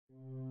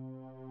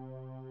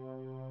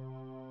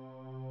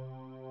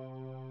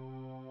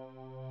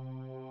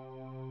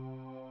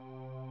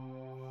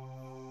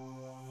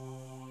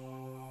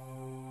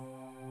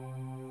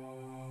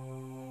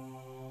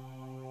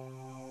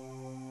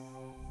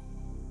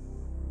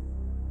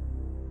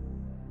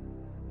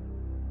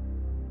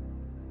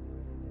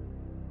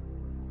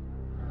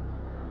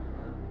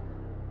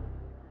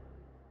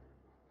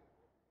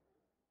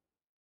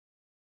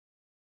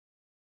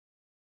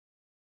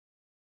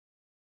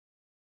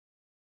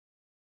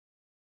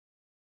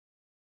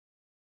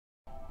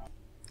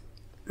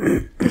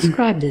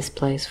Describe this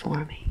place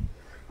for me.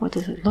 What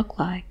does it look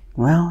like?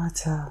 Well,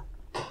 it's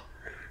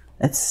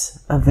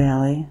a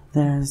valley.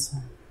 There's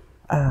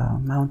a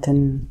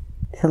mountain,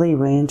 hilly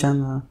range on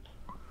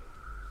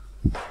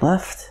the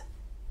left,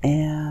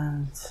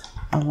 and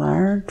a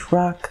large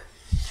rock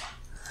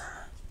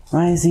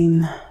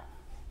rising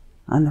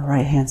on the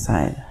right-hand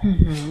side.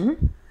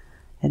 Mm-hmm.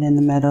 And in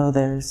the meadow,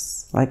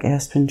 there's like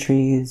aspen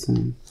trees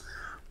and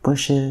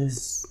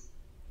bushes,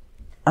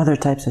 other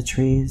types of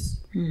trees,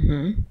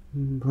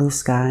 blue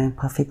sky and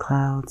puffy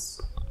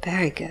clouds.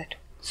 Very good.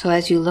 So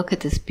as you look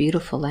at this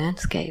beautiful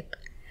landscape,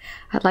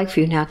 I'd like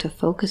for you now to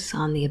focus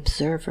on the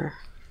observer,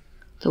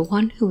 the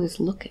one who is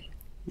looking.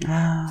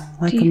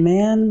 Like a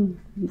man,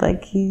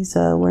 like he's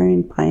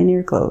wearing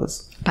pioneer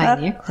clothes.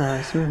 Pioneer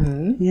clothes,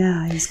 mm-hmm.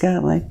 Yeah, he's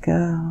got like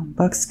a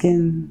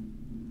buckskin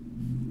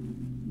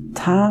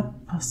top,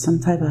 some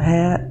type of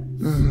hat,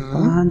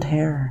 blonde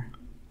hair.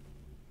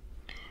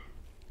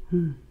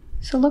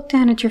 So look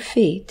down at your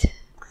feet.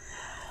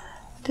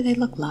 What do they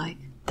look like?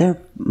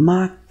 They're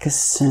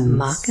moccasins.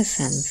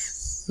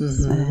 Moccasins.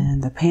 Mm-hmm.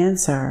 And the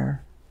pants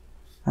are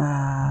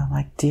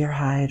like deer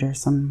hide or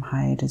some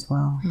hide as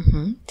well.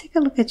 Mm-hmm. Take a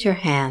look at your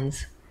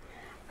hands.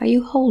 Are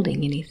you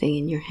holding anything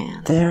in your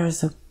hands?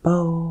 There's a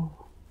bow.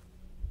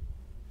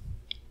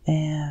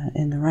 And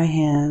in the right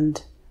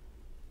hand,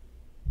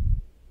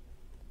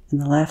 and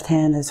the left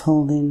hand is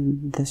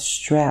holding the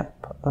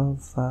strap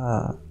of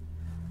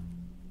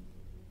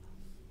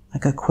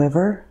like a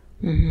quiver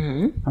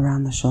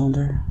around the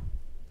shoulder.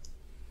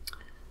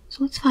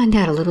 So let's find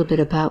out a little bit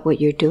about what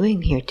you're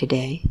doing here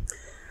today.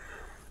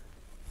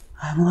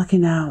 I'm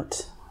looking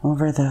out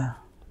over the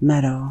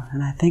meadow,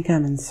 and I think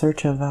I'm in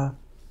search of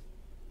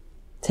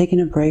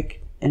taking a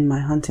break in my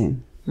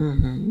hunting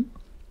and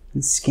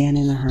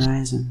scanning the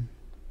horizon.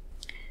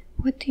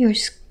 What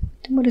is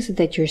it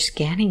that you're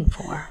scanning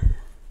for?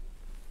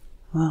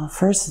 Well,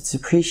 first it's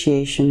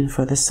appreciation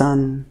for the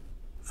sun,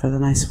 for the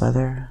nice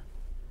weather,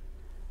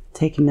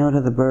 taking note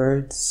of the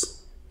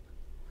birds,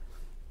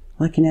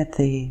 looking at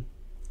the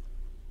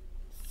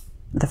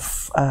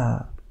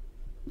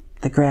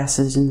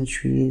grasses and the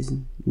trees,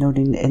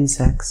 noting the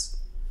insects,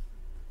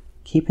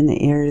 keeping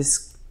the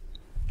ears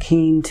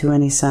keen to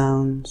any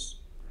sounds,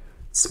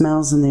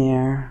 smells in the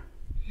air.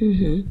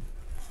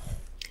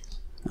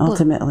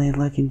 Ultimately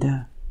looking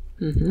to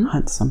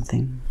hunt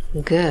something.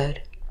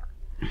 Good.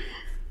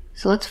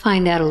 So let's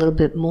find out a little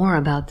bit more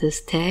about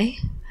this day.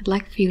 I'd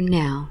like for you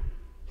now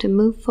to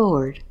move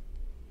forward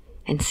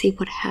and see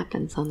what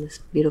happens on this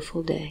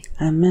beautiful day.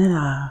 I'm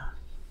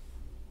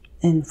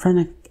in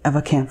front of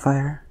a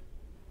campfire.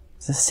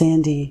 It's a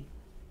sandy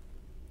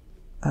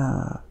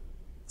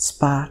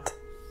spot,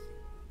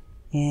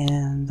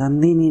 and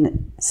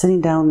I'm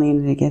sitting down,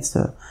 leaning against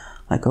a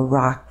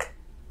rock,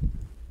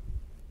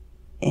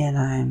 and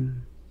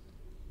I'm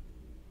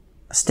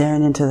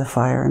staring into the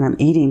fire, and I'm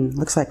eating,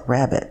 looks like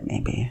rabbit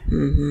maybe.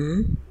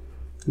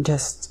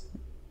 Just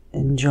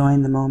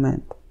enjoying the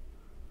moment.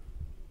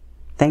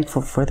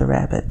 Thankful for the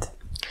rabbit.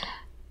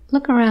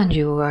 Look around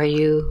you. Are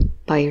you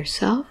by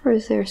yourself, or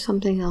is there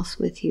something else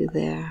with you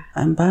there?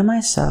 I'm by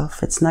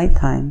myself. It's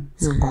nighttime.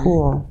 It's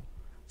cool.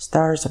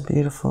 Stars are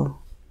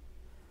beautiful.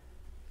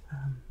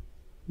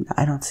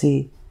 I don't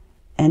see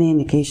any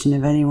indication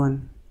of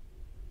anyone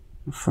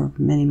for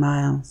many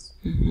miles.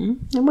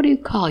 And what do you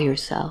call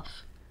yourself?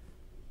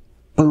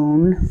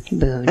 Boone.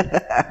 Boone.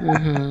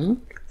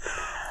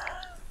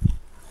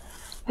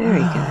 Very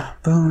good.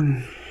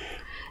 Boone.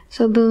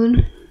 So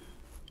Boone,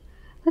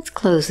 let's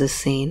close this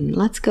scene.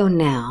 Let's go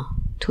now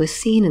to a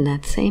scene in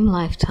that same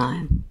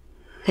lifetime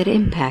that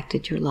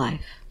impacted your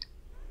life.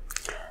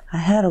 I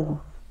had a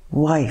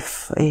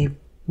wife, a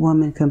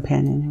woman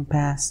companion who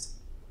passed.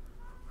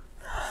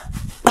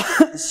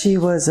 She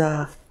was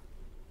let's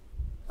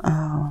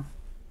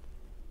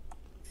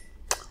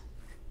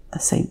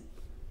say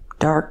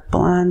dark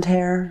blonde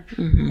hair,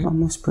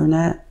 almost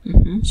brunette.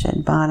 She had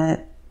a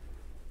bonnet.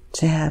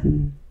 She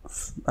had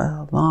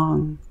a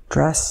long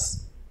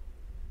dress,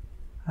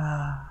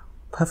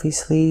 puffy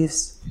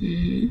sleeves.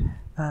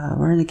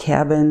 We're in a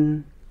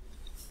cabin.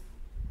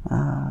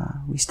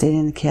 We stayed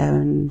in the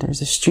cabin.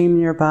 There's a stream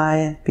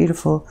nearby,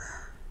 beautiful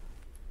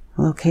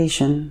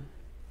location.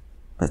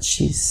 But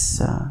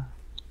she's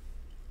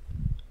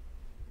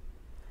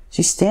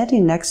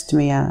standing next to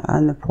me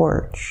on the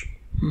porch.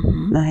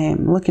 And I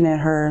am looking at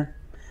her.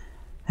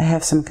 I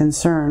have some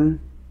concern.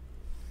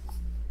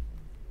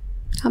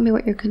 Tell me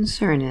what your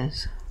concern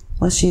is.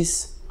 Well,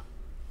 she's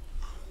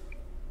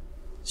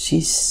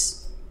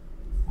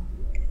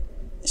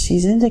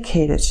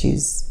indicated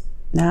she's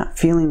not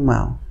feeling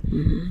well.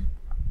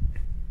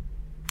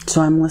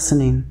 So I'm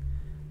listening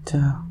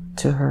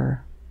to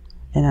her,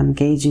 and I'm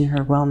gauging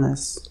her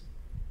wellness.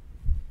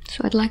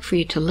 So I'd like for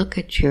you to look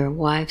at your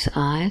wife's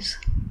eyes.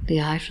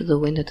 The eyes are the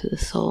window to the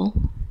soul.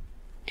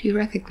 Do you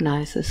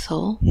recognize the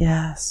soul?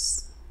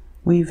 Yes.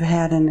 We've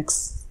had a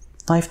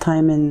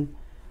lifetime in,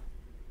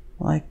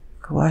 like,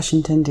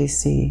 Washington,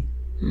 D.C.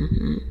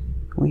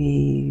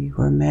 We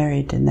were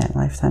married in that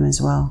lifetime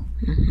as well.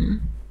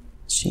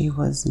 she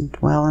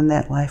wasn't well in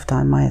that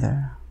lifetime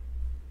either.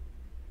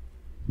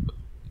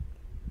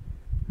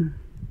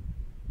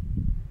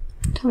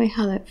 Tell me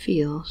how that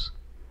feels.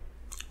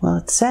 Well,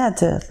 it's sad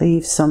to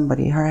leave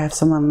somebody or have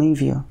someone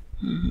leave you.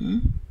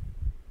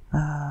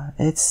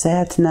 It's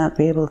sad to not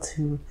be able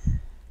to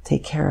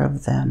take care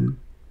of them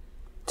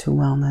to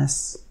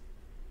wellness.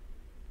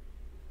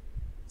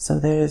 So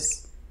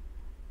there's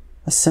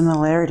a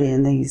similarity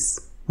in these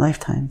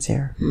lifetimes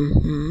here.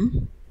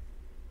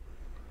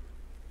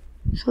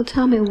 So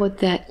tell me what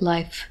that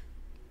life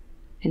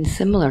in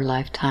similar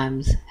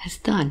lifetimes has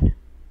done.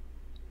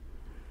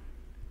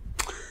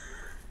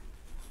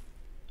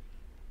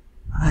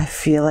 I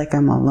feel like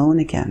I'm alone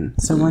again.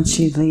 So once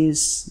she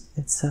leaves,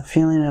 it's a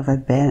feeling of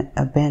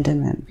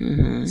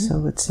abandonment.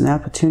 So it's an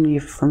opportunity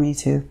for me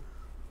to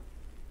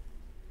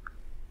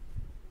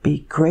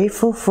be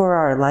grateful for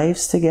our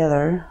lives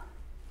together,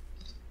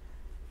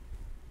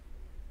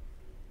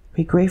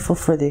 be grateful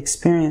for the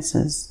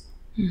experiences,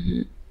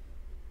 and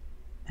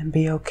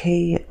be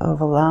okay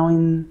of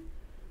allowing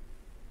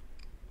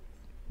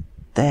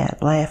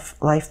that life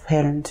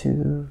pattern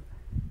to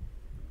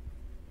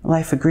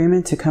life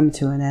agreement to come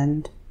to an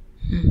end.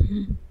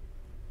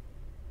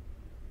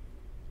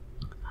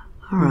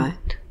 All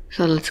right.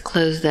 So let's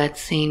close that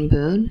scene,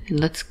 Boone, and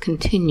let's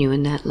continue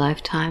in that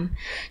lifetime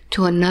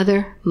to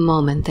another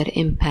moment that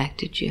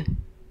impacted you.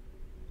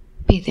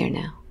 Be there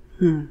now.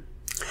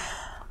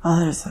 Oh,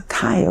 there's a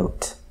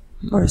coyote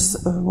or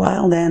a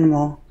wild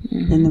animal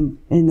in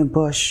the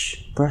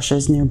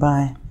bushes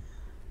nearby.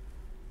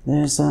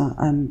 There's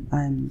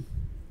I'm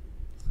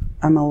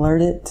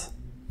alerted.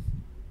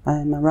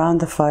 I'm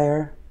around the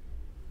fire.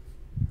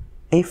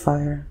 A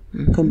fire.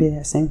 Could be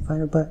that same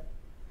fire, but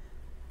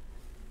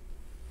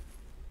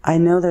I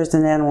know there's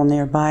an animal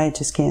nearby. I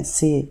just can't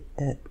see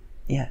it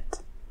yet.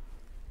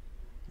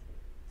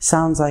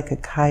 Sounds like a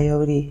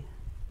coyote.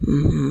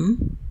 How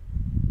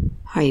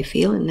are you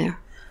feeling there?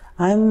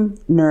 I'm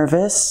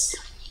nervous.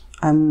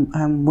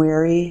 I'm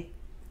weary.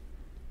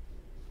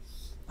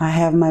 I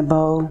have my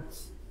bow.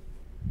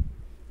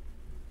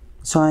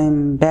 So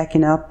I'm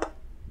backing up,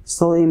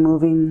 slowly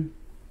moving,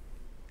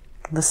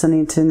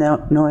 listening to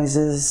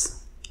noises.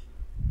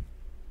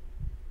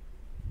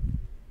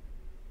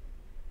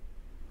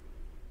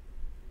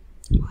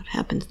 What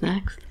happens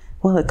next?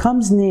 Well, it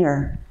comes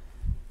near,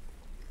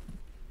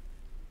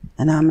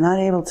 and I'm not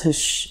able to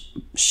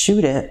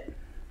shoot it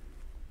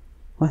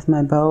with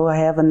my bow. I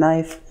have a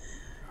knife,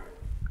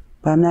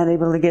 but I'm not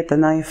able to get the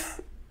knife.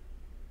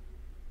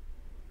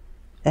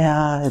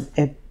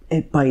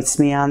 It bites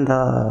me on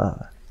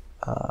the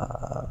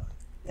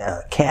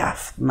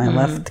calf, my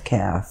left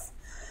calf,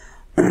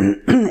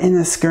 in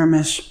a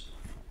skirmish.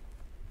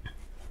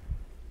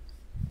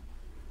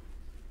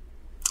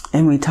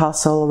 And we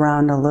tussle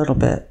around a little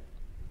bit.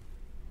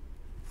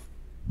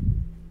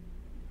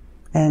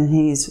 And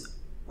he's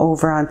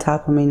over on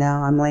top of me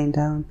now. I'm laying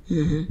down,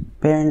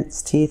 baring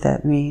its teeth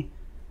at me,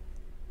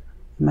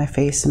 my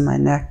face and my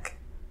neck.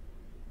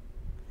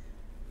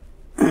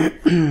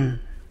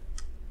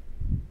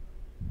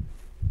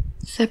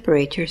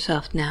 Separate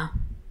yourself now.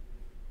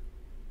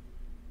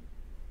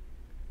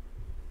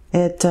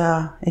 It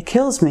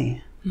kills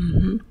me.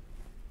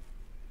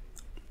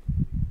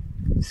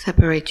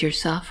 Separate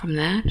yourself from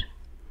that.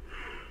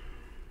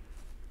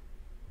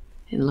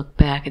 And look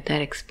back at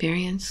that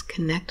experience.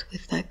 Connect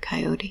with that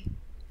coyote.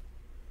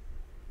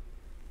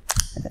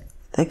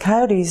 The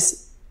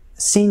coyote's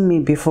seen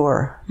me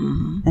before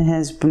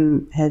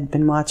and had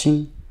been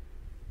watching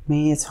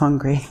me. It's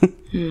hungry.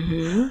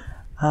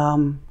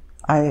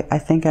 I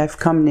think I've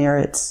come near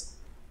its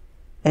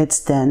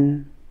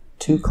den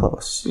too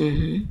close.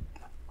 Do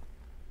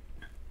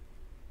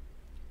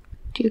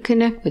you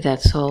connect with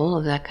that soul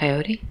of that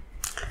coyote?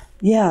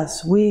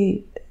 Yes,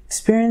 we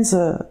experience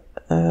a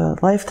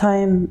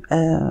lifetime.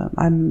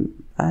 I'm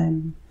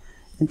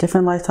a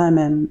different lifetime.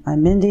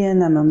 I'm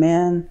Indian. I'm a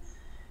man.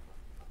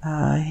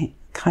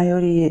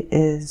 Coyote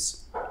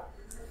is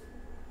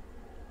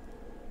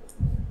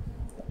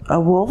a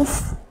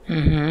wolf.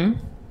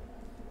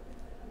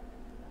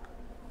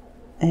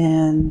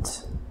 And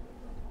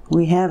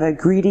we have a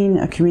greeting,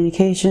 a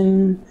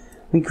communication.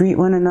 We greet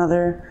one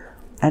another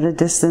at a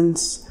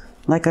distance,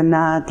 like a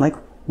nod, like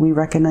we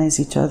recognize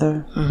each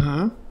other.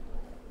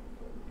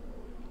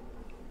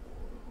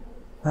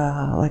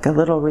 Like a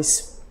little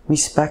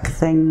respect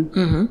thing.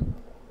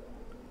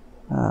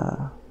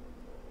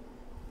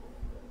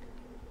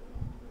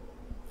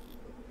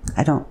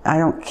 I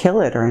don't kill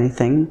it or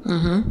anything,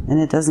 and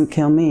it doesn't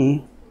kill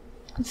me.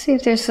 Let's see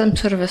if there's some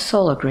sort of a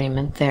soul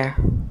agreement there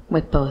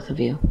with both of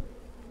you.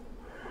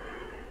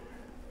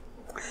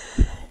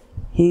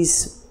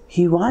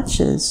 He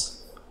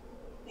watches.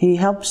 He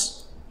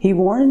helps. He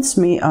warns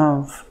me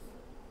of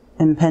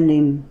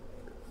impending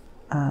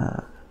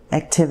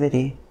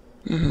activity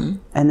in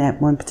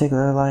that one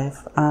particular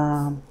life.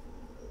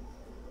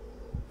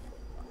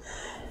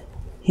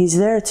 He's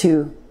there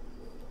to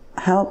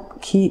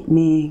help keep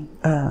me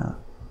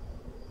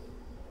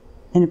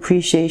in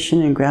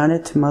appreciation and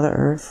grounded to Mother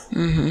Earth.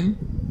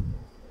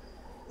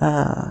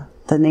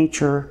 the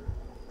nature,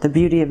 the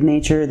beauty of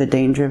nature, the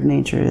danger of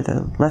nature,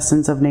 the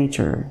lessons of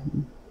nature.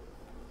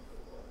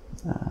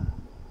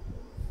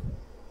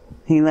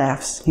 He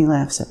laughs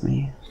at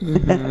me.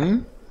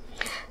 Mm-hmm.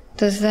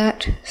 Does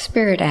that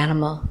spirit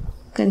animal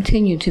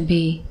continue to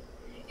be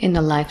in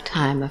the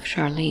lifetime of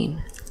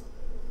Charlene?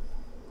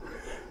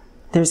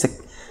 There's a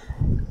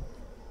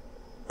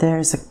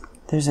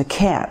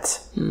cat.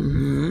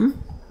 Mm-hmm.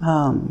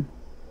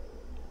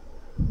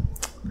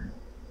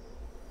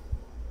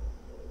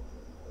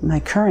 My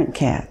current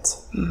cat.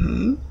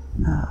 Mm-hmm.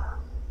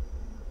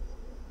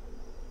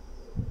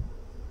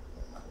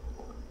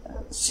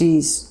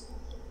 She's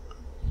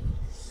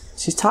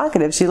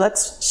talkative. She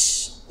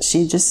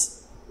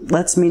just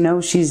lets me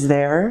know she's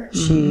there.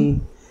 Mm-hmm.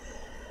 She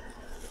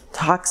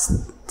talks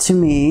to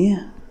me.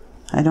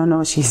 I don't know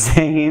what she's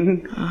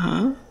saying.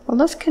 Uh-huh. Well,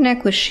 let's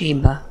connect with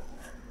Sheba.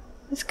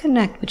 Let's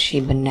connect with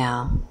Sheba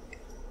now.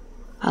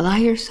 Allow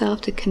yourself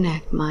to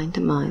connect mind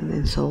to mind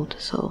and soul to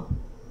soul.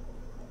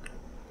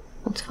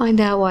 Let's find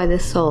out why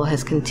this soul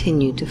has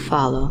continued to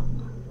follow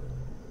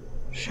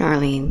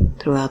Charlene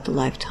throughout the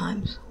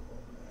lifetimes.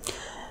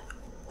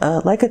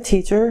 Like a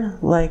teacher,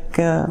 like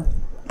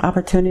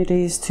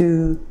opportunities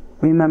to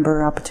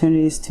remember,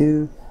 opportunities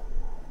to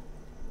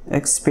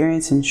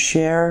experience and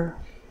share.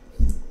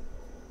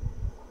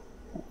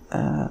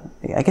 I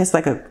guess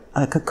like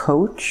a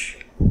coach,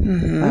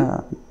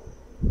 mm-hmm.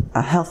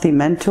 A healthy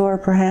mentor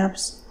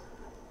perhaps,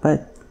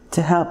 but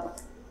to help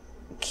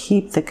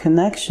keep the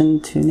connection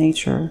to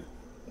nature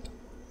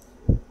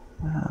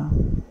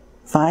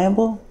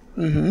viable.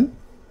 Mm-hmm.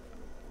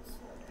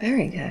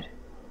 Very good.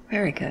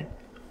 Very good.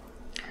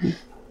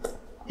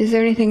 Is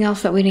there anything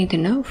else that we need to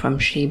know from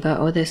Sheba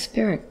or this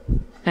spirit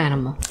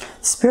animal?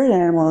 Spirit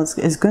animal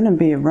is going to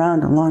be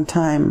around a long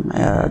time.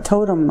 A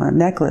totem, a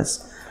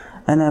necklace,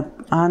 and an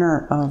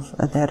honor of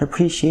that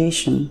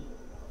appreciation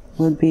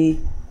would be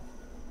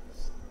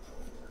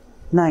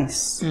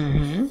nice.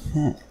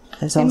 Mm-hmm.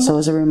 As also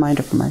as a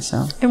reminder for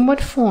myself. In what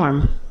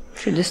form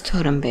should this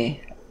totem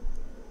be?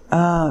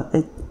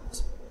 It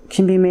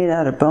can be made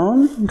out of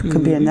bone. It could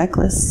mm-hmm. be a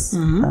necklace.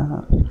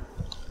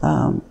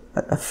 Mm-hmm.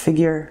 A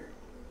figure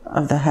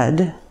of the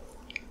head,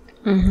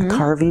 mm-hmm. a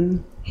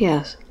carving.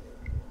 Yes.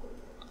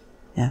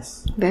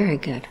 Yes. Very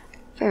good.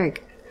 Very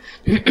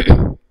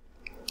good.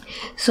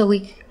 So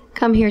we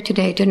come here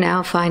today to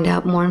now find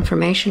out more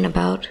information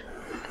about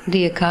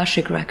the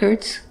Akashic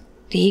Records,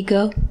 the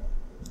ego.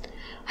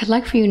 I'd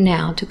like for you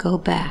now to go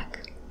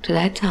back to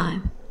that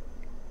time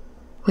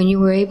when you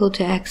were able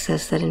to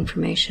access that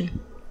information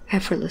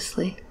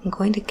effortlessly. I'm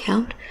going to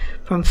count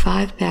from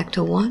 5 back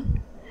to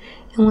 1.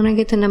 And when I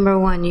get to number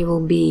 1, you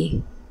will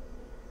be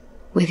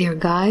with your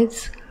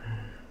guides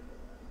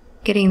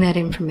getting that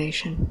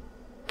information.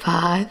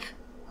 5,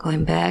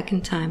 going back in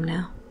time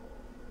now.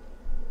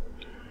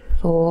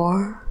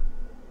 4,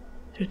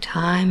 through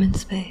time and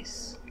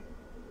space.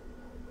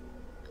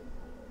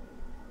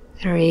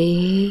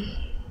 3,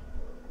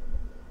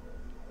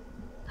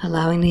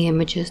 allowing the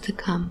images to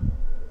come.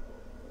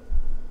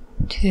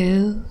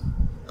 2,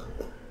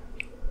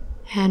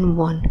 and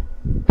 1.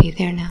 Be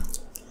there now.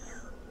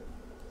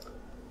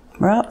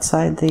 We're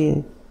outside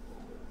the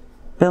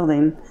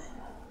building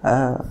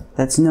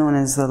that's known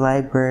as the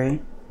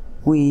library.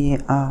 We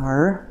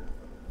are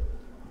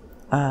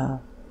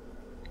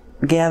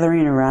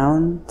gathering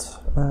around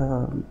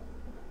an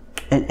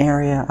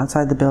area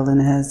outside the building.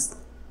 It has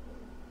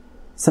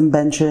some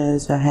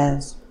benches. It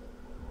has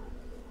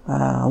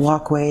a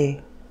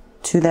walkway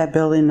to that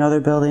building and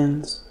other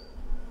buildings.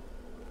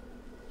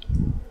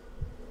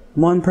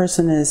 One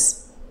person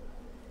is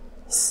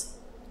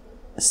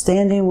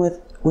standing with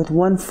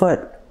one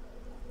foot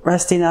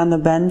resting on the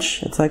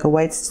bench. It's like a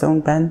white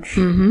stone bench.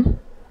 Mm-hmm.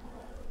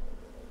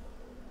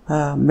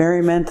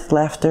 Merriment,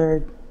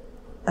 laughter,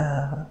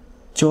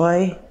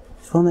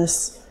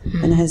 joyfulness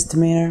mm-hmm. in his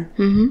demeanor.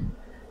 Mm-hmm.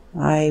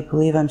 I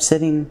believe I'm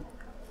sitting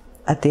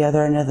at the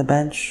other end of the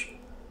bench.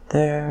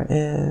 There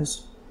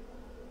is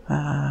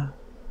 1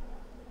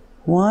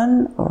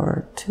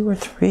 or 2 or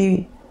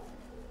 3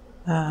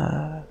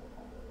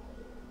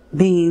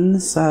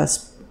 beings,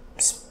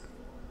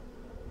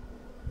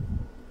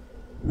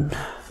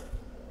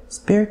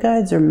 spirit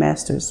guides or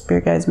masters,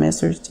 spirit guides,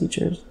 masters,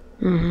 teachers,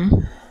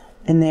 mm-hmm.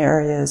 in the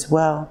area as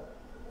well.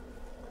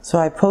 So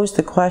I posed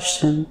the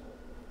question,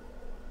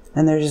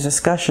 and there's a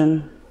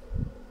discussion,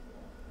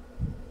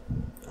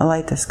 a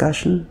light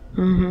discussion.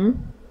 Mm-hmm.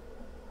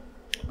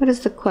 What is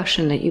the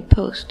question that you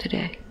posed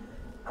today?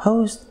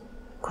 Posed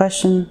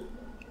question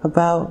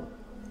about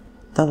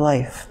a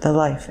life.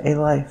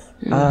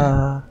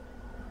 Mm-hmm.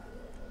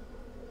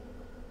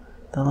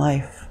 The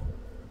life.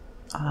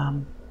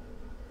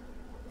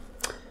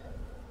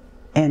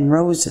 And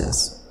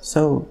roses.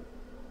 So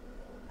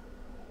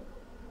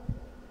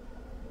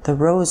the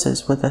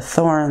roses with the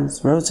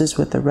thorns, roses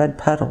with the red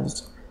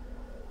petals.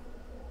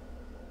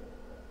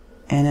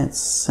 And it's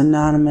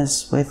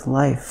synonymous with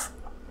life.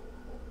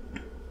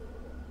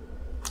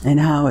 And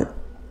how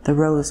the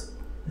rose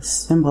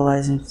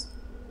symbolizes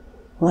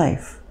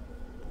life.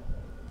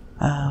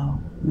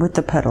 with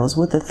the petals,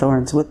 with the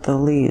thorns, with the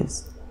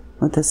leaves,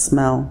 with the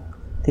smell,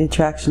 the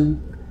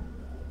attraction,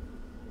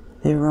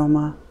 the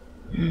aroma.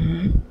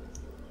 Mm-hmm.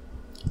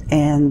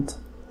 And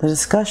the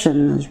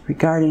discussion is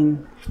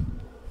regarding,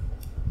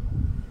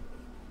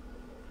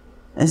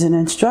 is an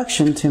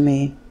instruction to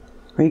me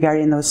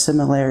regarding those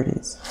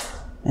similarities.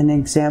 An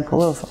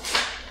example of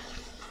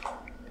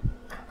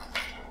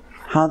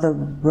how the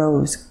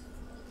rose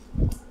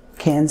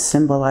can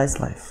symbolize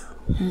life.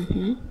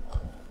 Mm-hmm.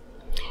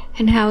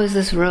 And how is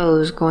this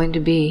rose going to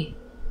be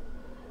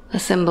a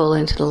symbol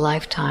into the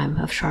lifetime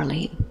of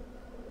Charlene?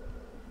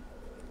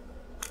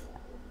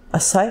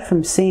 Aside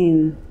from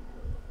seeing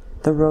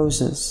the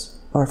roses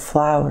or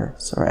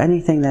flowers or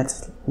anything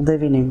that's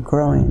living and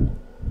growing,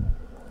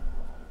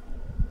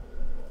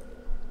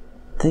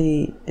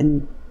 the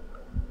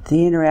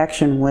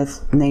interaction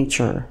with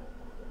nature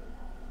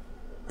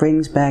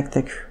brings back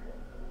the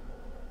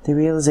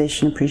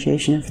realization,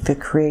 appreciation of the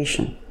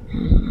creation.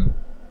 Mm-hmm.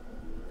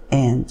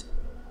 And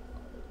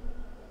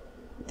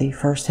the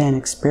first-hand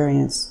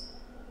experience.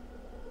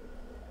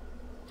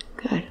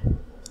 Good.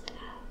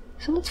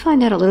 So let's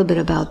find out a little bit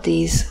about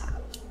these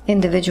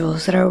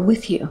individuals that are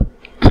with you.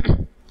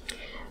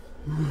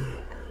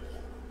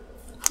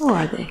 Who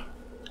are they?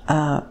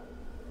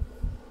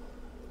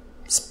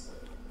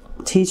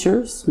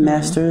 Teachers,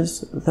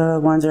 masters,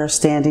 the ones that are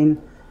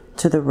standing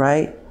to the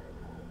right.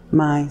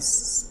 My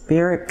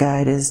spirit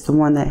guide is the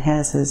one that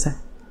has his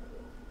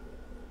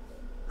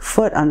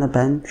foot on the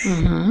bench.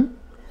 Mm-hmm.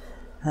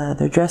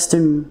 They're dressed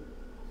in,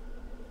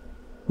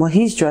 well,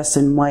 he's dressed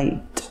in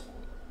white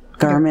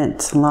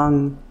garment,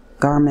 long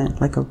garment,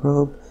 like a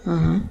robe.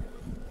 Mm-hmm.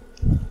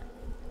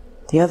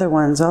 The other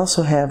ones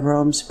also have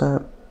robes,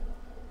 but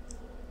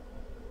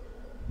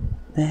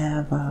they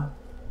have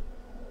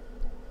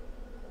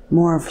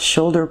more of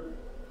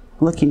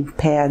shoulder-looking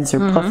pads or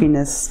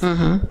puffiness,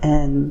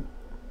 and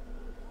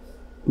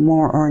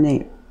more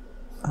ornate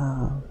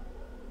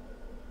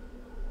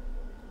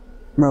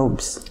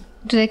robes.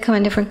 Do they come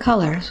in different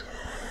colors?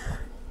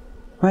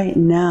 Right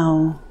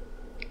now,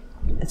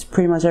 it's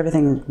pretty much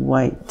everything is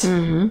white.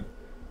 Mm-hmm.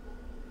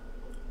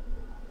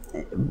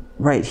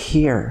 Right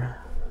here.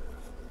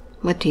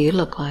 What do you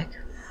look like?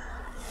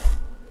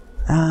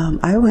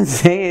 I would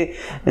say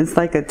it's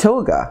like a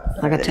toga.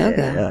 Like a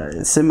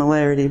toga.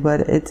 Similarity,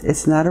 but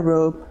it's not a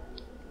robe.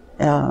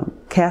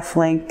 Calf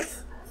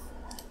length.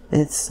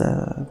 It's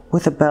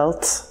with a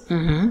belt.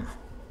 Mm-hmm.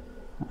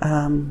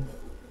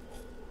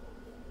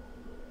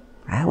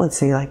 I would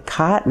say like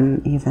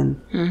cotton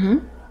even.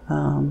 Mm-hmm.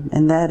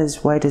 And that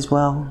is white as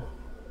well.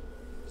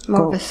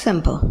 More of a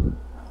simple.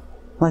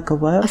 Like a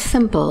what? A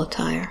simple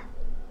attire.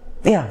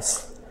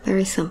 Yes.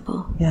 Very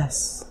simple.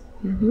 Yes.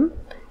 Mm-hmm.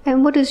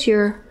 And what does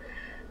your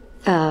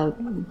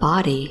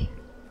body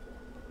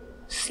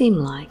seem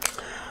like?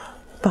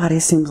 Body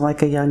seems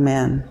like a young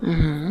man.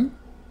 Mm-hmm.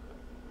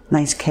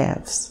 Nice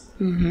calves.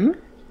 Mm-hmm.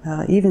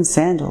 Even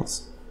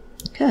sandals.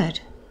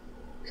 Good.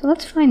 So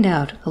let's find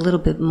out a little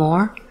bit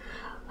more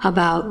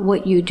about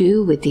what you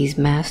do with these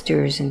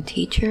masters and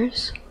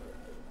teachers.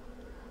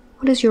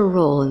 What is your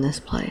role in this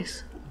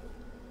place?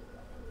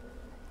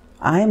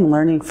 I'm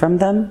learning from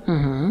them.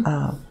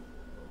 Mm-hmm.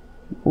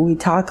 We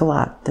talk a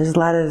lot. There's a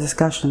lot of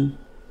discussion.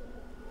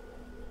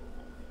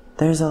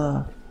 There's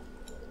a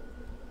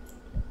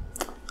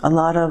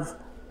lot of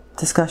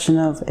discussion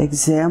of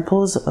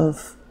examples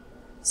of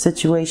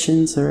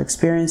situations or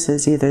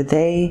experiences either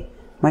they,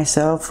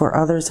 myself, or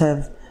others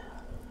have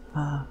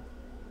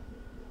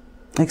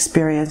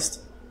experienced.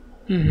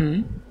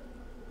 Mm-hmm.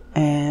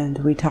 And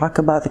we talk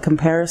about the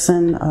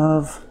comparison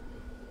of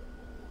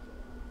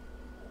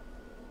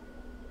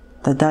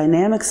the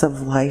dynamics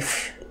of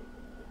life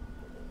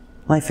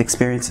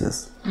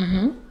experiences.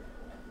 Mm-hmm.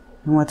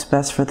 And what's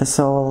best for the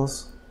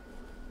souls.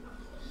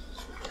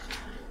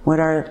 What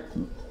are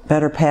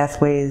better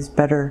pathways,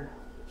 better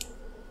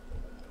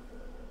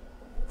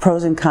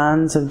pros and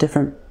cons of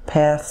different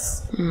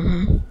paths.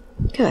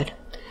 Mm-hmm. Good.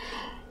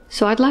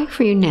 So I'd like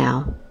for you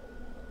now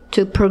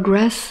to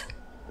progress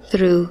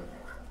through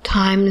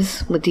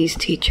times with these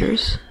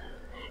teachers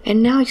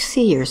and now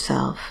see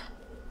yourself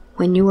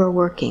when you are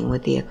working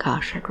with the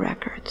Akashic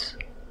Records.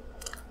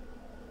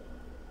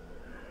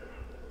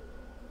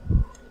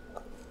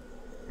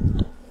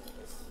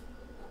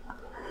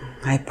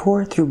 I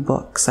pour through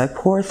books. I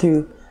pour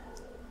through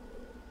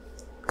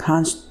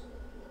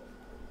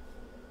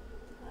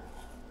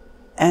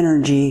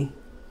energy.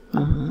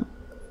 Mm-hmm.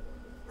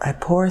 I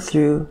pour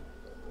through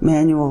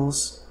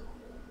manuals.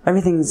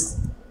 Everything's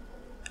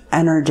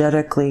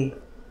energetically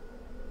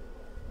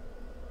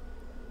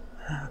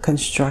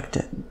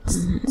constructed.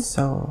 Mm-hmm.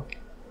 So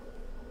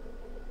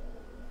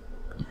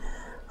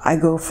I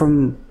go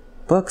from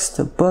books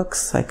to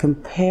books. I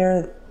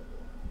compare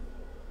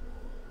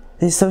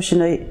the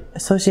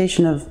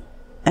association of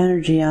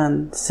energy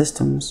on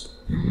systems.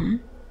 Mm-hmm.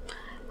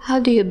 How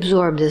do you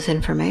absorb this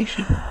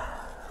information?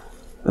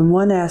 In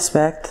one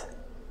aspect,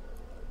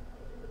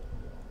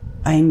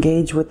 I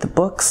engage with the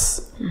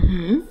books.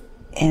 Mm-hmm.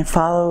 And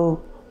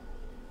follow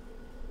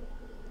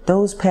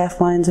those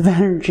path lines of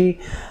energy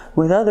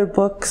with other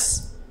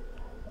books.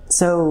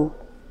 So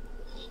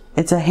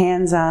it's a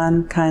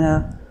hands-on kind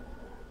of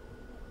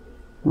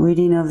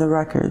reading of the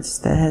records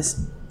that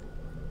has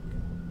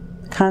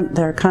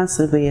they're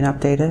constantly being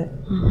updated.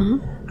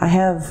 I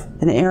have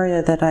an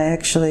area that I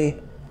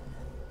actually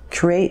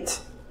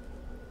create.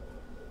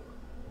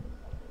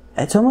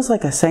 It's almost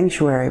like a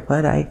sanctuary,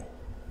 but I've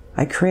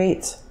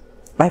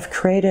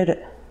created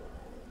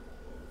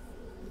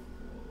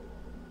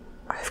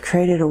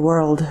a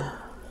world.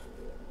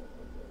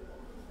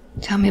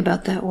 Tell me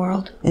about that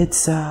world.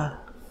 It's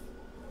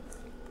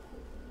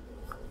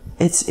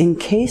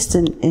encased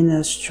in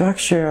a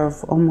structure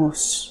of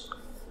almost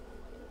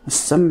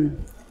some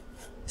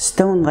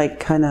stone-like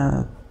kind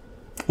of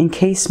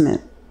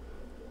encasement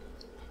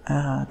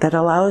that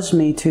allows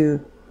me to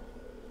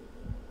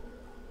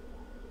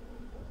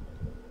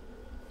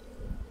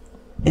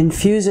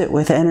infuse it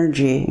with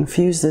energy,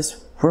 infuse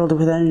this world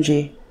with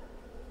energy.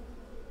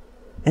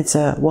 It's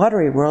a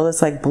watery world,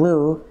 it's like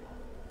blue,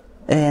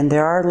 and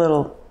there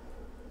are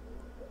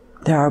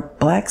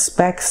black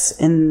specks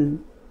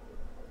on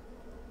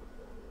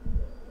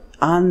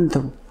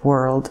the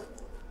world,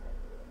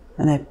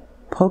 and I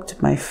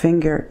poked my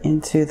finger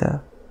into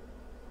the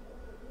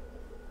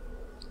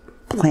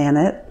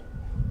planet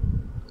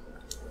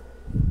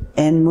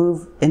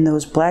and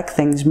those black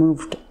things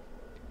moved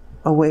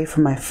away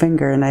from my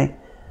finger, and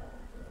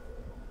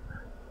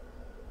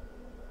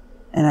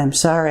I'm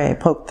sorry I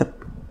poked the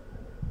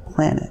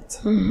planet.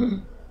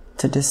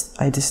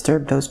 I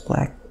disturbed those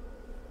black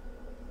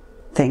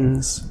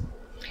things.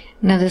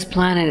 Now this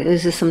planet,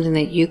 is this something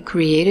that you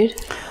created?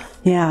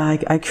 Yeah,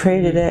 I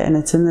created it, and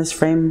it's in this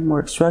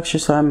framework structure.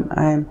 So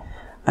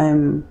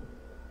I'm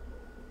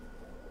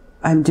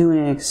doing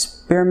an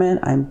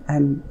experiment.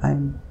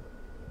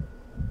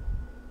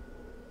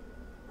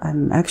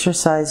 I'm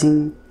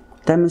exercising,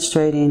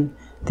 demonstrating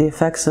the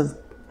effects of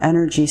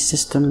energy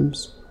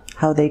systems,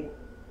 how they're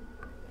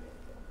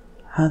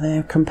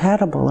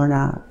compatible or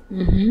not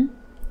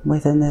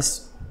within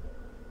this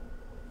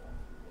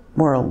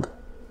world.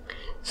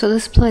 So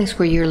this place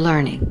where you're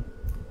learning,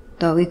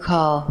 that we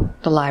call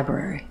the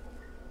library,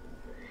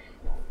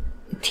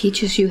 it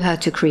teaches you how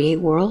to create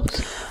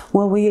worlds?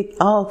 Well, we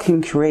all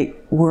can create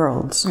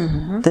worlds.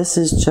 This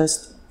is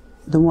just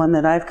the one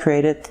that I've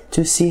created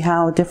to see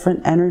how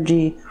different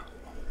energies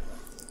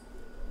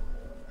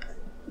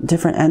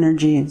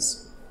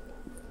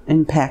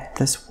impact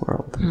this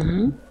world.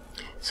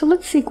 So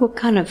let's see what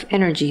kind of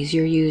energies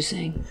you're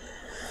using.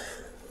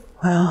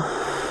 Well,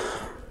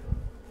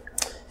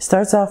 it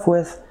starts off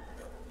with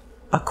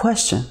a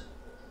question.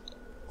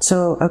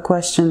 So a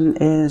question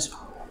is,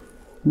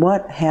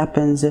 what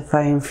happens if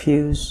I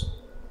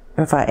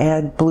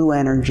add blue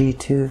energy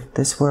to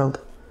this world?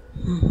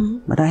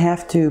 But I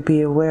have to be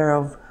aware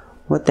of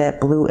what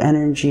that blue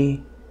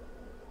energy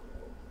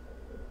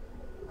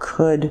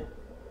could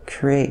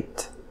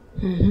create.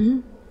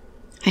 And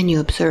you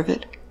observe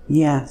it?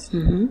 Yes.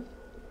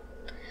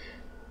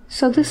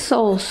 So this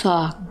soul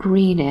saw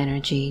green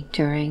energy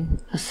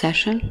during a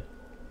session,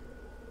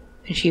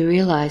 and she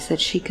realized that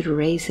she could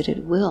raise it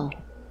at will.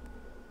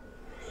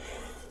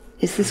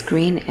 Is this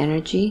green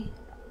energy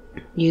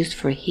used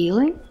for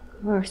healing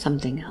or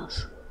something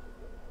else?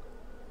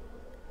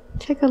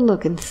 Take a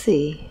look and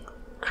see.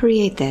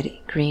 Create that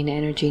green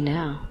energy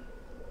now.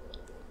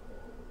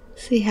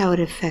 See how it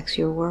affects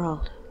your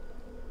world.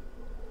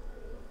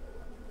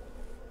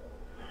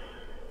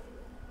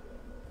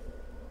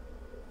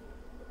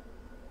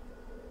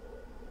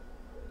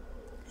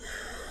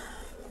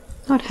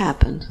 What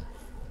happened?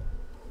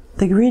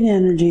 The green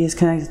energy is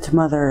connected to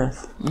Mother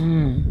Earth.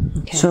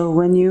 Okay. So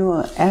when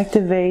you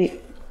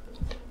activate,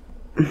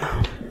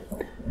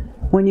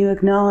 when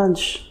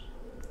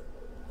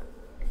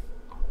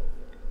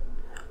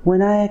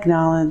I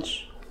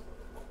acknowledge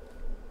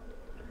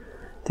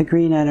the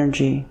green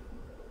energy,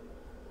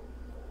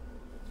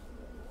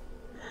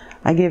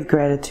 I give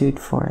gratitude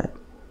for it.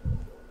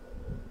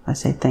 I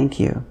say thank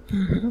you.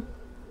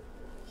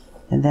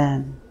 And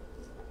then,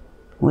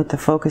 with the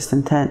focused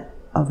intent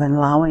of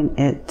allowing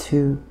it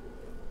to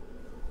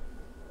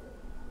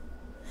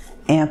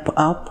amp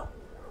up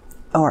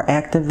or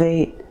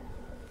activate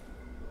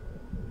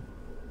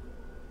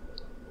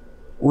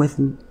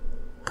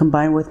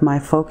combined with my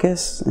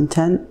focus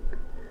intent,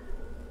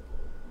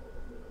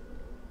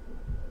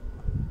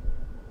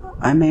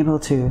 I'm able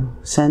to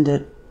send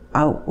it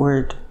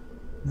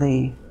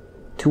outwardly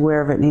to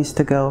wherever it needs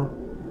to go,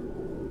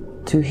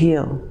 to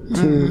heal,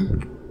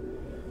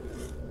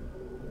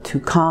 to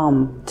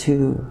calm,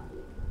 to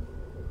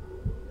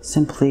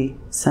simply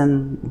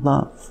send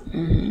love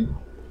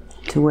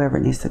to wherever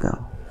it needs to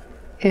go.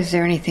 Is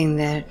there anything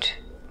that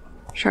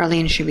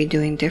Charlene should be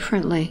doing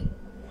differently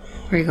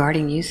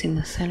regarding using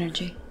this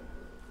energy?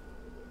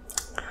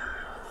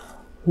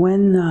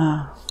 When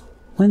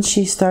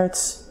she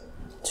starts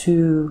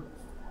to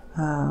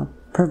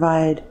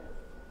provide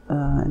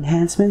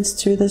enhancements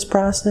to this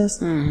process,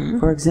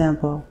 for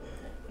example,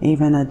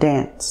 even a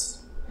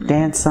dance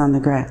on the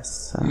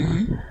grass,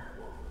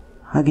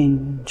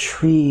 hugging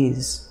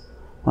trees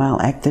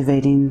while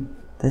activating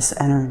this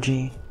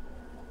energy.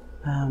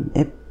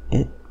 It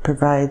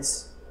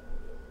provides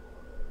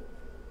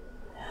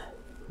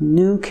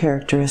new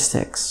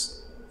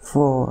characteristics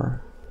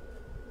for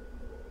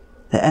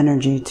the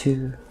energy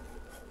to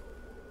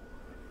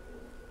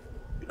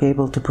be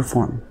able to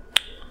perform.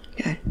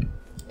 Good,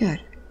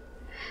 good.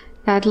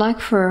 Now I'd like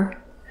for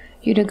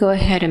you to go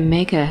ahead and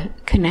make a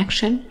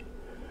connection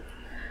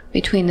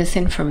between this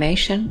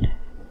information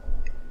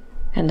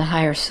and the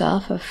higher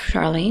self of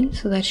Charlene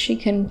so that she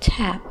can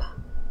tap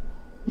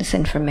this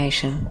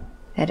information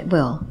at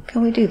will.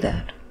 Can we do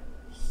that?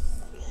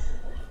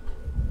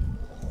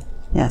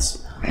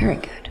 Yes. Very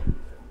good.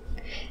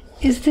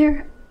 Is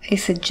there a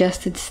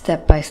suggested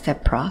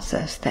step-by-step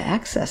process to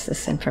access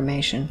this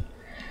information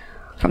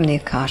from the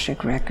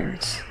Akashic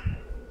Records?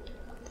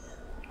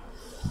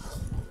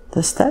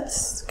 The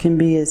steps can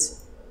be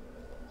as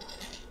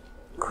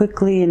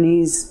quickly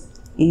and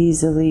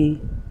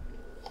easily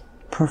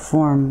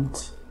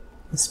performed,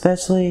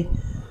 especially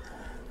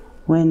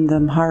when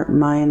the heart and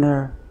mind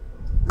are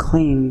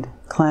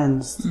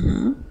cleansed.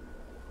 Mm-hmm.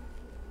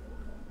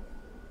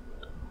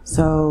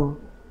 So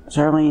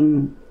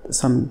Charlene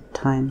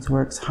sometimes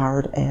works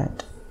hard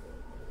at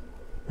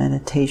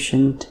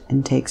meditation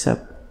and takes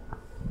up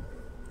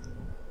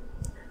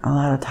a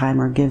lot of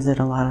time, or gives it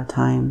a lot of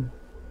time.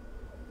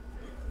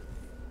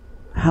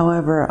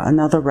 However,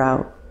 another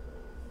route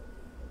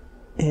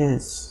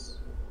is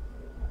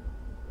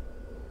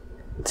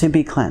to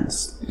be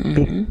cleansed, mm-hmm.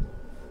 be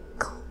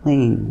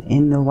clean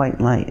in the white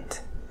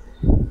light,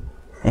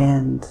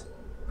 and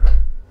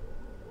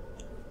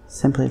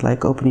simply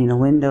like opening a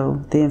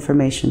window, the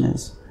information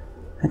is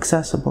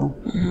accessible.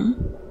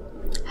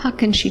 Mm-hmm. How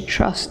can she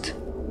trust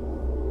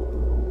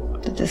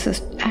that this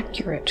is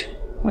accurate,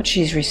 what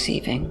she's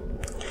receiving?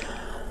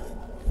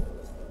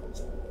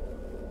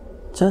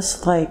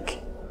 Just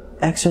like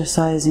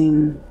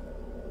exercising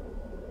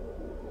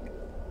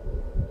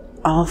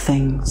all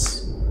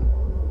things,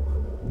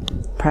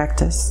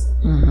 practice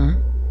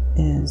mm-hmm.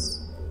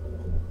 is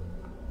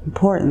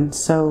important.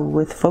 So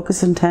with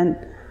focused intent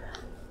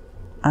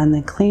on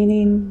the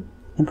cleaning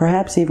and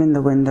perhaps even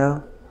the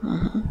window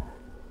mm-hmm.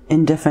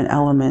 in different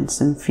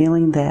elements and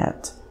feeling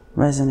that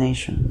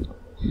resonation.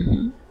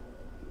 Mm-hmm.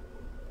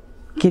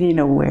 Getting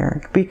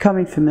aware,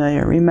 becoming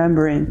familiar,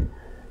 remembering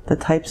the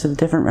types of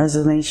different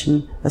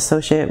resonation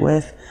associated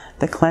with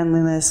the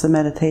cleanliness, the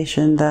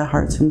meditation, the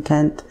heart's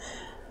intent,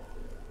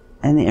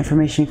 and the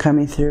information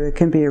coming through. It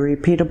can be a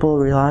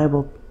repeatable,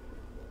 reliable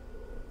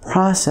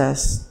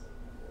process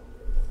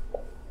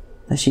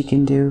that she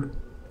can do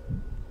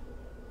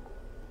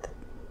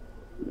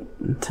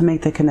to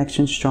make the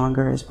connection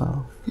stronger as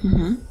well.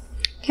 Mm-hmm.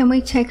 Can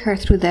we take her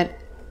through that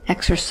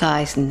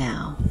exercise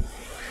now?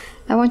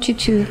 I want you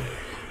to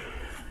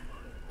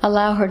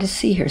allow her to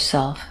see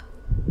herself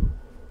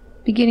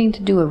beginning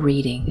to do a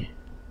reading.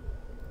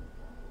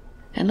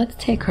 And let's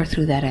take her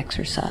through that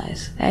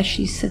exercise as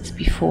she sits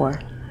before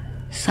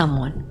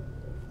someone.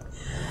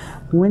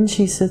 When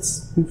she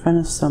sits in front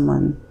of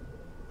someone,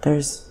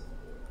 there's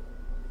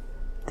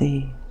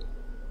the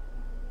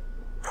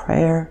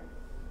prayer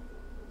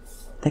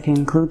that can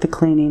include the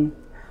cleaning,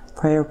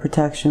 prayer of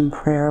protection,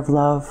 prayer of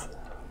love,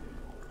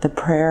 the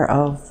prayer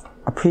of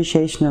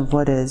appreciation of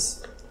what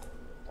is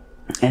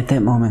at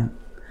that moment.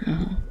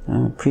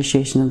 Mm-hmm.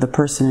 Appreciation of the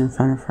person in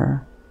front of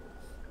her,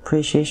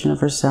 appreciation of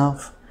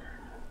herself,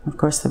 of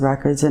course the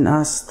records, and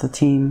us, the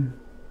team.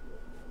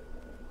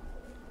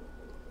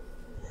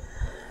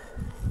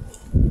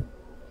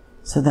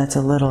 So that's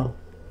a little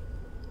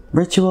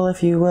ritual,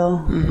 if you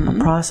will, mm-hmm.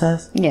 a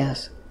process.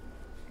 Yes.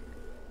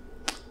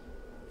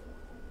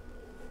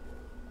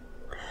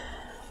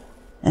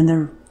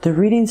 And the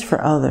readings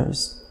for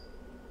others,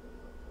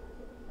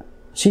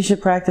 she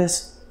should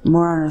practice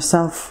more on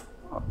herself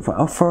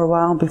for a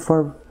while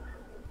before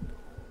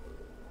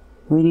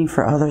reading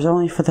for others,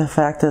 only for the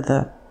fact of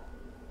the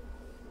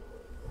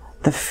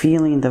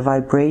feeling, the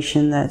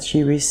vibration that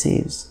she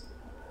receives,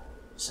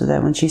 so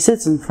that when she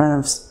sits in front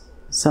of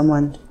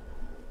someone,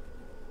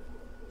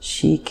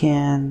 she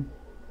can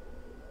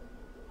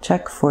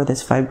check for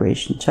this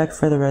vibration, check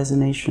for the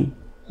resonation.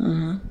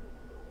 Mm-hmm.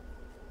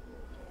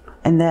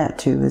 And that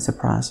too is a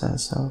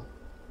process, so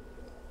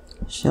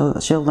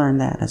she'll learn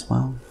that as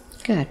well.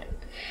 Good.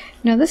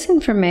 Now this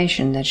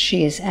information that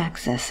she is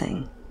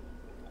accessing,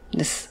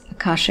 this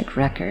Akashic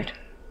record,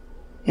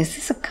 is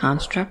this a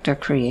construct or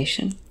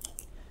creation?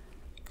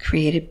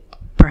 Created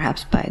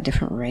perhaps by a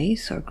different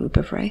race or group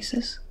of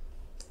races?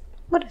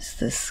 What is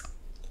this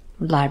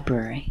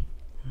library?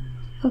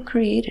 Who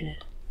created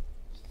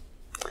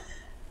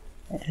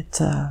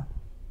it?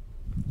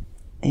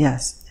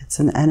 Yes, it's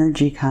an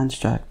energy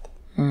construct.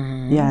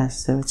 Mm-hmm.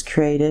 Yes, so it's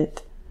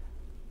created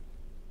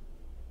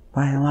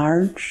by a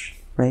large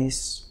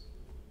race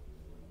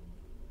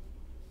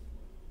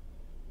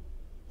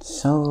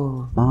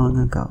so long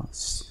ago.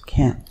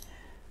 Can't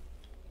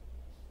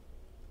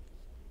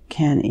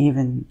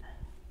even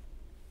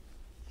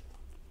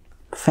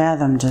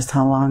fathom just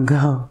how long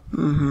ago.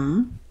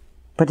 Mm-hmm.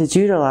 but it's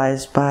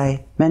utilized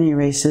by many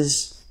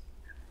races.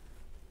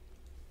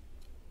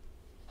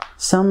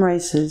 Some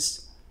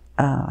races,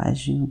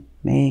 as you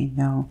may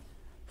know,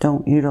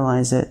 don't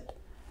utilize it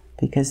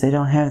because they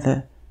don't have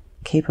the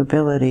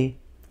capability,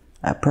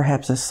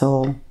 perhaps a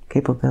soul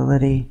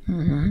capability.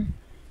 Mm-hmm.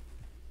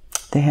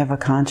 They have a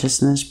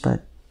consciousness,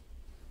 but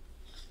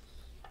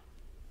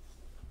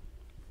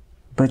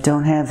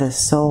don't have the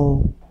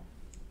soul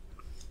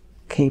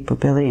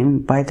capability,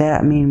 and by that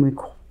I mean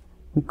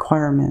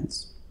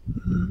requirements.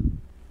 Mm-hmm.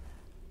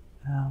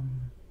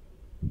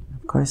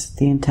 Of course,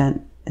 the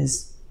intent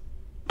is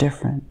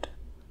different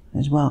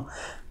as well.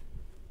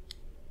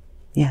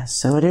 Yes,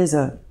 so it is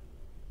a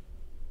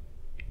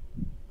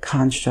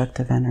construct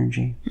of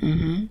energy.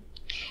 Mm-hmm.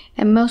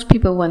 And most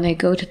people, when they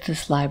go to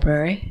this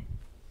library,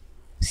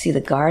 see the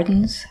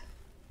gardens,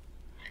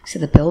 see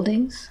the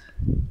buildings.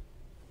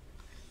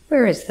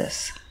 Where is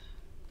this?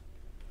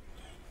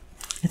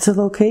 It's a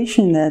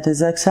location that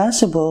is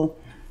accessible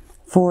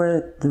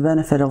for the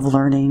benefit of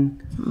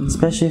learning, mm-hmm.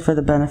 especially for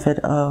the benefit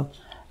of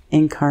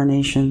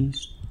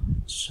incarnations.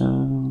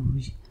 So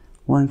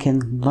one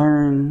can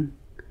learn,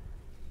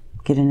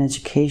 get an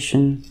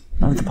education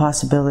of the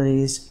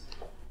possibilities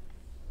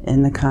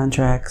in the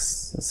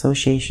contracts,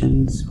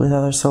 associations with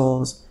other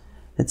souls,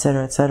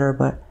 etc., etc.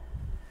 But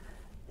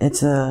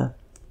it's a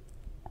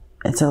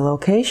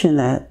location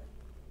that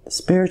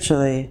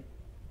spiritually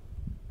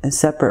is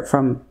separate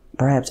from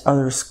perhaps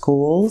other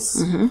schools,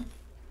 mm-hmm.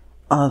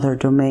 other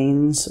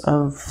domains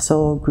of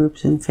soul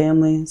groups and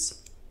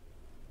families.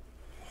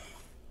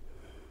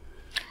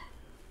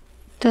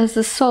 Does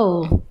the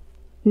soul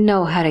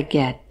know how to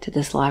get to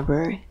this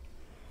library?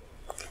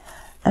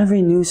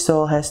 Every new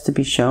soul has to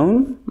be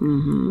shown,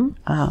 mm-hmm.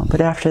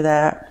 But after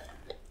that,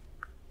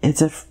 it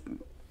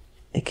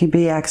can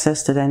be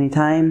accessed at any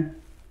time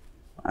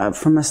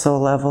from a soul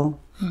level.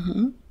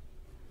 Mm-hmm.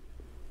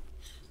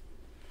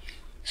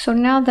 So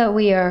now that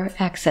we are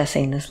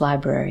accessing this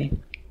library,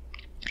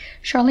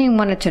 Charlene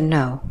wanted to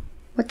know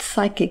what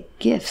psychic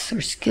gifts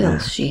or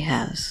skills she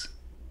has.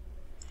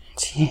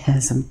 She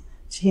has them.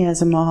 She has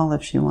them all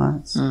if she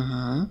wants.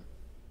 Mm-hmm.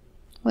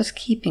 What's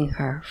keeping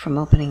her from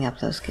opening up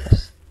those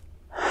gifts?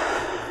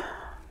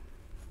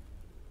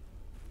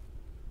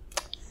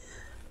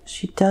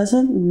 She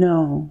doesn't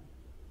know.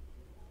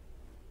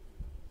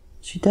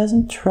 She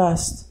doesn't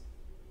trust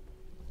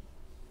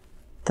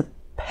the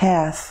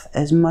path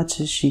as much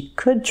as she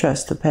could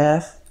trust the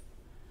path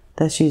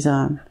that she's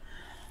on.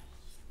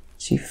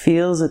 She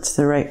feels it's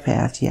the right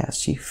path, yes.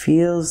 She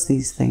feels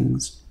these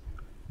things.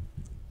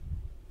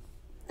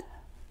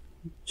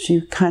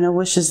 She kind of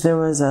wishes there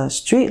was a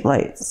street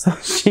light so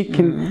she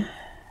can mm-hmm.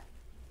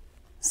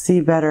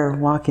 see better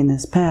walking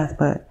this path,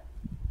 but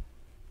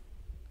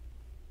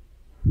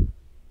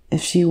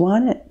if she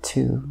wanted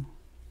to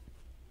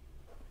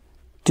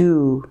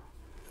do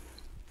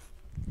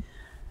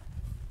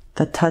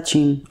the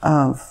touching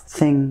of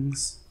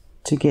things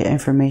to get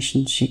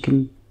information, she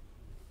can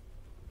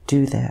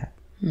do that.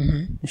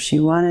 Mm-hmm. If she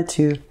wanted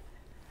to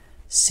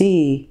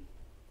see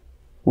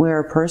where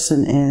a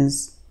person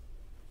is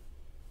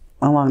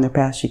along their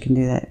path, she can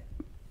do that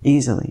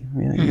easily,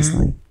 really mm-hmm.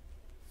 easily.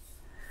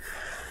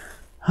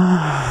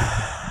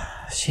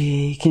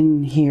 She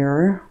can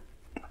hear.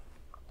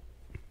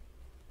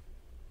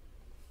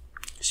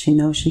 She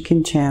knows she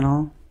can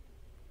channel.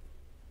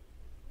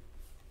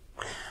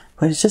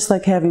 But it's just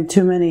like having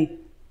too many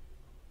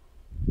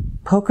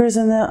pokers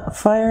in the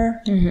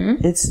fire.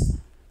 Mm-hmm. It's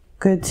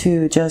good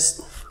to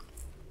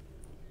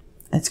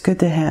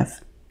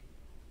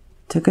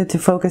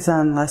focus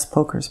on less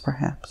pokers,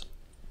 perhaps.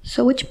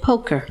 So which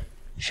poker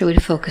should we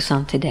focus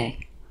on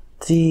today?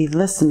 The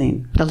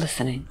listening. The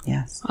listening.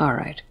 Yes. All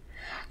right.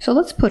 So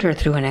let's put her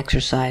through an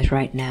exercise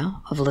right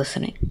now of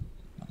listening.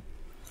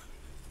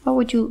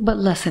 What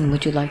lesson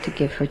would you like to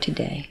give her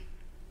today?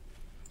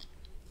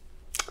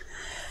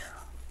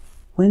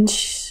 When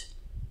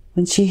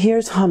she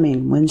hears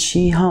humming, when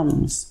she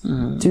hums,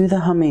 mm-hmm. do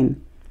the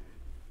humming.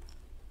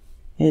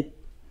 It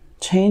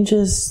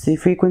changes the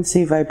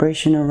frequency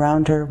vibration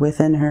around her,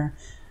 within her.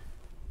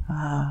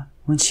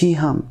 When she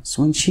hums,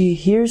 when she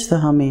hears the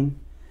humming,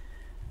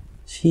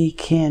 she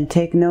can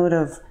take note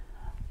of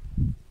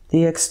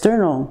the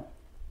external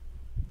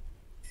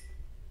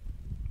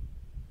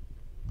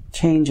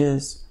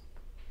changes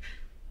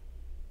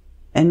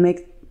and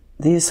make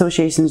the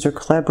associations or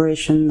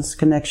collaborations,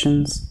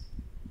 connections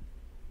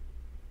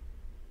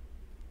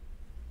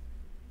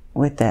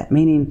with that,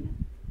 meaning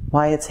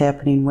why it's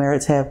happening, where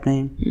it's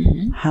happening,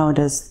 mm-hmm. how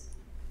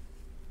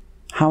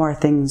are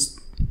things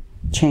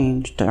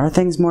changed? Are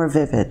things more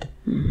vivid?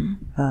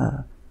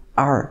 Mm-hmm.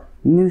 Are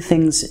new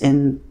things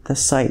in the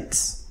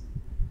sights?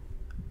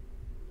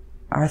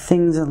 Are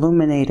things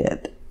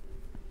illuminated?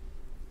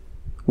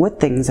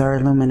 What things are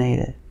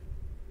illuminated?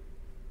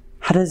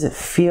 How does it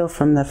feel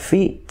from the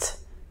feet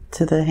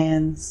to the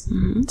hands,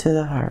 mm-hmm. to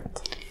the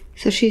heart?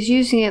 So she's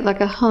using it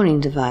like a honing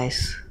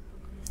device,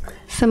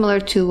 similar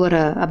to what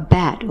a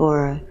bat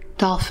or a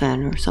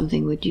dolphin or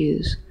something would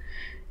use.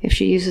 If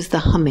she uses the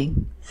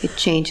humming, it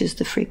changes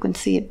the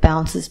frequency, it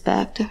bounces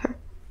back to her.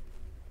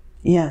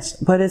 Yes,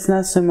 but it's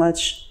not so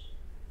much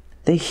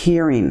the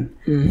hearing.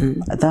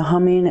 The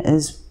humming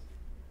is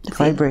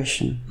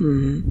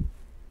vibration.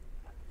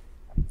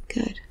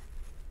 Good.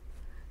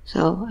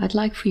 So I'd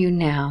like for you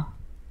now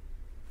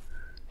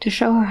to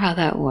show her how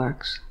that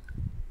works.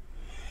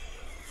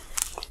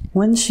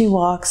 When she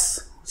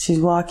walks, she's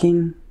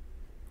walking,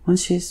 when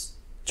she's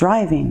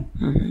driving,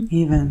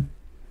 even,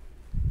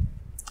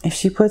 if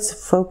she puts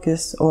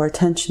focus or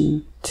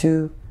attention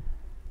to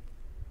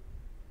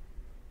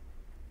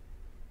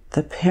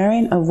the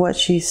pairing of what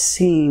she's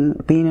seeing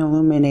being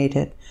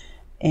illuminated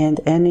and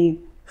any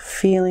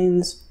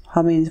feelings,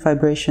 hummings,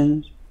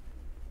 vibrations,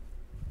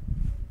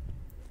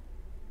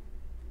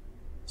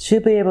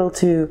 she'll be able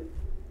to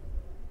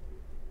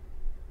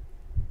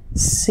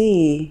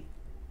see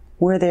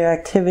where their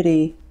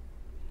activity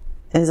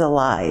is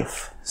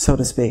alive, so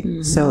to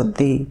speak. So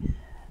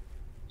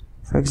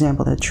for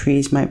example, the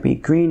trees might be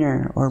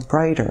greener or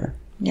brighter.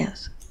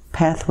 Yes.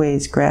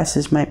 Pathways,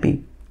 grasses might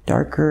be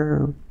darker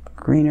or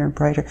greener,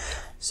 brighter.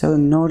 So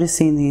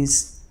noticing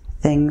these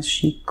things,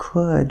 she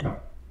could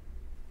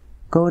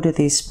go to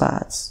these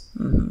spots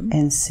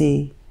and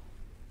see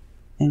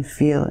and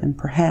feel and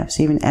perhaps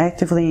even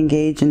actively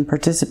engage in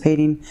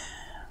participating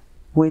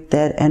with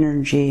that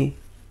energy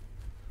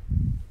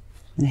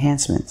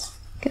enhancements.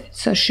 Good.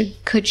 So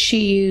could she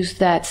use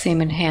that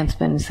same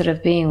enhancement, instead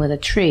of being with a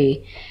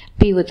tree,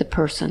 be with the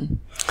person,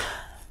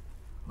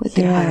 with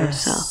their higher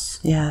self?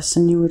 Yes,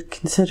 and you would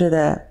consider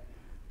that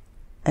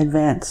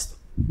advanced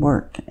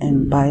work.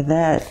 And by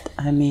that,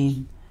 I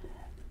mean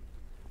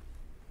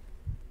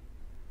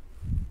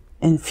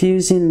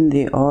infusing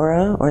the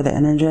aura or the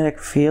energetic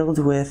field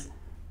with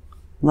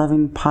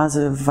loving,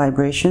 positive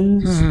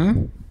vibrations.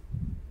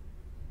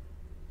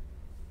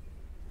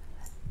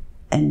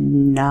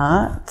 And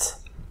not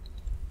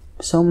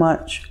so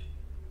much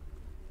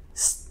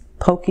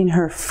poking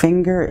her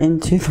finger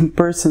into the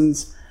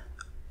person's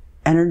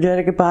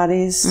energetic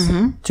bodies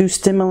to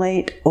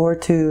stimulate or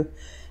to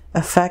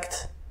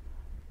affect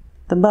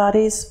the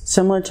bodies,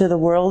 similar to the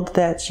world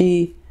that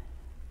she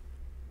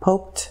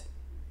poked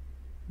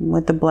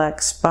with the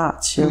black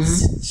spots.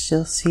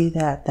 She'll see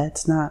that.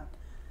 That's not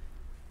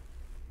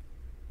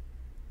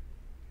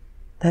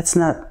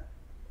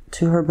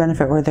to her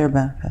benefit or their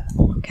benefit.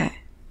 Okay.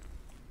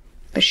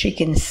 But she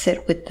can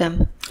sit with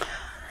them,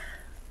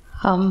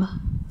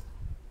 hum,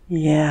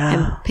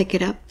 and pick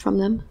it up from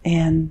them?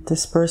 And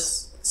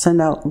disperse,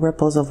 send out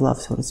ripples of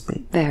love, so to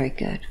speak. Very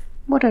good.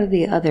 What are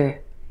the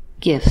other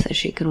gifts that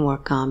she can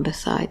work on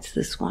besides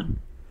this one?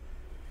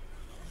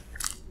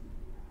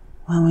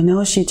 Well, we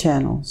know she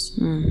channels.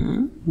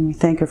 And we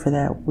thank her for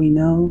that. We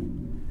know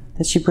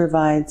that she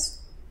provides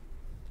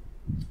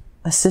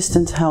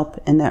assistance,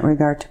 help in that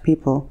regard to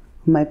people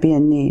who might be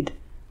in need.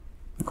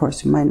 Of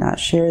course, we might not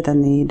share the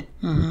need.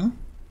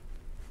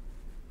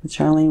 But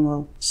Charlene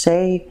will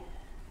say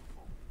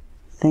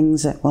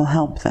things that will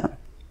help them.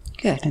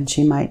 Good. And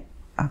she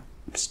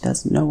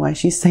doesn't know why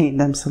she's saying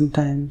them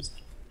sometimes.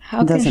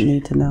 Doesn't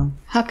need to know.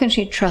 How can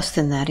she trust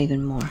in that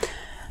even more?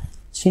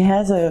 She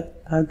has a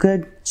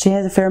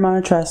fair amount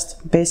of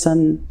trust based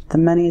on the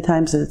many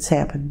times that it's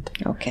happened.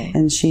 Okay.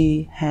 And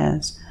she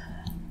has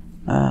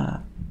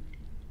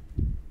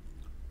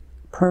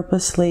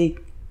purposely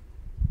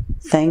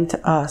thanked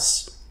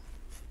us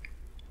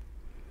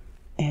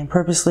and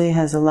purposely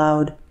has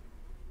allowed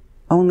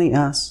only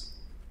us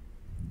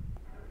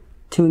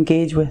to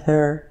engage with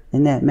her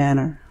in that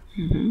manner.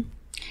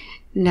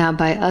 Now,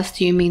 by us,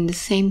 do you mean the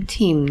same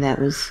team that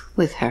was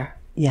with her?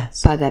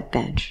 Yes. By that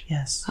bench?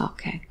 Yes.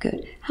 Okay,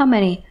 good. How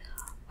many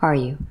are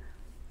you?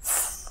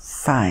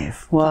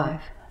 5. Well,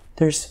 5.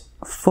 There's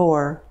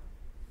 4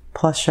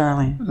 plus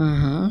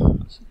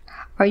Charlene.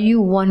 Are you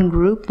one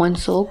group, one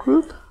soul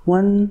group?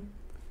 One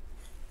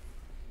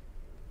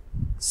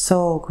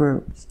soul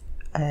group.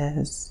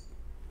 As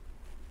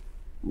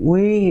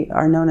we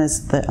are known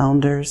as the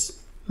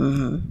elders.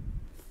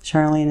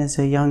 Charlene is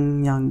a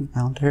young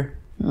elder.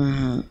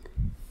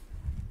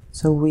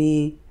 So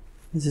we,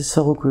 as a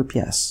soul group,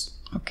 yes.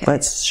 Okay.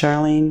 But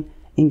Charlene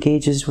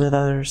engages with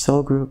other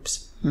soul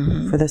groups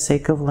for the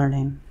sake of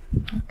learning.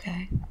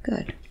 Okay,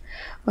 good.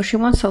 Well, she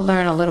wants to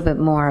learn a little bit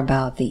more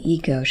about the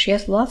ego. She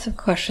has lots of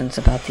questions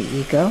about the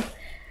ego.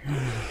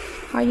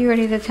 Are you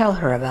ready to tell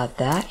her about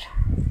that?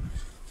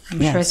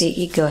 I'm sure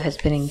the ego has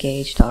been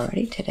engaged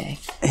already today.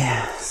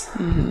 Yes.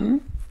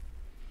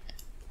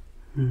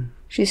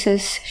 She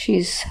says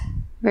she's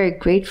very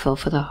grateful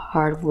for the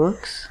hard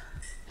works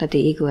that the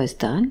ego has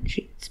done.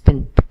 She's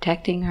been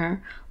protecting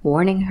her,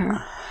 warning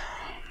her,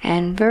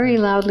 and very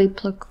loudly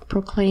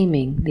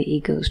proclaiming the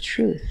ego's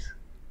truth.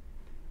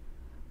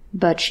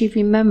 But she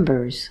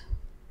remembers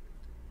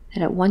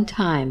that at one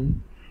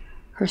time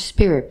her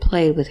spirit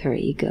played with her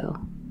ego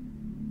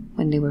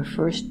when they were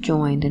first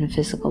joined in a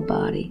physical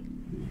body.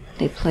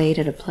 They played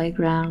at a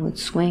playground with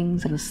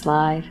swings and a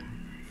slide,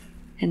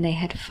 and they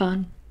had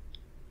fun.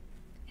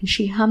 And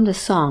she hummed a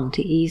song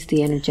to ease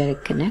the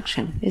energetic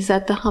connection. Is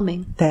that the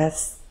humming?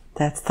 That's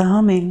That's the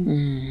humming.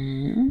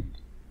 Mm-hmm.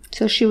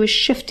 So she was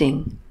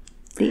shifting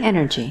the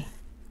energy.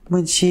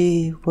 When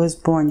she was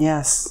born,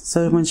 yes.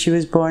 So when she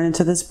was born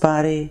into this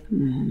body,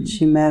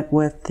 she met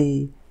with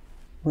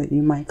what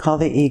you might call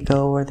the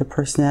ego or the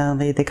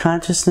personality, the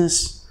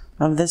consciousness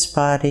of this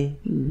body,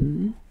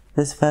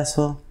 this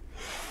vessel.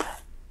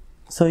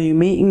 So you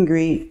meet and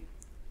greet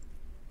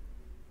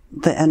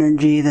the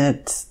energy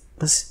that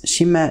was,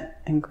 she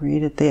met and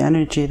greeted the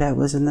energy that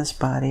was in this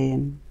body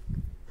and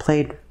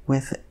played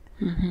with it.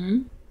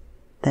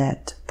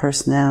 That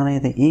personality,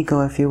 the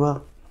ego, if you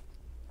will.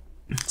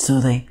 So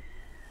they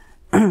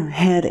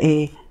had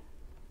an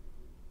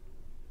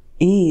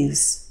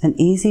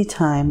easy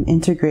time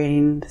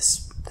integrating the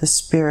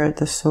spirit,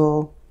 the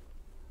soul,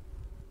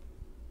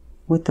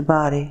 with the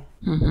body.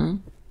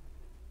 And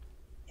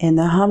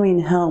the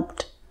humming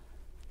helped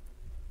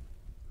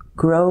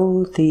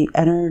grow the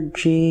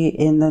energy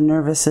in the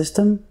nervous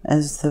system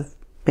as the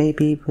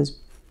baby was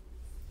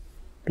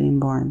being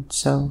born.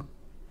 So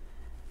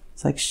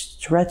it's like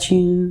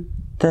stretching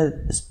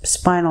the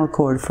spinal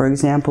cord, for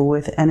example,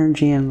 with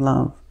energy and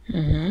love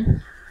to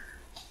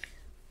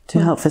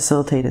help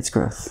facilitate its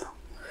growth.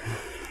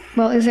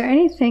 Well, is there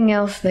anything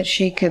else that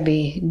she could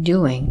be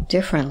doing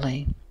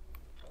differently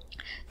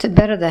to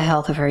better the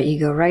health of her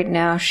ego? Right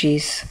now,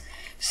 she's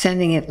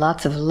sending it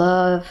lots of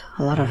love,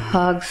 a lot of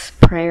hugs,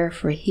 prayer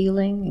for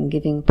healing, and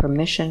giving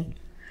permission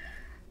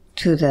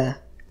to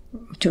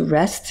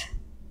rest.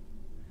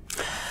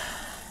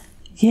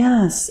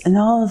 Yes, and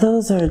all of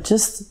those are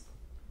just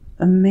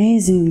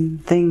amazing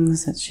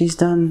things that she's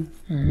done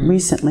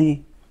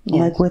recently,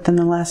 like within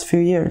the last few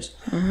years.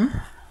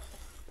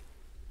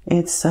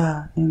 It's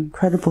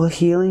incredible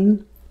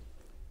healing.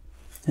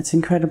 It's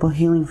incredible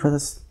healing for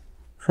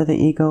the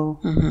ego,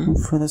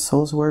 and for the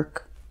soul's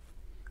work.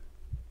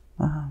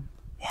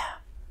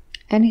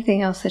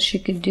 Anything else that she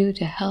could do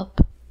to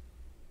help?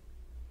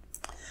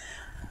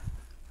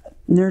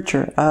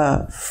 Nurture,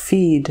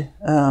 feed,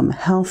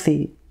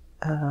 healthy,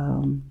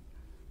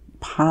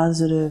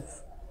 positive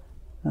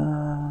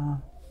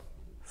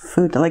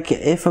food. Like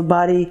if a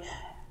body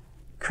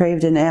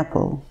craved an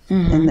apple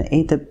and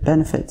ate the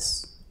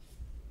benefits,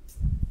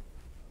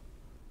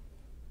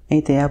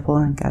 ate the apple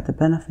and got the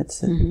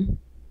benefits.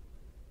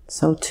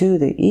 So too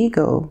the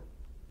ego,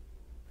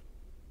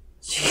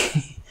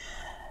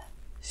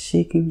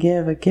 she can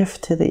give a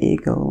gift to the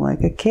ego,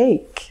 like a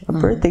cake, a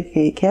birthday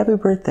cake, happy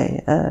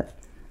birthday,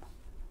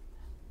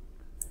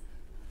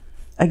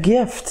 a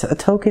gift, a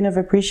token of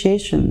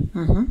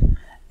appreciation.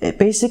 It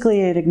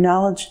basically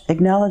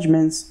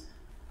acknowledgements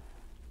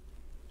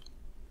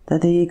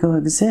that the ego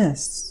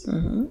exists.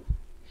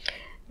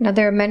 Now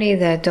there are many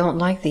that don't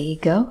like the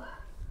ego.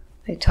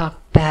 They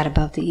talk bad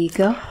about the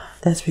ego.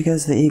 That's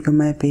because the ego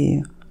might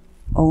be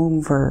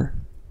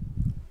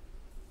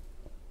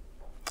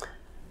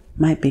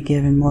might be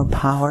given more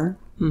power,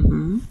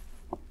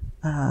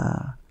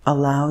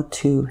 allowed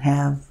to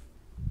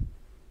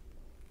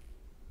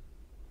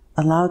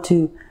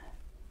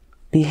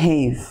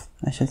behave,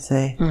 I should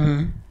say,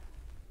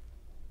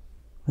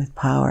 with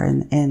power,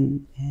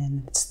 and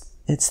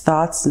its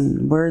thoughts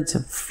and words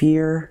of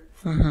fear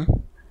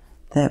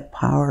that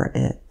power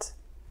it.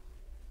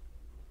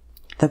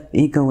 The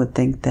ego would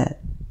think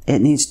that it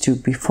needs to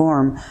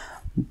perform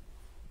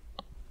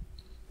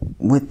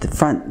with the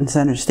front and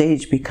center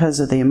stage because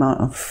of the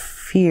amount of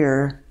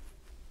fear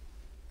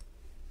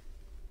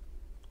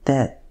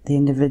that the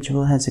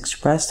individual has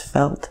expressed,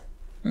 felt,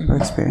 or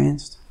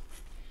experienced.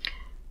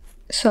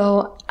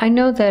 So I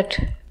know that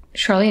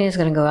Charlene is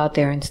going to go out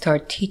there and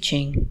start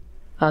teaching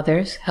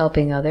others,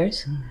 helping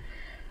others.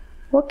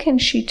 What can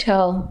she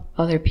tell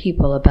other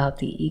people about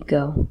the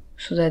ego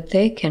so that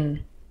they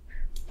can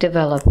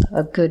develop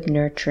a good,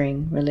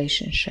 nurturing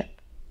relationship?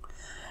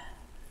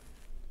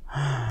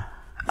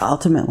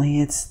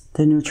 Ultimately, it's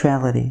the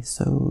neutrality.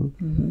 So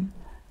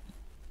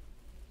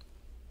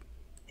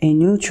a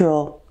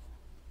neutral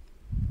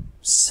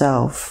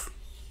self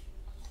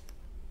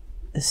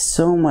is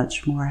so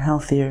much more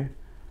healthier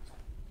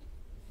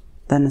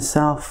than a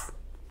self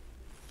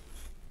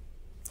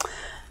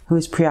who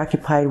is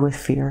preoccupied with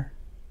fear,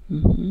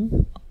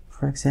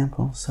 for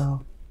example.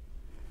 So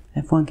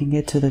if one can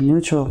get to the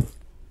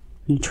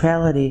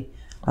neutrality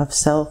of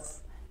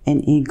self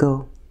and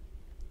ego,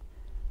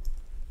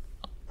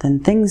 then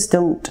things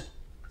don't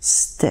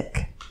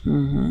stick.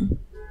 You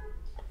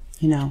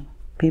know,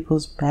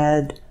 people's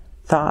bad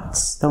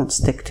thoughts don't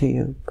stick to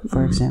you,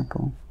 for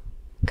example.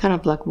 Kind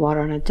of like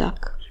water on a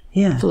duck.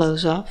 Yes.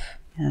 Flows off.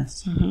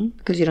 Yes.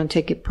 Because you don't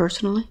take it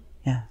personally?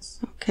 Yes.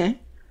 Okay.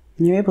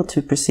 And you're able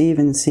to perceive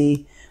and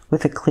see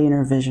with a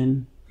cleaner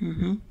vision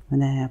when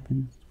that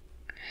happens.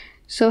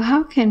 So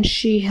how can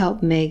she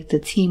help make the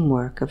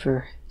teamwork of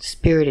her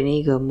spirit and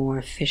ego more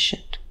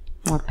efficient,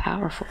 more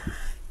powerful?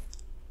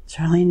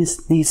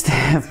 Charlene needs to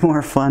have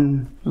more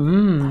fun.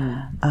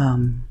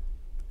 And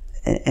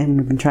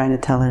we've been trying to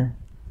tell her,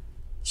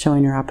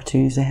 showing her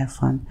opportunities to have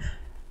fun.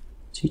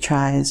 She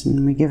tries,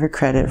 and we give her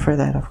credit for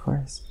that, of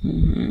course.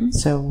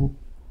 So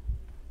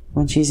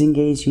when she's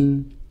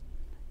engaging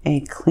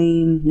a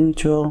clean,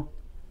 neutral,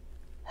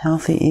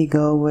 healthy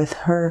ego with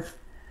her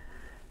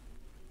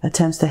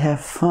attempts to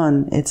have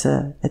fun. It's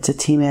a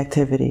team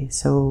activity.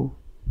 So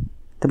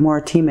the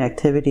more team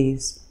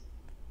activities,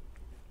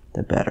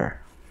 the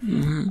better.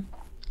 Mm-hmm.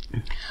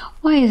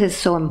 Why is it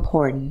so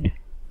important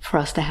for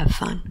us to have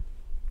fun?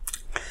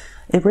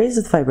 It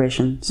raises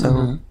vibration.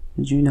 So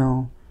as you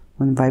know,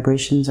 when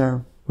vibrations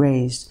are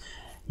raised,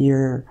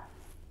 you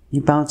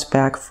bounce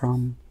back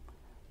from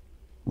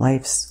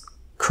life's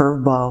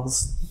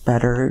curveballs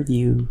better.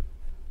 You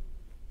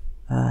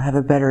have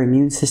a better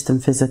immune system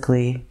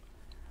physically.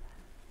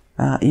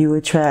 You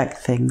attract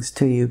things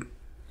to you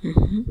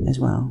as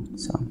well.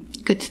 So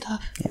good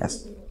stuff.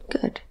 Yes.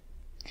 Good.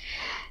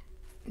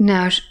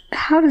 Now,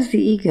 how does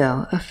the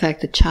ego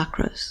affect the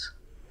chakras?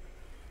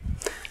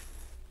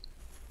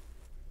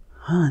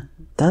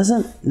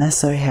 Doesn't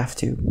necessarily have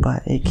to,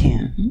 but it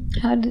can.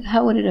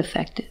 How would it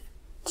affect it?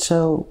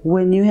 So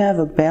when you have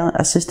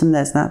a system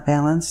that's not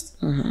balanced,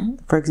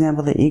 for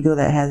example, the ego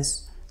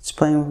it's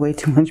playing with way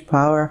too much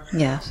power,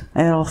 yes,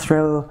 it'll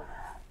throw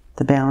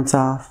the balance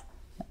off,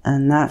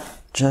 and not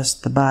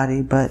just the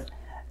body, but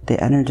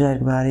the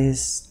energetic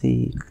bodies,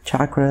 the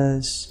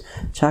chakras.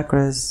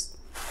 Chakras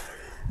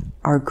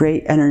are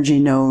great energy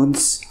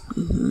nodes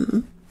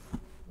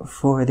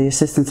for the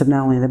assistance of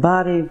not only the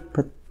body,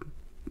 but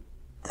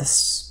the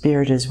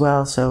spirit as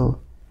well. So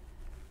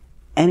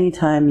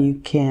anytime you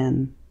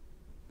can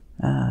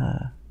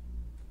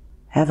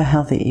have a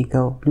healthy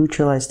ego,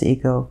 neutralize the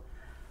ego,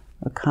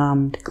 a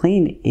calmed,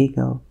 clean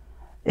ego,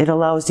 it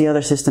allows the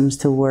other systems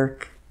to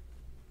work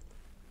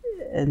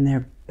in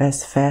their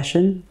best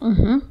fashion.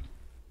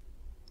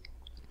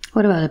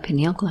 What about the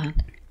pineal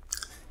gland?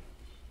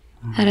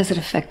 How does it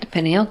affect the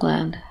pineal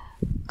gland?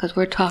 Because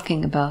we're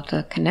talking about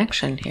the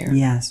connection here.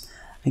 Yes.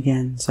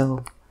 Again,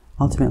 so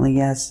ultimately,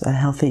 yes, a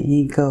healthy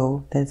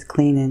ego that's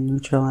clean and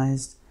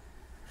neutralized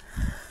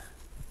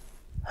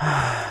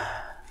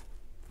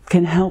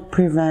can help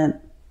prevent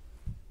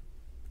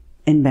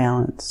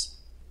imbalance.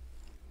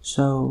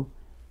 So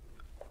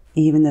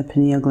even the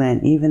pineal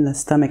gland, even the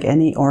stomach,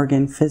 any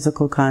organ,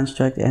 physical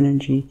construct,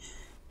 energy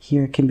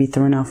here can be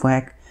thrown off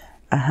whack.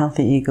 A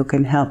healthy ego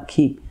can help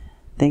keep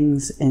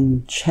things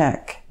in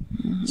check.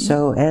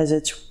 So as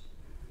its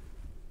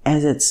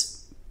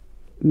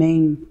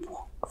main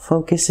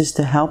focus is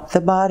to help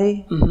the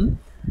body,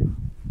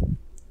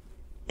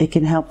 it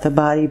can help the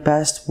body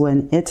best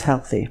when it's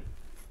healthy.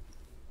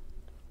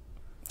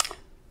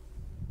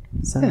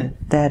 So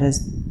that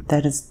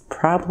is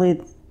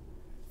probably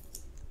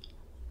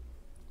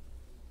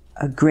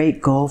a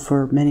great goal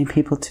for many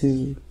people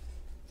to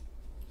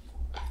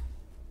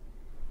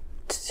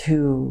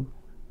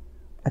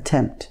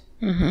attempt.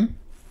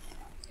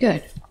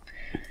 Good.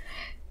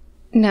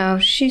 Now,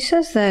 she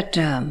says that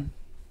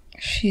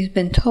she's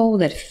been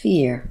told that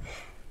fear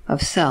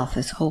of self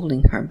is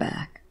holding her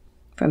back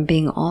from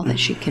being all that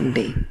she can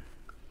be.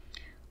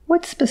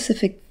 What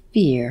specific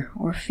fear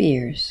or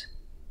fears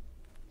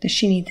does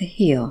she need to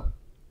heal?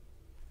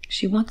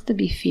 She wants to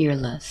be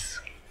fearless.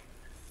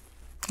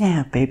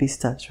 Yeah, baby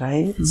steps,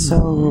 right?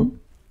 So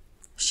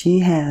she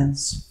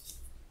has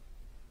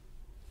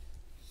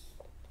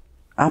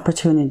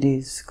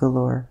opportunities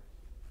galore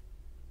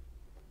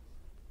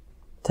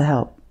to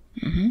help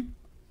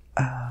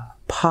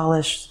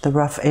polish the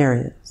rough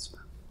areas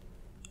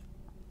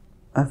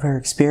of her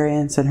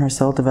experience and her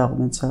soul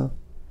development. So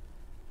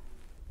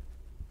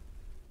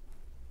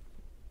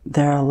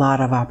there are a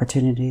lot of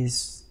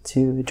opportunities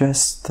to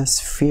address this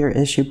fear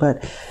issue,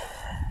 but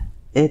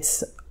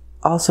it's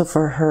also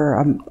for her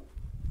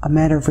a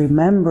matter of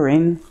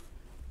remembering,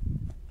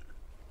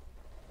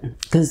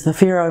 because the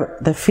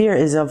fear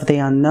is of the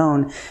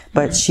unknown,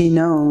 but she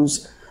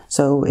knows.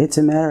 So it's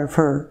a matter of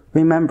her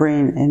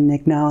remembering and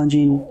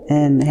acknowledging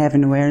and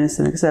having awareness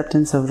and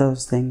acceptance of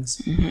those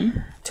things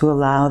to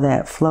allow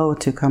that flow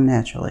to come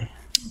naturally,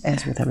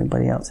 as with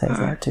everybody else has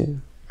that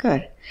too.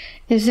 Good.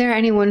 Is there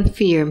any one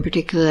fear in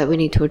particular that we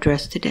need to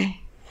address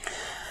today?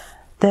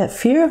 That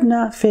fear of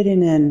not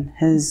fitting in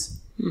has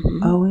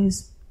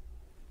always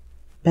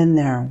been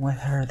there with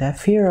her. That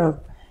fear of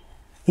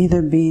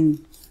either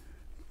being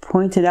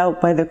pointed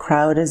out by the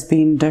crowd as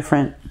being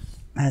different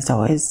has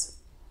always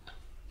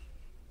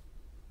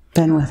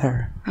been with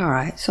her. All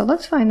right, so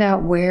let's find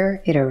out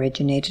where it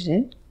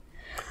originated.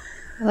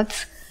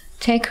 Let's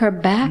take her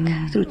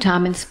back through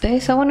time and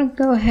space. I want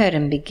to go ahead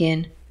and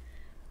begin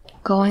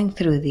going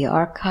through the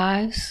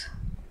archives.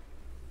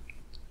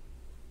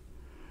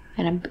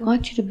 And I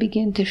want you to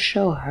begin to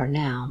show her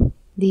now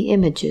the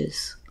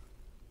images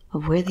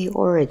of where the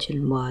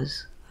origin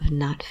was of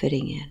not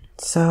fitting in.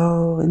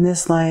 So in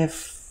this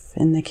life,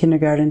 in the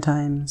kindergarten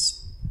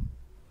times,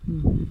 I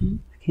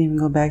can even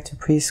go back to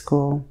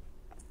preschool,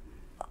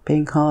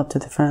 being called up to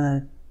the front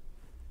of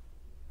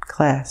the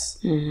class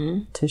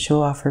to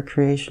show off her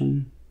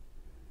creation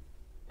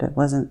that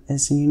wasn't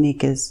as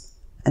unique as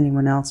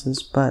anyone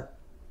else's, but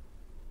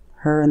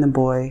her and the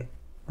boy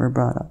were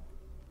brought up.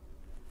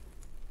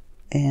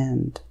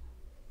 And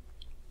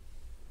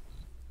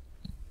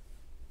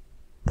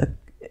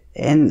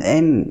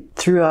and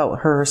throughout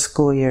her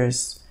school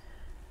years,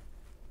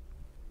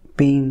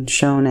 being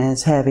shown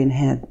as having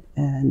had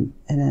an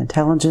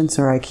intelligence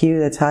or IQ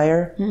that's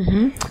higher,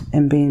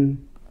 and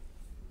being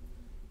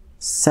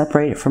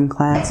separated from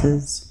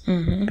classes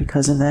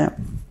because of that,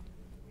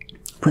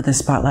 put the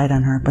spotlight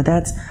on her. But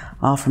that's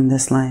all from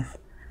this life.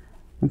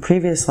 In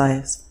previous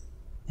lives,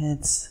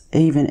 it's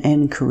even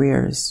in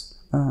careers,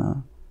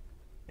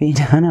 being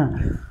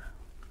on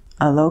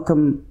a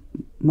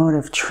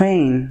locomotive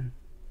train,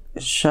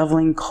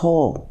 shoveling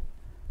coal,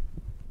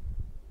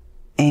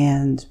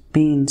 and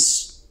being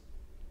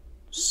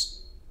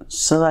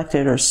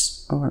selected or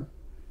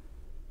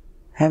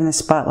having the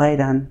spotlight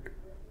on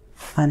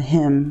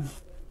him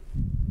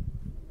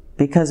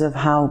because of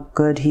how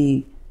good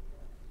he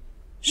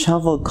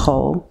shoveled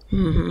coal.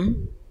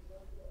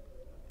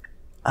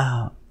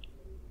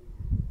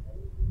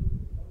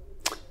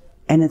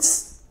 And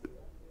it's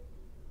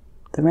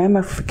the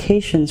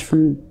ramifications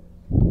from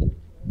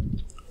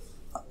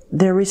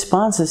their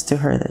responses to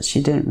her that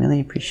she didn't really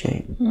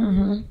appreciate.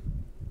 Yeah.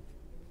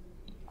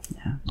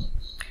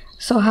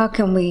 So how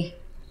can we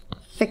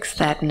fix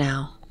that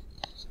now?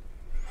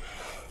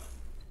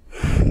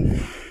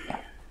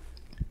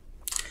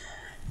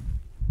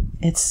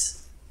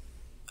 It's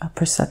a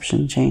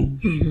perception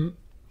change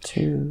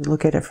to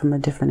look at it from a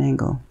different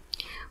angle.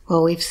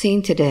 Well, we've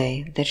seen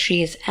today that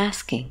she is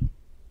asking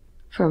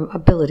for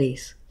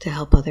abilities to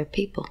help other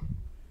people.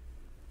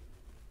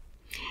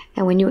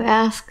 And when you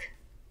ask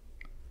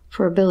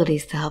for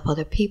abilities to help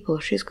other people,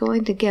 she's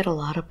going to get a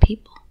lot of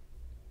people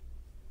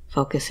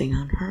focusing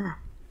on her.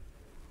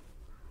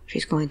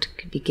 She's going to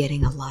be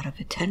getting a lot of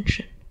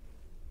attention.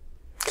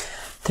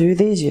 Through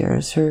these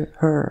years,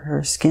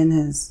 her skin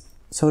has,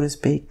 so to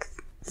speak,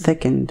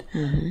 thickened.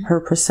 Her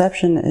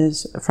perception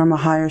is from a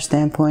higher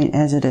standpoint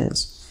as it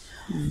is.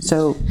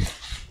 So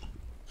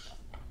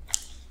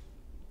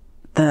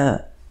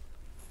the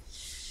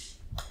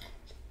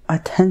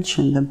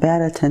attention, the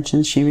bad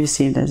attention she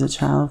received as a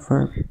child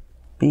for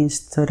being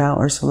stood out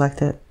or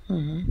selected,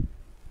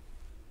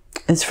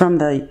 is from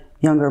the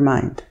younger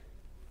mind.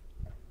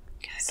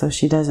 So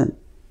she doesn't,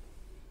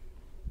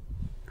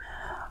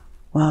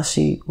 while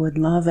she would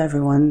love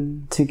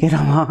everyone to get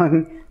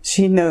along,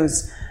 she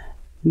knows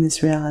in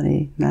this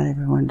reality not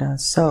everyone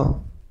does.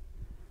 So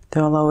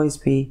there will always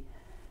be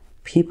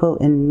people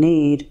in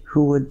need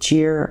who would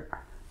jeer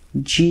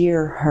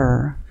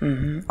her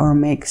or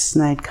make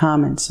snide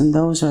comments, and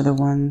those are the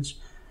ones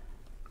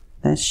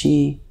that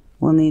she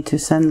will need to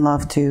send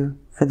love to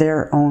for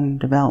their own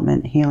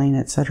development, healing,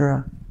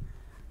 etc.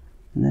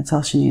 And that's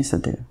all she needs to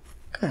do.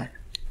 Good.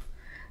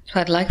 So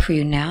I'd like for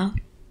you now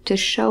to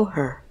show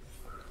her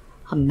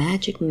a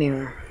magic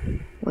mirror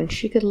when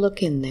she could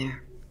look in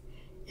there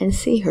and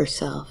see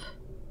herself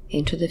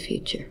into the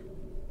future.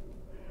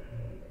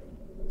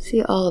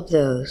 See all of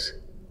those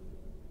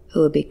who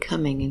will be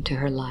coming into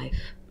her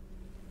life.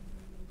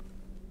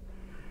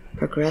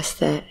 Progress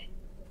that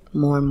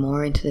more and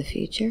more into the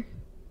future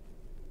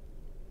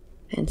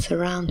and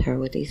surround her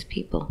with these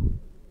people.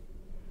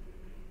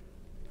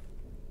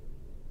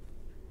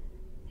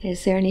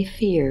 Is there any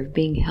fear of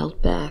being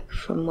held back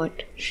from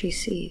what she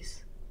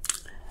sees?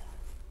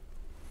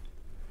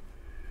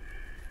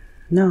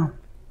 No.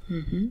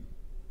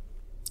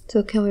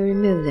 So can we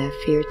remove that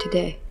fear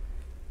today?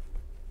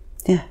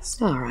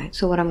 Yes. All right,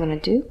 so what I'm going to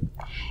do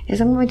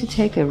is I'm going to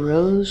take a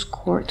rose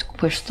quartz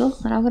crystal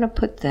and I'm going to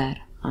put that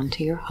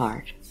onto your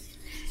heart.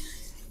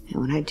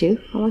 And when I do,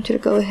 I want you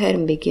to go ahead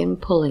and begin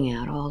pulling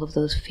out all of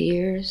those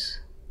fears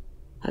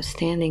of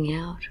standing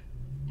out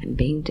and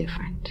being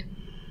different.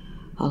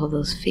 All of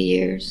those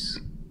fears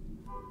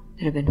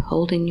that have been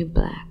holding you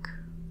back.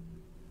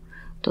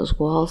 Those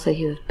walls that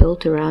you have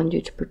built around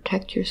you to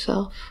protect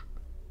yourself.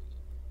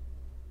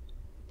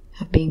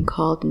 Of being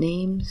called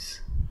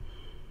names.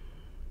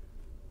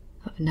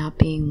 Of not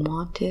being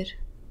wanted.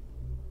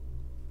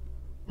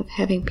 Of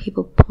having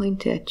people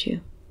point at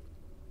you.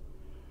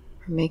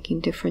 For making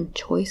different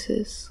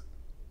choices.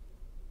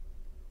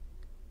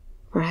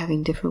 For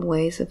having different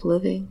ways of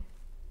living.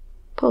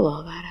 Pull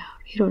all that out.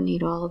 You don't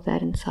need all of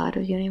that inside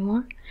of you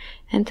anymore.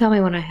 And tell me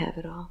when I have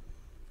it all.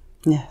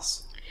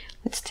 Yes.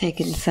 Let's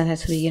take it and send it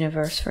to the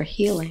universe for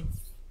healing.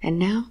 And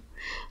now,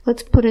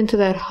 let's put into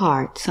that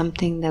heart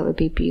something that would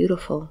be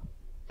beautiful,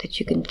 that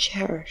you can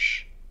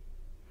cherish.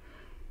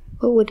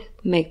 What would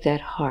make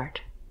that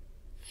heart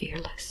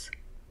fearless?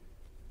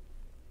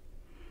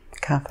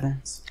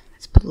 Confidence.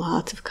 Let's put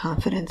lots of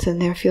confidence in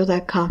there. Feel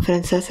that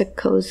confidence as it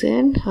goes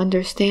in,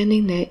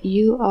 understanding that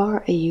you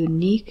are a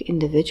unique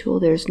individual.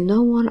 There's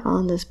no one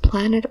on this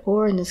planet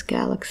or in this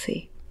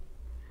galaxy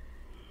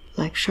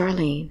like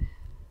Charlene.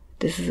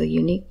 This is a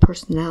unique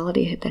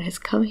personality that has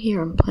come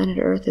here on planet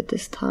Earth at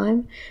this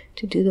time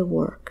to do the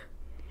work.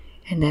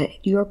 And that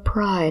your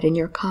pride and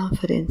your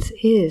confidence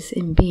is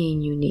in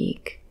being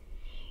unique,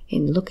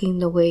 in looking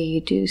the way you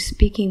do,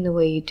 speaking the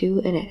way you do,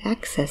 and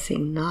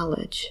accessing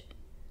knowledge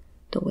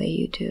the way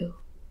you do.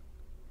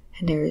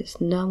 And there is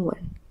no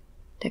one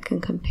that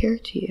can compare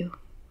to you.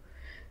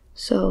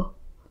 So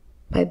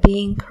By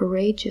being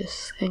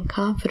courageous and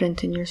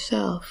confident in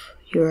yourself,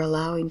 you're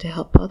allowing to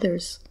help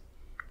others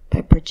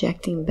by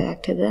projecting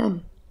back to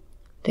them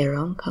their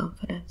own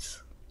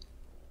confidence.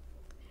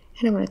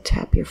 And I'm going to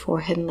tap your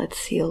forehead and let's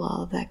seal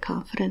all of that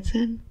confidence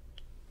in.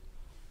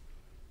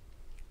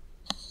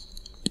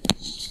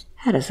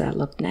 How does that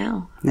look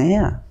now?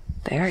 Yeah.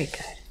 Very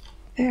good.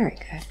 Very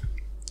good.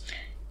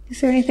 Is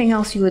there anything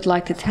else you would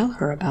like to tell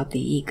her about the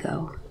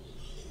ego?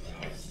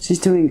 She's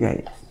doing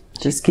great.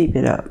 Just keep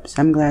it up.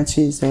 So I'm glad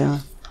she's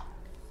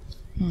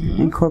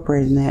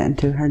incorporating that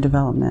into her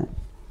development.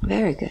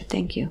 Very good.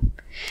 Thank you.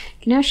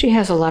 Now she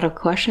has a lot of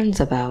questions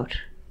about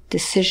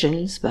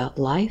decisions, about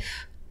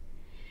life.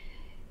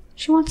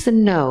 She wants to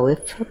know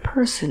if a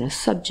person, a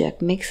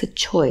subject, makes a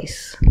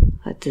choice,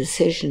 a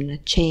decision, a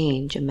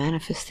change, a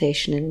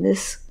manifestation in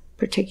this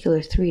particular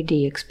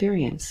 3D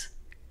experience,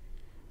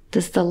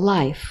 does the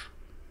life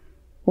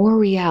or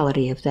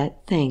reality of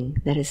that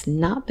thing that has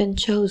not been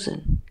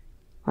chosen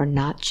or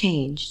not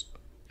changed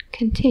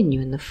continue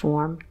in the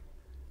form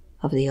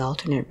of the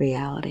alternate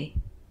reality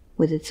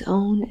with its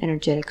own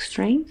energetic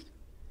strength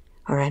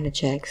or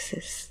energetic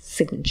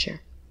signature?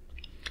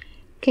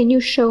 Can you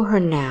show her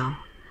now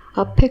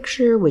a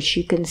picture which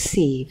you can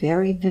see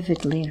very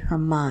vividly in her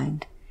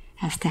mind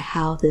as to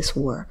how this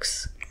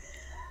works?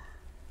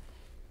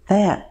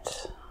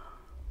 That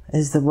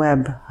is the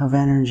web of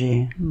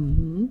energy.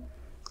 Mm-hmm.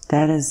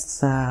 That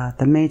is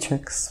the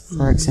matrix,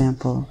 for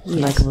example, for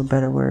lack of a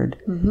better word.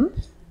 Mm-hmm.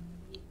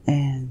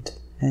 And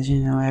as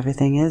you know,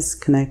 everything is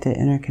connected,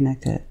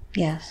 interconnected.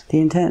 Yes. The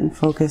intent and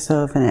focus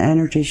of an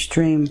energy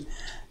stream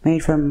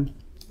made from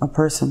a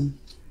person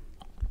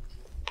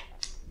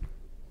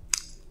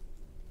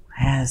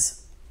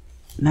has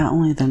not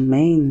only the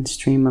main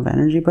stream of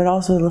energy, but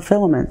also the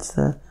filaments,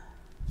 the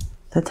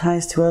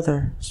ties to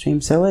other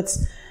streams. So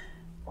it's,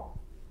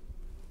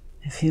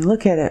 if you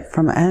look at it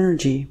from an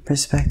energy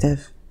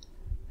perspective,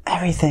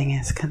 everything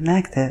is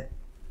connected.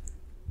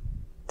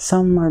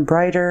 Some are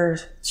brighter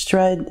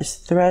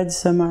threads,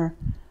 some are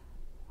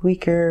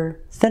weaker,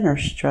 thinner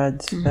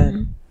threads, but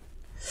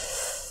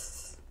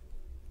it's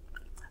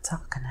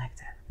all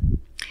connected.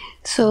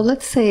 So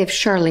let's say if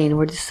Charlene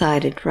were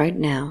decided right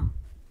now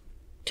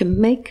to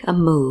make a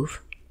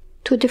move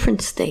to a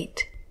different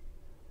state.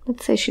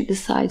 Let's say she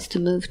decides to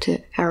move to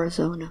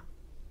Arizona.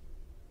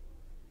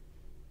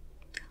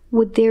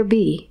 Would there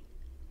be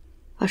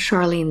a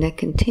Charlene that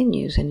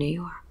continues in New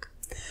York?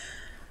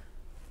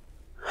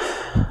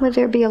 Would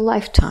there be a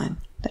lifetime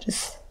that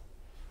is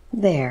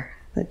there,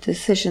 the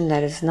decision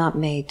that is not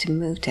made to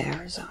move to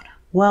Arizona?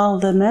 Well,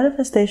 the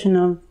manifestation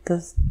of the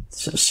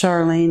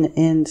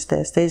Charlene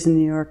that stays in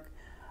New York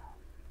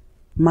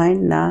might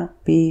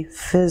not be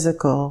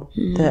physical.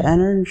 The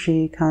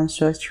energy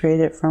constructs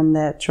created from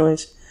that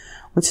choice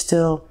would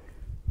still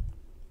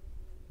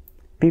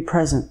be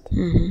present.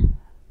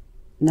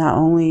 Not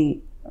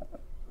only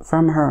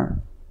from her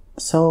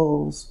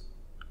soul's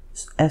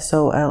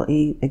SOLE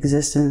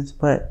existence,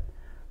 but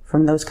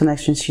from those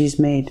connections she's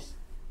made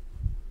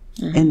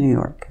in New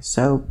York.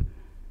 So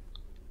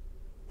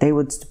they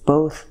would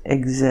both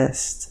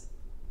exist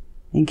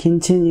and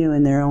continue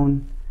in their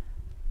own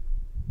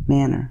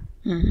manner.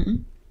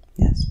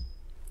 Yes.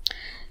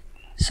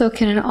 So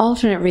can an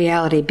alternate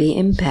reality be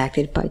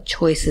impacted by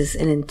choices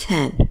and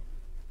intent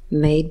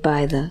made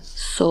by the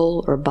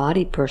soul or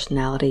body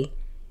personality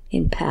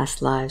in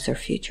past lives or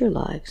future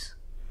lives?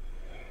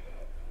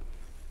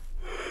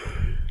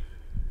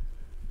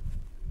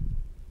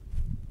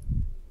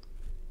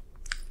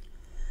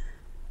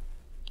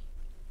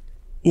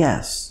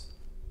 Yes,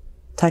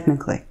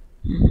 technically.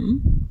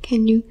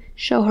 Can you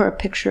show her a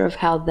picture of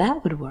how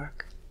that would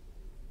work?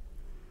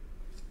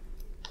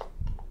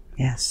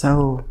 Yeah,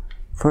 so,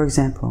 for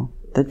example,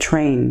 the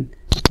train,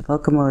 the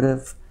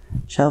locomotive,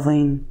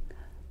 shoveling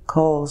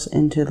coals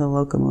into the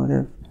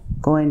locomotive,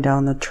 going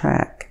down the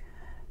track,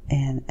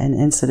 and an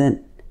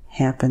incident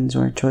happens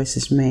or a choice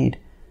is made.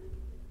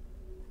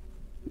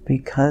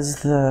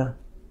 Because the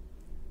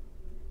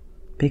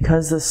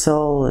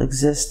soul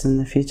exists in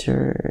the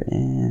future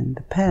and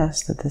the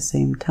past at the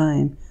same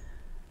time,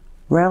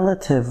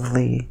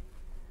 relatively,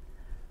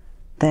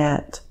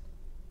 that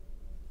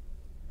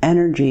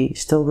energy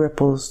still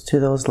ripples to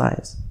those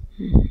lives.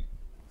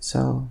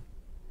 So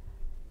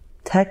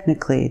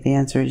technically the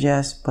answer is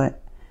yes,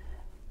 but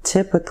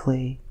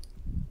typically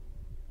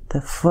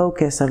the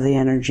focus of the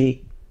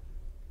energy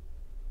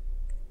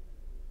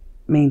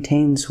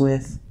maintains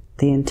with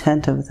the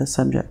intent of the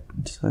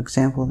subject. So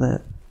example,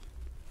 the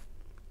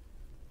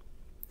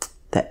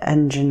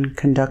engine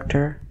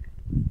conductor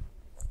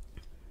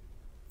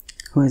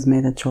who has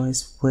made a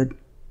choice would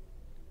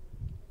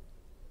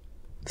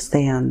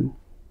stay on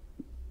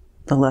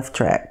the left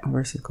track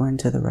versus going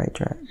to the right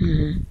track.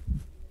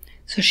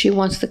 So she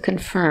wants to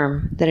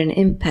confirm that an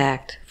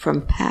impact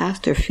from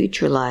past or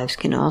future lives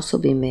can also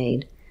be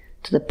made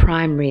to the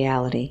prime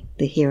reality,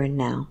 the here and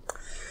now.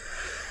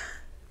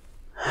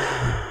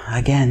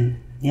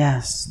 Again,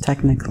 yes,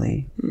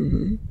 technically.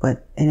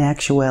 But in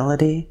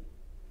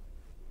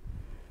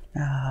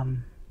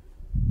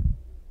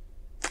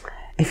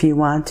if you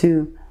want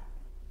to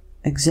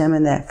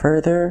examine that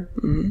further,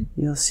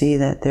 you'll see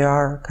that there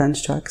are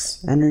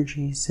constructs,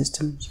 energy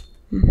systems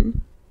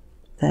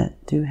that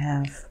do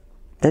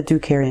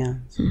carry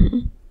on.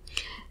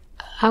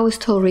 I was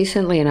told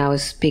recently, and I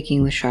was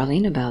speaking with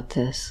Charlene about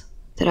this,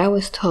 that I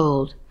was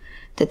told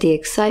that the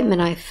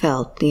excitement I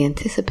felt, the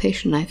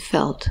anticipation I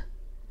felt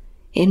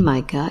in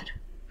my gut,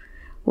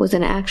 was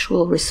an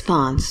actual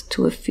response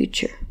to a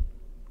future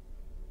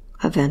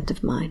event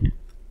of mine.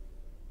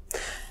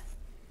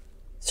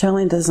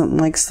 Charlene doesn't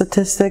like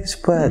statistics,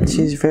 but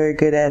she's very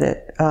good at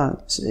it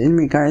in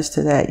regards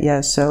to that.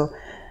 Yes. So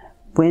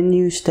when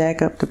you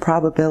stack up the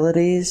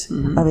probabilities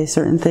of a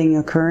certain thing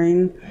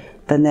occurring,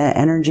 then that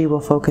energy will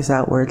focus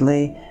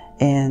outwardly,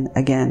 and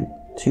again,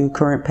 to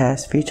current,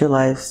 past, future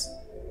lives,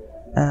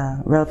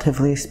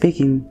 relatively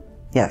speaking,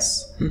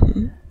 yes.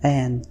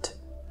 And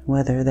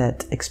whether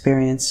that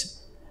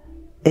experience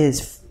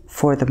is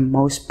for the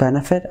most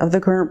benefit of the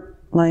current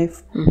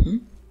life,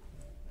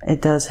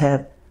 it does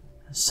have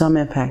some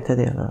impact to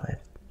the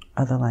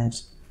other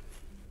lives.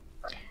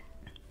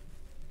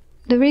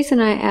 The reason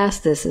I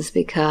ask this is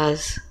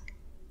because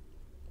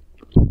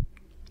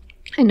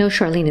I know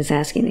Charlene is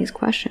asking these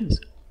questions.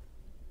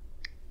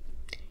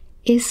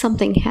 Is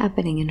something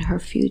happening in her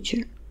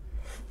future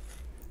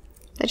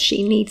that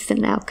she needs to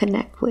now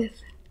connect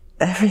with?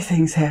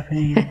 Everything's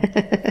happening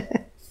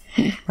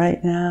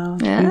right now,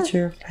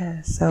 future,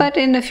 past. So. But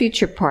in the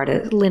future part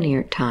of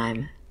linear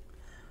time,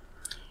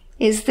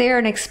 is there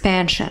an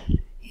expansion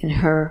in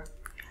her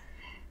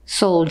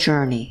soul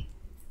journey?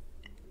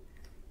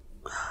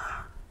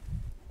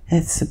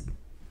 It's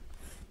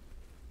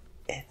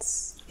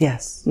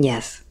yes.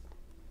 Yes.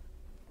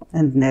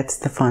 And that's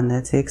the fun,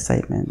 that's the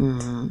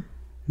excitement.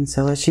 And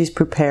so as she's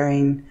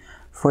preparing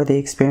for the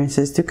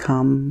experiences to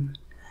come,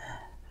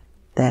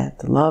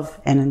 that love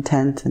and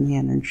intent and the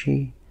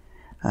energy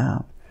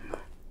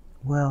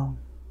will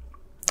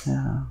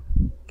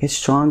get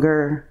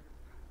stronger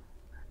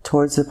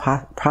towards the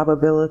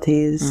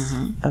probabilities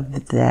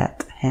of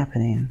that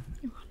happening.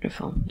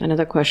 Wonderful.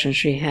 Another question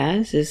she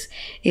has is,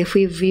 if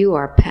we view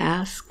our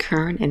past,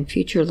 current, and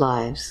future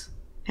lives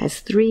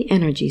as three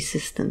energy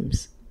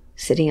systems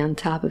sitting on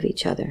top of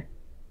each other,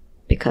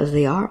 because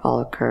they are all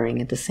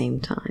occurring at the same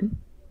time,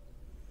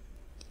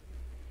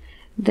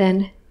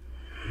 then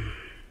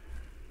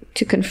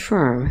to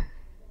confirm,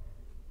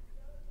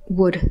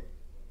 would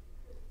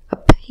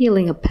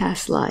healing a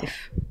past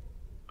life,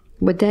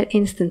 would that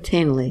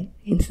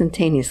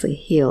instantaneously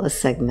heal a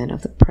segment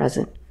of the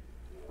present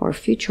or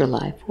future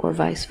life, or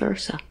vice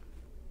versa?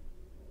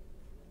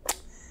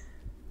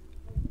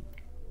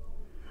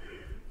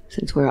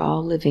 Since we're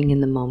all living in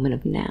the moment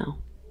of now.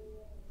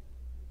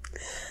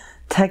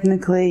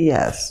 Technically,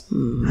 yes.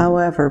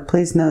 However,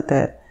 please note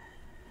that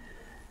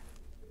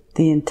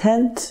the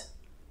intent,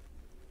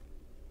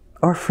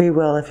 or free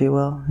will, if you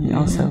will,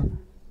 also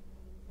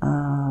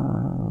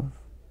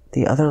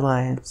the other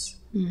lives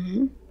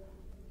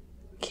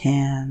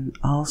can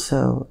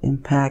also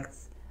impact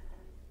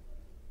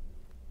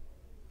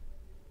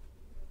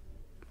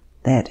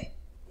that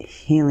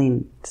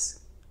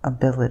healing's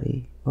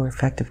ability or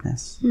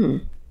effectiveness.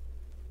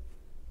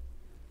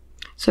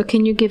 So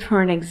can you give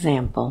her an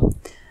example?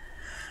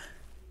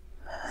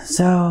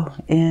 So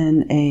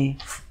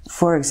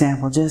for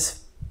example,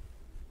 just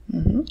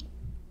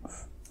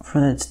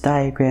for this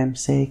diagram's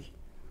sake,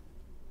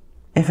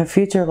 if a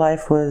future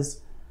life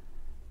was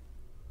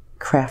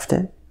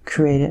crafted,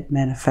 created,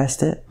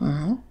 manifested,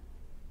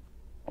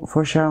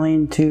 for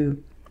Charlene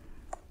to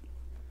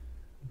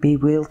be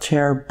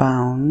wheelchair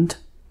bound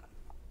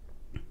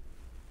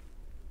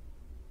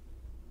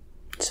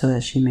so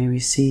that she may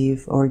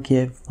receive or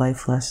give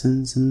life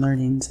lessons and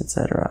learnings,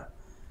 etc.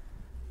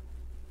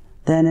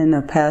 Then in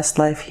a past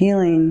life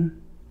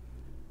healing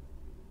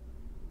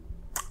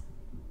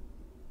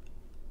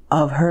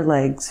of her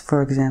legs,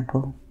 for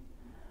example,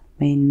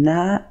 may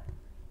not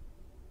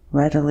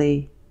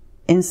readily,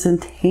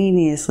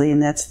 instantaneously,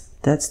 and that's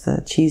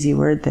the cheesy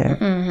word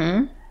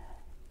there,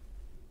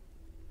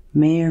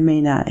 may or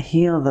may not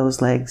heal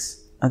those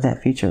legs of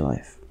that future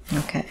life.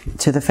 Okay.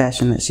 To the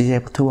fashion that she's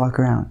able to walk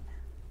around.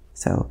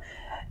 So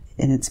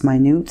in its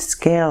minute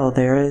scale,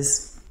 there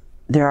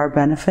are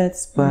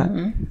benefits, but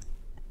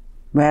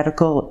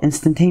radical,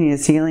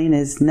 instantaneous healing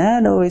is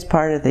not always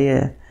part of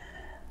the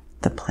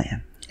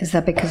plan. Is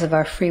that because of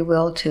our free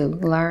will to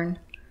learn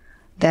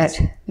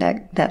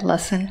that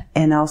lesson?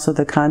 And also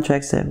the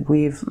contracts that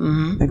we've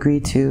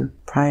agreed to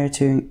prior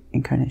to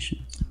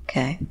incarnation.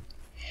 Okay.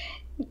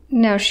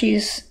 Now,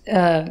 she's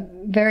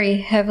very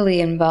heavily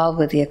involved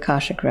with the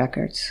Akashic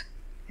Records,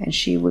 and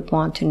she would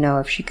want to know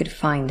if she could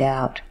find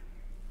out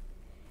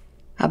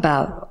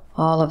about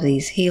all of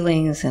these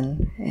healings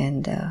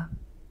and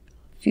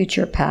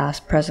future,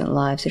 past, present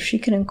lives, if she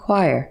can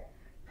inquire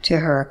to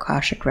her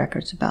Akashic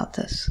Records about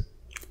this.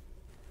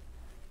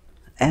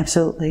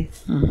 Absolutely.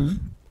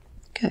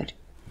 Good.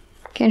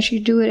 Can she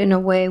do it in a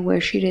way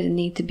where she didn't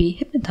need to be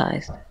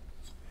hypnotized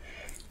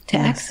to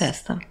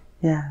access them?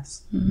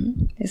 Yes.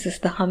 Is this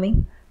the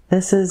humming?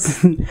 This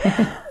is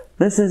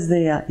This is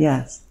the,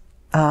 yes.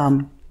 But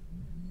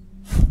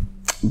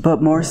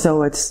more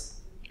so it's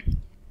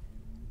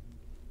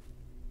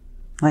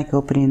like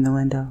opening the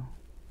window.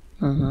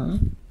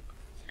 Mm-hmm.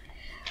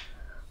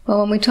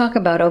 Well, when we talk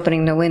about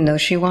opening the window,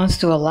 she wants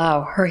to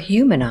allow her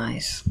human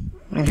eyes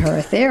and her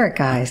etheric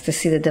eyes to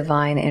see the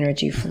divine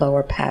energy flow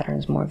or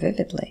patterns more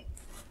vividly.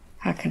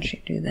 How can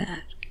she do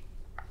that?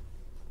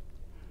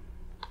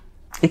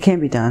 It can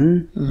be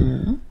done.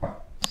 Mm-hmm.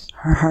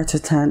 Her heart's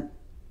intent.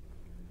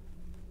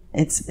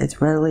 It's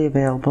readily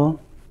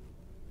available.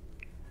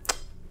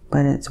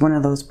 But it's one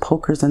of those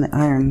pokers in the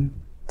iron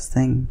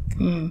thing.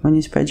 Mm. When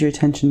you spread your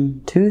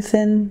attention too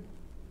thin,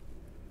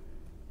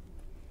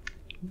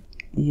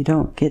 you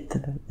don't get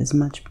as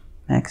much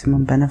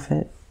maximum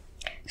benefit.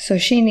 So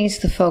she needs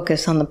to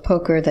focus on the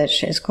poker that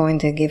is going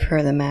to give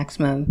her the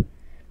maximum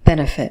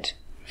benefit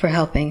for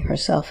helping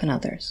herself and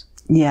others.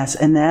 Yes,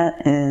 and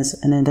that is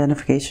an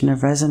identification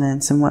of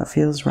resonance and what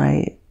feels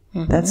right.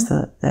 Mm-hmm.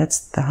 That's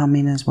the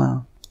humming as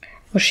well.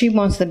 Well, she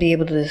wants to be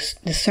able to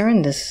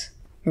discern this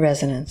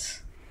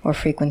resonance or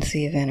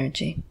frequency of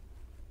energy.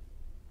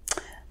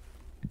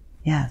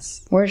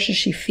 Yes. Where does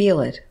she feel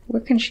it?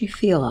 Where can she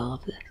feel all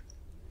of this?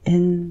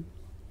 In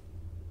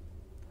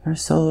her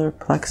solar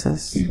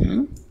plexus.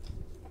 Mm-hmm.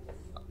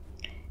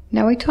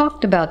 Now, we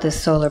talked about this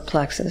solar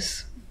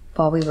plexus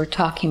while we were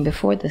talking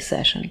before this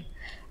session,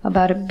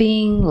 about it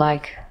being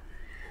like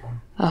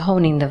a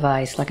honing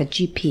device, like a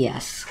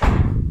GPS.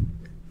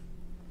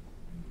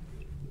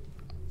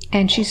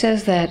 And she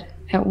says that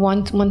at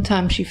one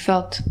time she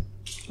felt,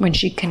 when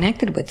she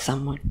connected with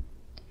someone,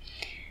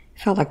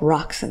 it felt like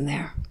rocks in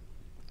there.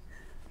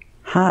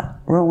 Hot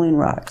rolling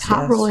rocks.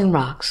 Hot rolling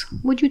rocks.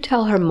 Would you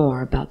tell her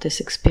more about this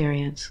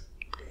experience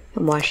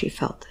and why she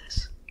felt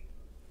this?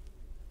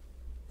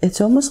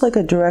 It's almost like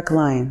a direct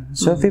line.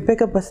 So if you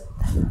pick up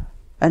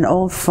an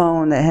old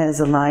phone that has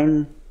a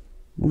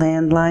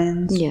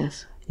landlines,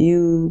 yes,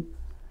 you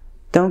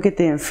don't get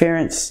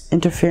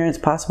the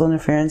possible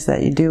interference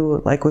that you do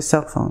like with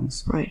cell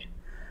phones. Right.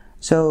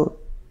 So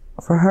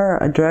for her,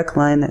 a direct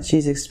line that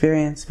she's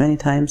experienced many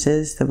times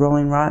is the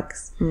rolling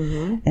rocks.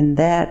 Mm-hmm. And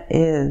that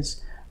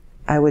is,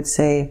 I would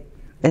say,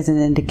 is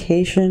an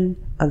indication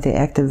of the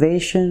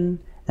activation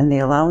and the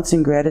allowance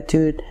and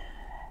gratitude,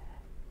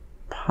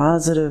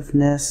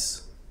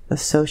 positiveness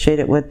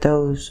associated with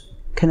those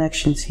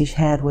connections he's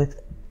had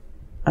with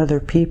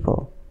other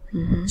people.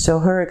 Mm-hmm. So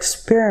her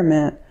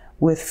experiment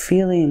with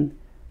feeling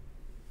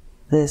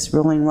this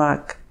rolling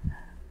rock,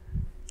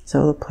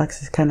 solar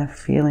plexus kind of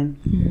feeling,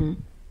 mm-hmm.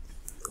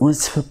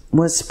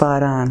 was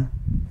spot on.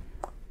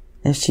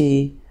 If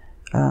she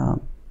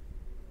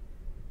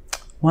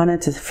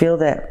wanted to feel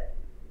that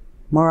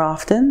more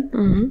often,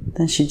 mm-hmm.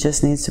 then she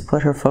just needs to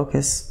put her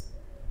focus,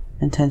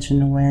 intention,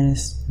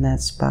 awareness in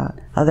that spot.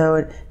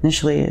 Although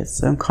initially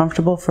it's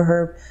uncomfortable for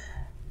her,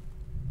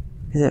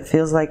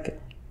 because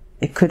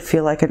it could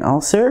feel like an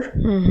ulcer,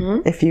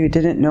 mm-hmm. if you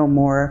didn't know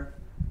more,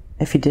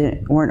 if you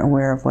weren't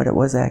aware of what it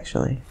was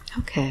actually.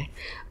 Okay.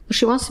 Well,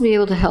 she wants to be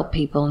able to help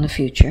people in the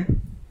future,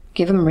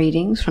 give them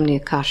readings from the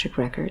Akashic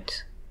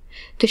Records.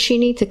 Does she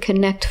need to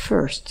connect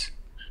first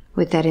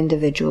with that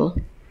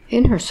individual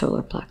in her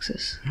solar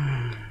plexus?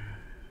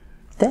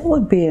 That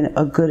would be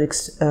a good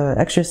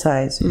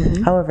exercise.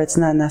 Mm-hmm. However, it's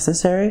not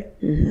necessary.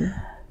 Mm-hmm.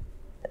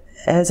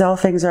 As all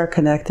things are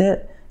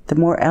connected, the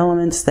more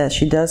elements that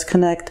she does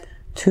connect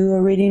to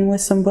a reading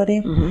with somebody,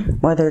 mm-hmm.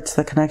 whether it's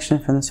the connection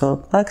from the solar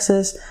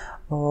plexus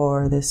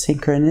or the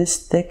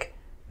synchronistic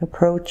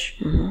approach,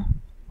 mm-hmm.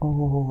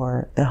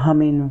 or the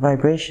humming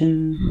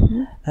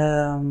vibration,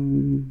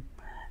 mm-hmm.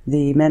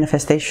 The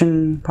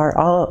manifestation part,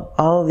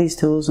 all of these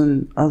tools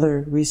and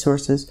other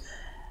resources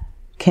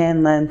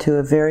can lend to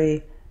a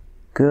very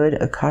good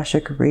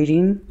Akashic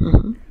reading.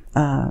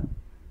 Mm-hmm.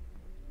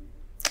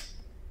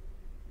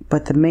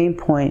 But the main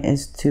point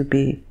is to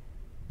be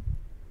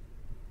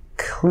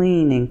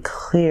clean and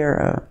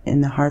clear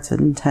in the heart's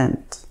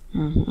intent.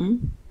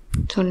 Mm-hmm.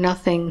 So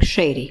nothing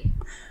shady.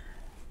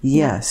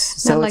 Yes.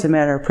 So it's a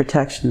matter of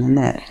protection in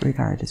that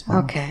regard as well.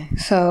 Okay.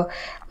 So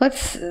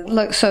let's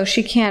look. So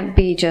she can't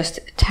be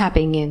just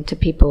tapping into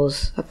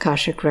people's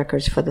Akashic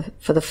records for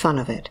the fun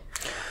of it.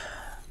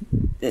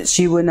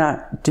 She would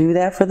not do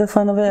that for the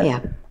fun of it.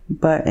 Yeah.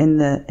 But in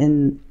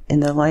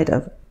the light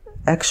of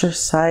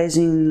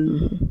exercising,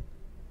 mm-hmm.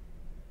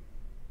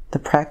 the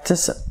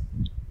practice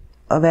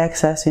of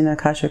accessing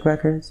Akashic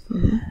records,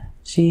 mm-hmm.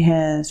 she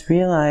has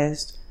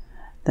realized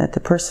that the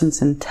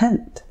person's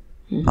intent,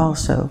 mm-hmm.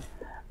 also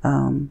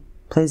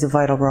plays a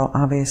vital role,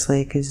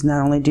 obviously, because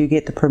not only do you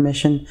get the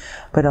permission,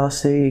 but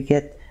also you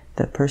get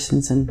the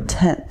person's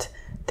intent,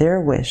 their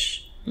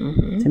wish,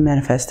 mm-hmm. to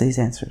manifest these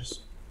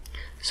answers.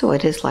 So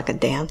it is like a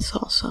dance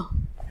also.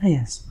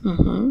 Yes.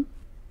 Mm-hmm.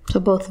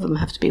 So both of them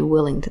have to be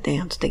willing to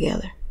dance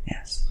together.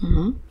 Yes.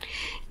 Mm-hmm.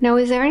 Now,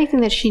 is there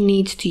anything that she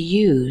needs to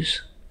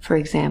use, for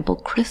example,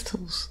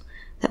 crystals,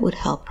 that would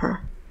help her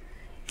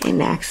in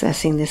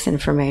accessing this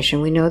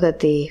information? We know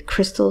that the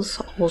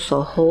crystals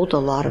also hold a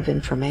lot of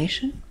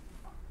information.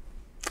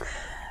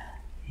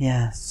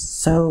 Yes.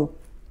 So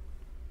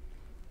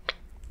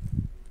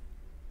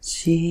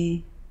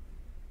she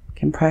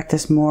can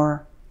practice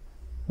more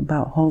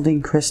about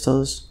holding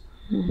crystals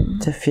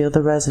to feel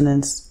the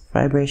resonance,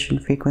 vibration,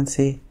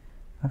 frequency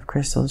of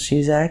crystals.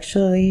 She's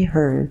actually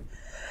heard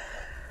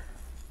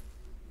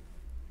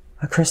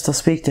a crystal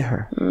speak to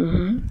her.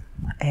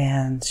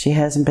 And she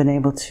hasn't been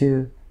able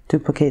to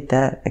duplicate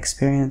that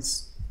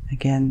experience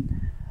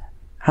again.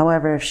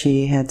 However, if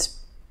she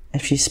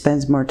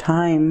spends more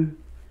time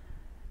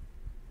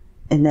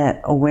in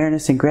that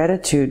awareness and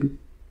gratitude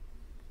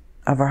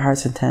of our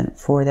heart's intent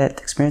for that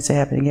experience to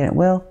happen again, it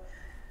will.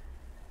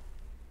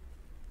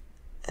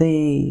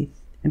 The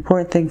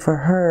important thing for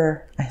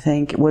her, I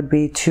think, would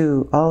be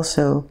to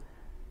also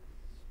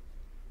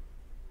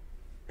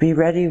be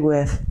ready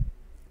with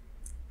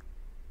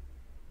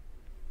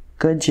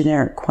good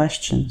generic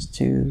questions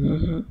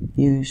to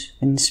use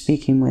in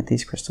speaking with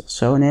these crystals.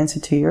 So in answer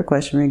to your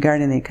question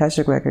regarding the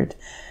Akashic Record,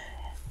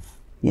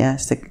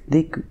 yes,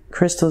 the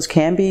crystals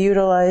can be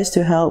utilized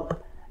to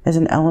help as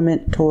an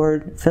element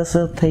toward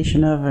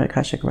facilitation of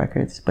Akashic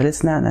Records, but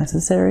it's not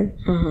necessary.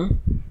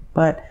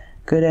 But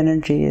good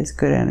energy is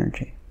good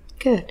energy.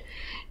 Good.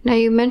 Now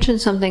you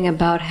mentioned something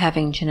about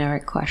having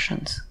generic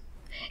questions.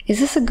 Is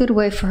this a good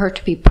way for her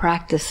to be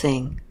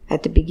practicing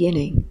at the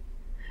beginning?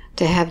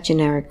 To have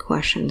generic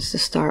questions to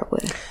start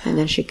with, and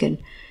then she can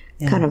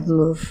kind of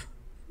move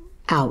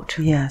out.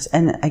 Yes,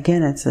 and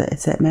again, it's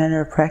that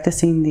matter of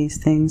practicing these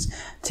things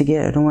to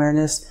get an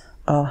awareness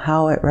of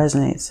how it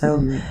resonates.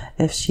 So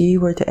if she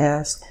were to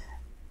ask,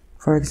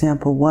 for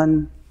example,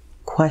 one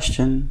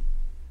question,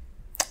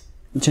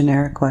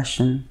 generic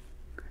question,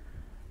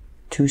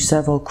 to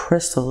several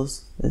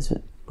crystals, as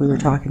we were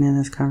talking in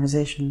this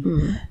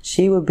conversation,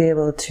 she would be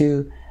able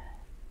to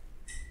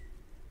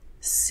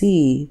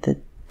see the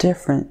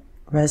different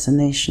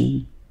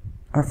resonation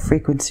or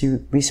frequency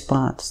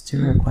response to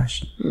her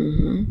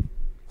question.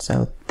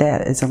 So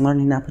that is a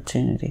learning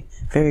opportunity.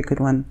 Very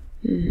good one.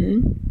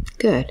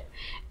 Good.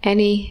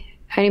 Any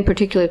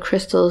particular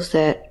crystals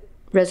that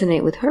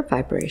resonate with her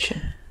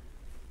vibration?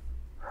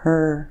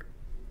 Her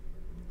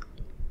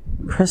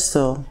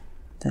crystal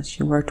that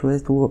she worked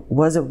with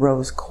was a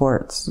rose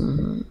quartz.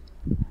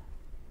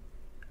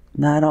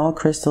 Not all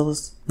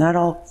crystals,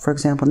 for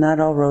example, not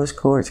all rose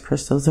quartz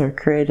crystals are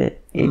created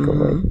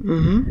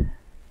equally.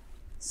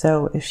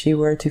 So if she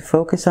were to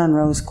focus on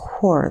rose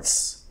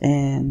quartz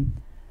and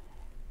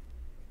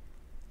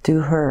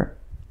do her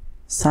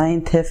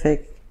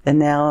scientific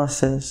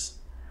analysis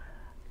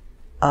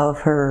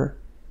of the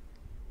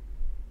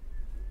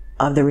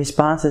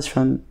responses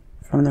from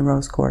the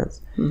rose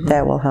quartz,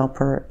 that will help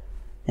her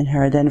in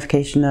her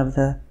identification of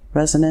the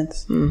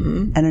resonance,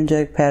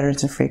 energetic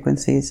patterns and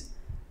frequencies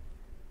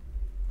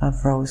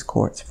of rose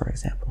quartz, for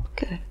example.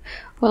 Good.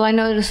 Well, I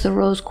noticed the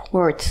rose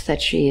quartz that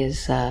she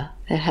is that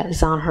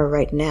is on her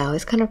right now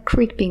is kind of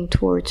creeping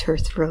towards her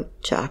throat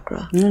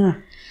chakra.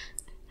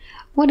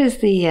 What is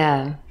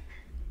it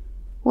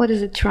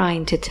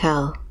trying to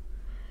tell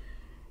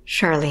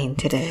Charlene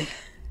today?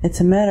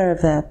 It's a matter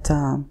of that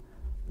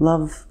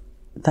love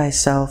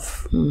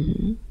thyself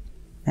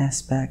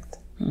aspect.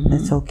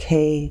 It's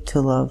okay to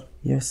love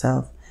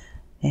yourself,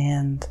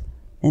 and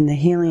in the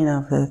healing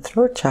of the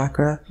throat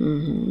chakra,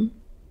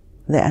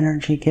 the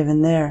energy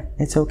given there,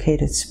 it's okay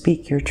to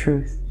speak your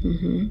truth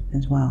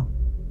as well.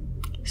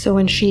 So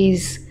when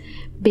she's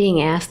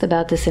being asked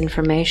about this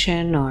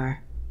information or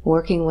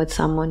working with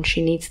someone,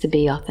 she needs to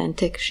be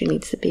authentic. She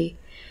needs to be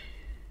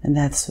and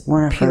that's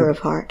one of pure her, of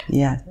heart.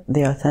 Yeah,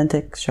 the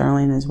authentic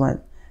Charlene is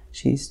what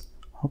she's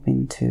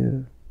hoping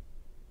to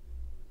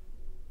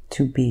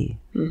be.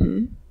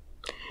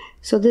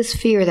 So this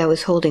fear that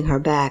was holding her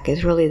back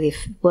is really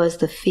was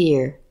the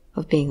fear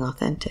of being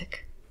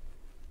authentic.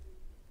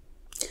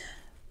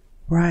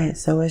 Right.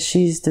 So as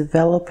she's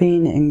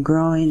developing and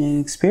growing and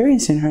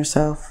experiencing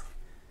herself,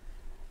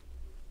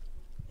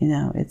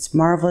 it's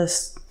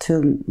marvelous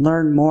to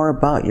learn more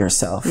about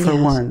yourself, for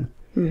one.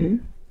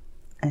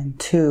 And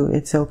two,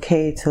 it's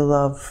okay to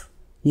love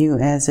you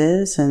as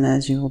is and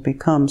as you will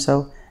become.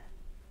 So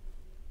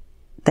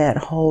that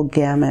whole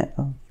gamut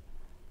of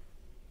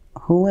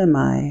who am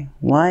I?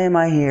 Why am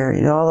I here?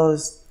 All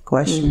those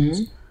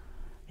questions,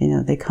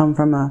 they come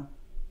from a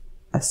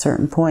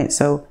certain point.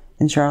 So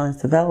in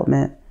Charlene's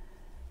development,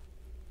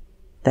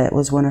 that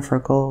was one of her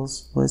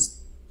goals, was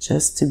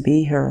just to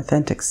be her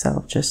authentic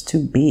self, just to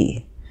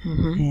be.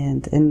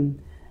 And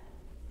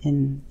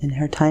in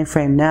her time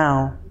frame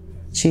now,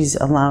 she's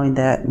allowing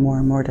that more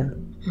and more to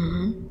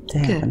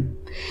happen.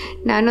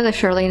 Good. Now, I know that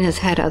Charlene has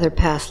had other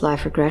past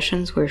life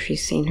regressions where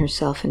she's seen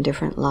herself in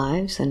different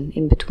lives and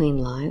in between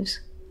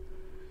lives.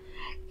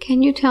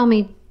 Can you tell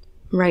me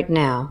right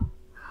now,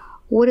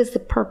 what is the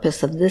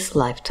purpose of this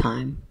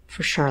lifetime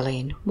for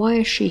Charlene? Why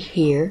is she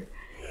here?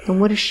 And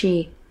what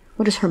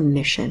is her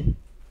mission?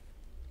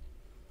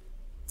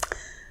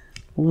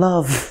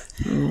 Love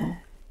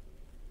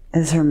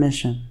is her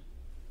mission.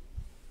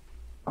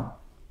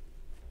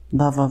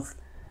 Love of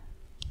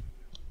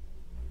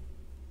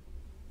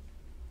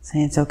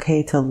saying it's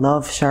okay to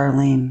love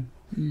Charlene.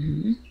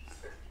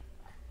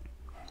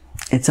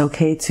 It's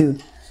okay to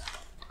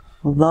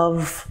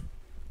love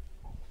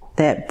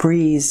that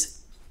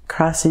breeze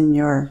crossing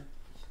your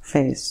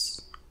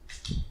face.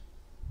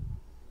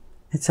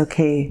 It's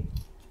okay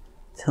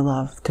to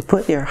love, to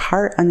put your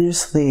heart on your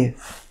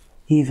sleeve,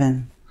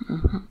 even.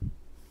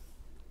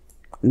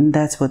 And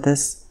that's what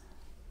the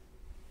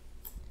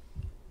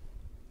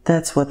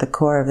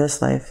core of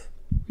this life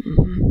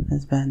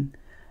has been.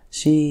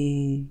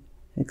 She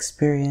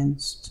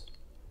experienced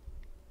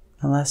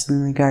a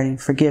lesson regarding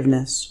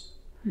forgiveness,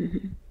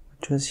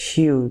 which was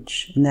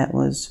huge, and that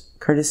was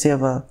courtesy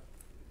of a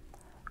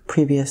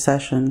previous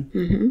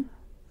session.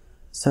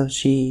 So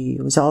she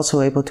was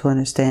also able to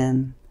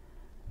understand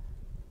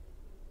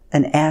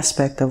an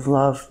aspect of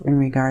love in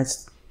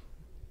regards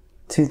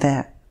to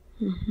that.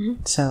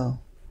 So,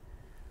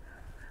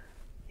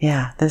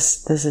 yeah,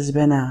 this has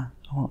been a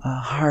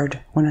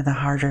one of the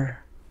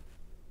harder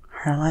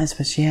lives,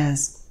 but she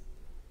has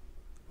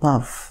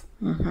love.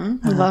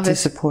 Love to is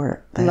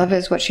support that. Love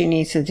is what she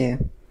needs to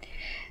do.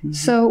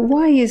 So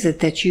why is it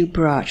that you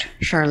brought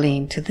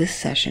Charlene to this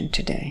session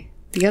today?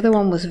 The other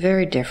one was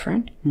very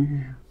different.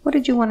 What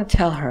did you want to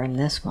tell her in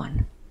this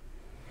one?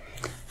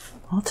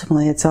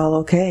 Ultimately, it's all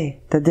okay.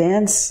 The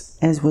dance,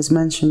 as was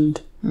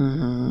mentioned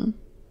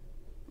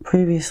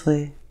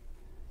previously,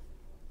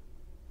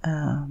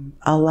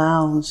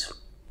 allows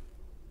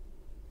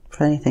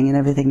for anything and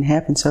everything to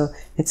happen. So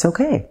it's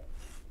okay.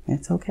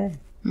 It's okay.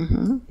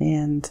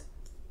 And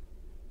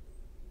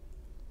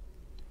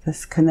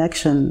this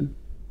connection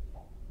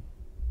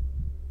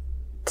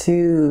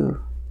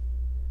to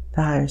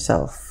the higher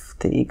self,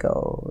 the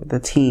ego, the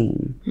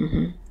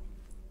team,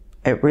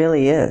 it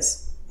really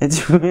is. It's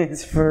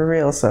for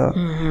real. So,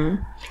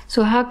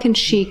 So how can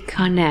she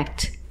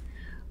connect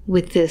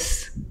with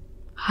this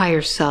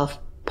higher self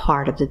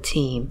part of the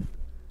team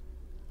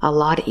a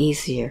lot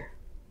easier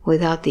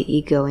without the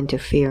ego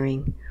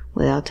interfering,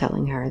 without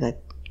telling her that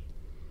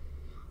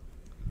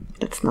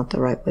that's not the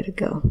right way to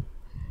go?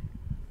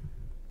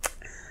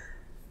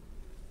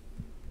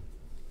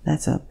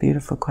 That's a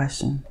beautiful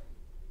question.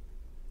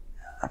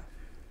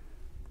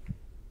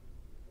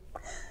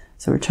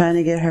 So we're trying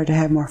to get her to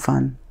have more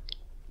fun.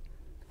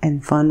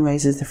 And fun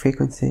raises the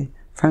frequency.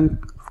 Fun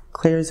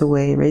clears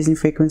away, raising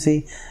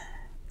frequency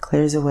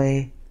clears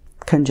away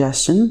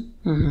congestion.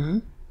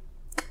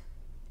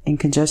 In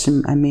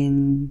congestion, I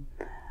mean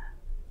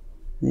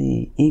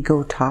the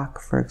ego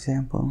talk, for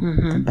example,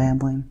 the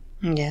babbling.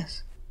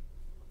 Yes.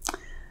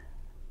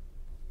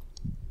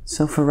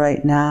 So for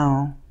right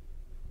now,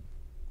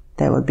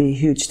 that would be a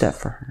huge step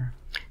for her.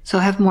 So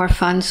have more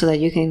fun so that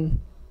you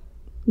can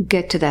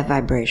get to that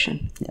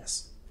vibration.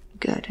 Yes.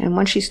 Good. And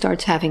once she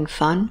starts having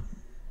fun,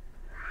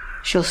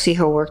 she'll see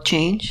her work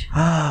change.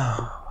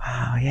 Oh,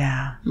 wow,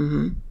 yeah.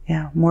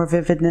 Yeah, more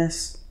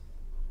vividness.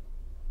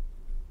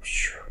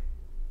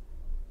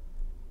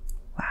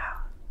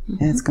 Wow.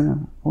 And it's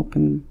going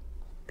to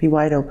be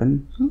wide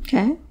open.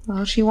 Okay.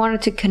 Well, she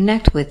wanted to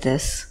connect with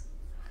this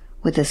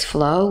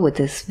flow, with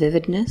this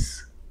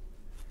vividness,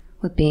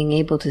 with being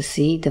able to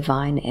see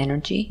divine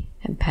energy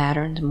and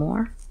patterns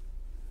more.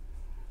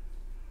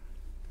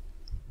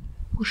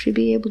 Will she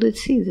be able to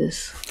see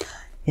this?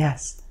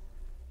 Yes.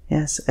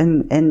 Yes.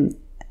 And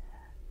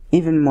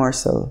even more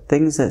so,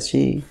 things that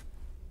she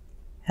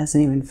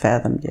hasn't even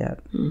fathomed yet.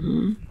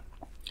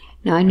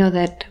 Now, I know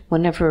that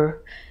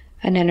whenever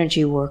an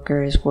energy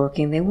worker is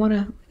working, they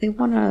want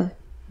to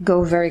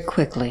go very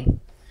quickly.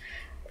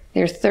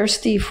 They're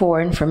thirsty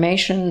for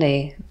information.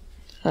 They,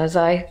 as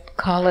I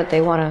call it,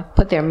 they want to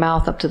put their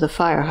mouth up to the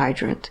fire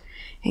hydrant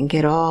and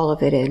get all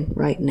of it in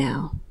right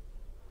now.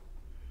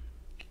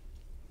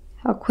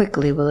 How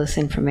quickly will this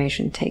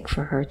information take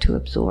for her to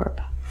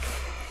absorb?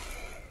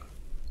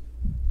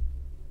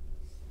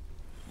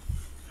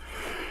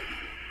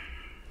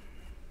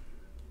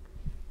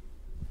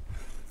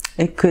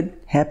 It could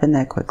happen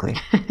that quickly.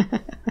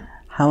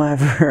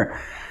 However,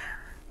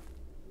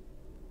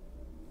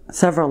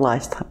 several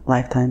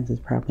lifetimes is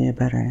probably a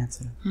better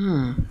answer.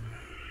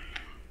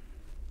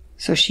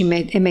 So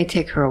it may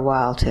take her a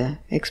while to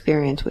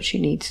experience what she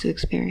needs to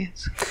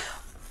experience.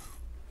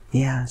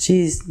 Yeah,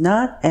 she's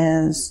not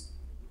as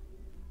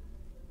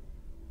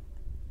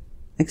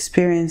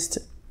experienced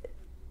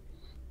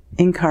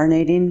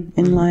incarnating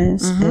in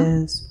lives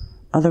as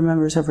other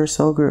members of her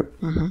soul group.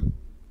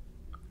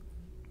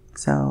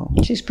 So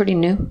she's pretty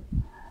new.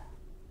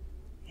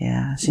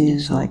 Yeah,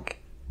 she's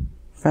like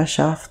fresh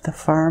off the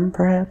farm,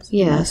 perhaps.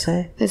 Yeah. I'd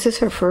say. Is this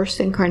her first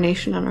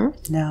incarnation on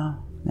Earth? No.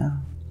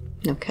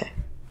 Okay.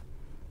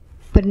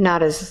 But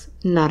not as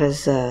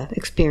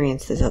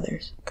experienced as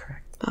others.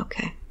 Correct.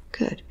 Okay,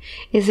 good.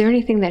 Is there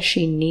anything that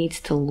she needs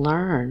to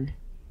learn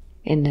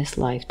in this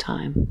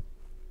lifetime?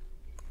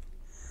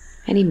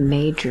 Any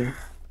major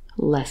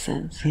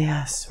lessons?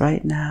 Yes,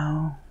 right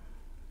now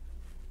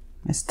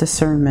it's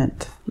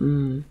discernment.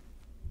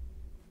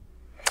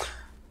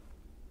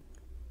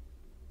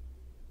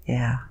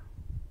 Yeah.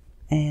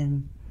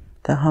 And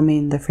the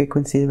humming, the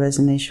frequency, the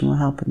resonation will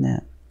help in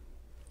that.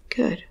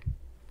 Good.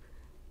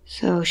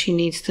 So she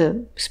needs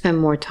to spend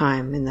more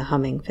time in the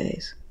humming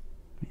phase.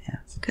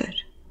 Yes.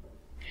 Good.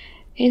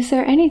 Is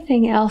there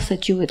anything else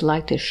that you would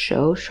like to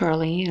show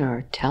Charlene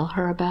or tell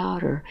her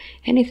about, or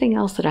anything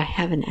else that I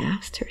haven't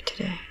asked her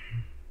today?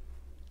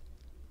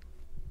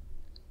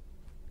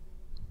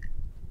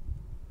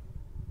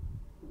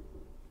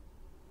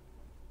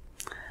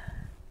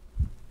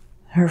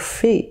 Her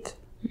feet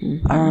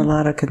are a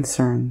lot of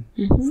concern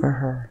for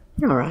her.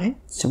 All right.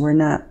 So we're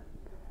not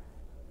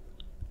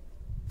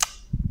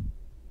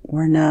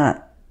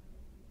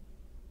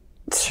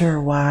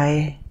sure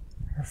why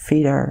her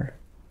feet are.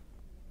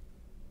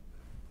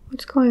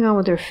 What's going on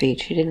with her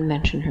feet? She didn't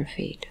mention her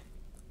feet.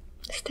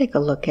 Let's take a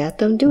look at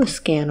them, do a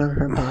scan on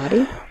her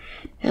body,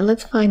 and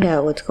let's find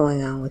out what's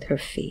going on with her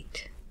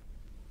feet.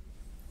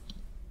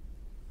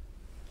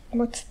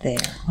 What's there?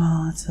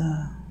 Well,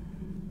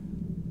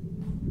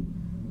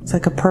 it's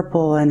like a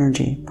purple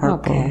energy.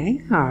 Purple.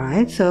 Okay, all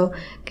right. So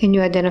can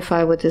you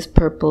identify what this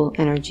purple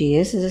energy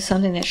is? Is it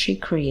something that she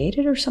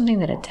created or something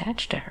that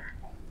attached to her?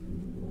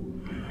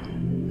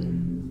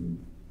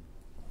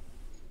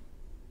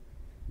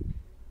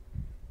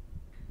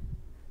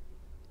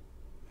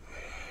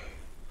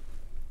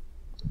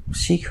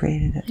 She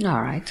created it.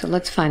 All right, so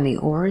let's find the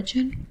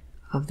origin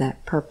of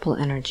that purple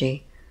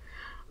energy.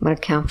 I'm going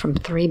to count from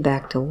 3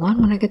 back to 1.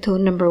 When I get to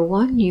number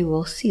 1, you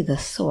will see the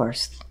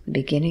source, the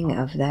beginning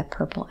of that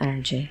purple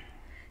energy.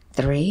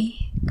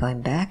 3,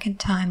 going back in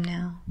time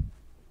now.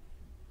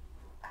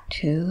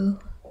 2,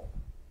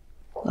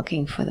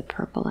 looking for the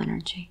purple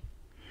energy.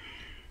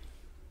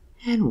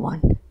 And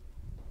 1.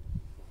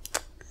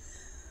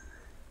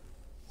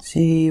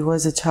 She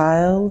was a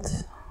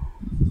child.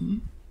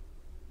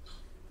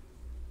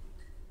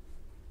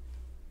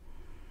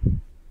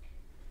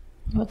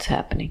 What's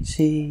happening?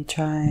 She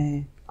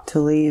tried to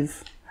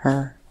leave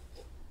her.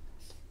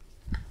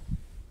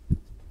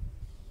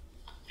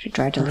 She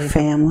tried to leave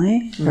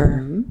family.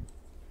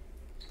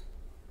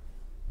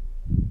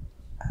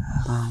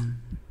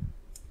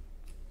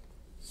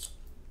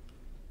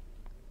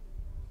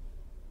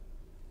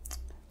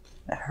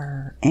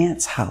 Her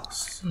aunt's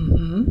house,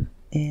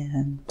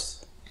 and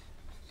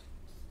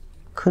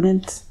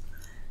couldn't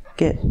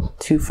get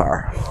too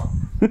far.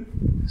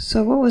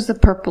 So what was the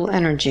purple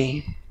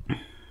energy?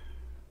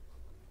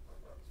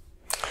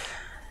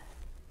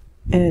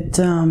 It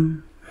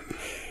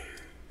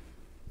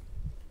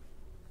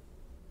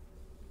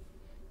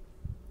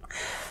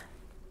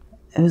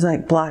was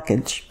like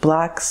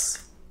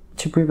blocks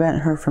to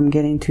prevent her from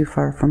getting too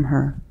far from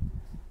her,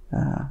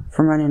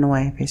 from running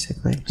away,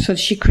 basically. So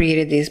she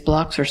created these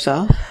blocks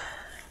herself?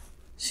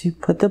 She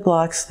put the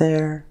blocks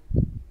there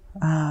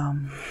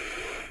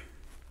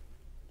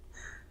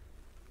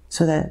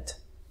so that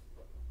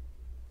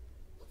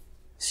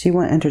she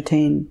wouldn't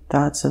entertain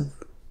thoughts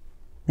of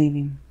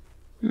leaving.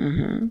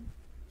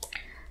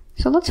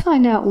 So let's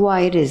find out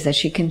why it is that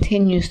she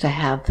continues to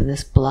have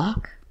this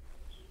block.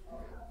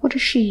 What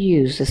does she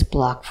use this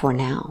block for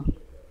now?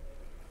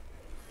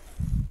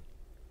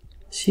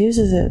 She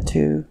uses it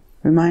to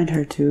remind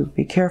her to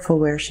be careful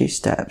where she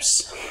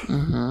steps.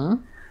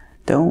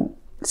 Don't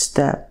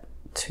step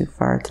too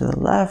far to the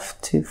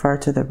left, too far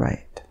to the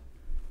right.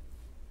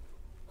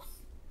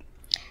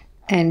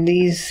 And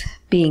these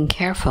being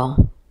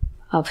careful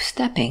of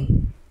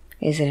stepping,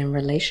 is it in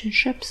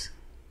relationships?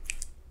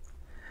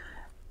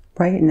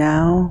 Right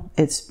now,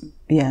 it's,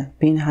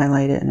 being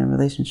highlighted in a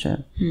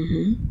relationship.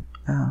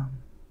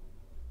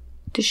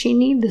 Does she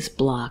need this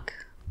block,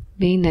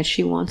 being that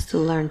she wants to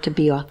learn to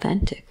be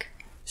authentic?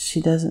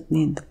 She doesn't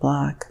need the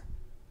block.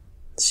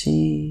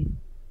 She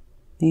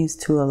needs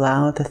to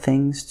allow the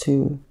things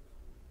to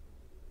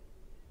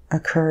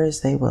occur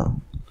as they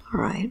will.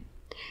 All right.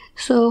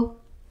 So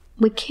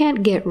we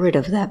can't get rid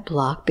of that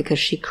block because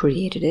she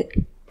created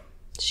it.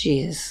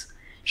 She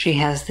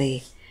has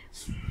the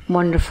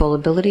wonderful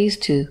abilities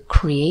to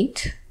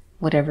create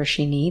whatever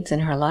she needs in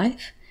her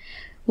life.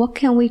 What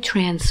can we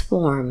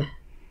transform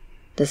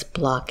this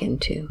block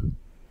into?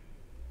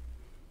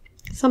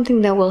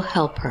 Something that will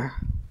help her.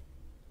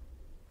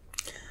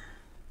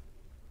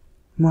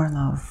 More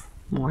love.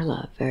 More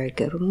love. Very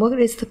good. And what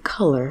is the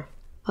color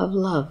of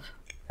love?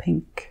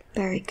 Pink.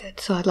 Very good.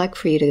 So I'd like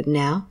for you to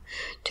now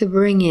to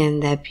bring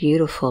in that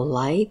beautiful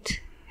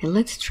light, and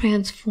let's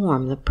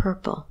transform the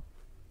purple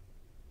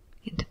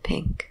into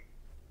pink.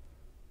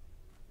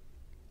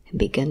 And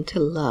begin to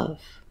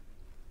love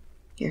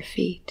your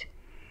feet.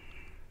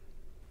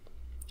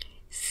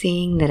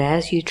 Seeing that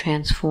as you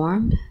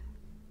transform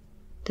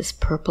this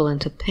purple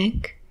into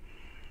pink,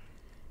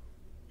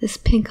 this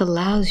pink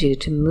allows you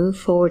to move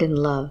forward in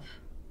love,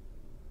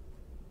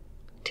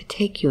 to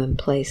take you in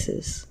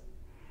places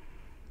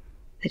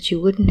that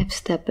you wouldn't have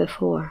stepped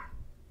before,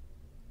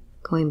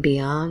 going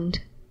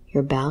beyond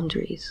your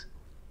boundaries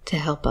to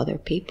help other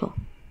people.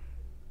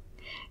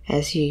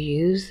 As you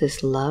use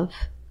this love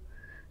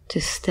to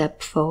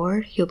step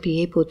forward, you'll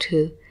be able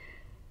to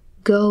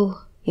go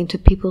into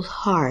people's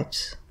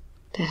hearts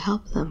to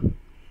help them.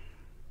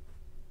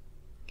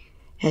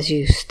 As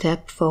you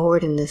step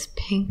forward in this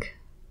pink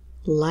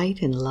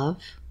light and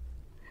love,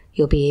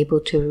 you'll be able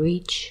to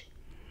reach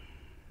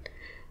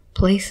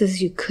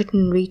places you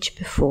couldn't reach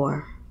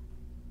before.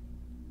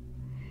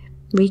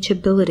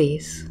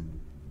 reachabilities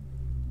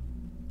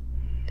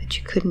that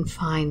you couldn't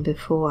find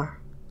before.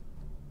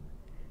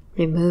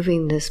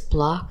 Removing this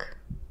block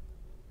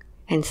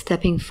and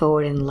stepping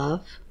forward in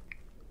love,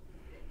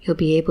 you'll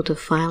be able to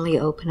finally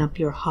open up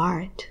your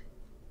heart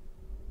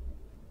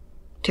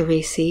to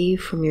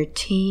receive from your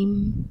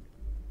team,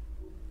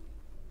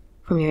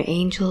 from your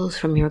angels,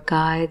 from your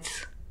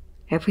guides,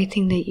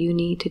 everything that you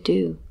need to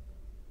do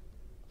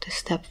to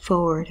step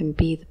forward and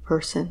be the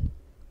person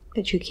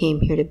that you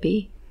came here to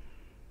be.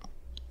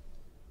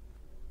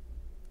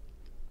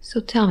 So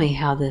tell me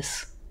how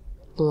this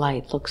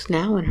light looks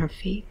now in her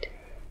feet.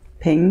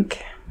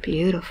 Pink.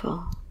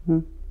 Beautiful.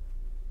 And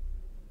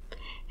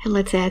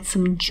let's add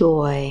some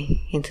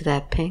joy into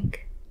that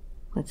pink.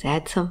 Let's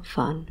add some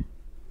fun.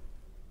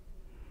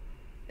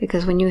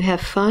 Because when you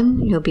have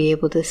fun, you'll be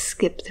able to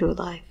skip through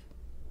life.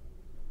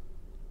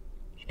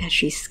 And as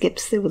she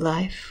skips through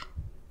life,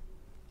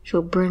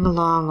 she'll bring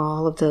along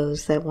all of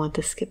those that want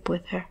to skip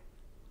with her.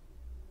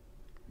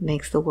 It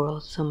makes the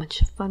world so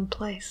much a fun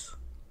place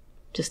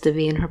just to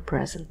be in her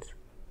presence.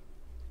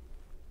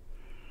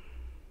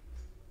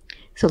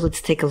 So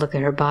let's take a look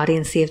at her body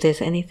and see if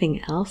there's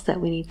anything else that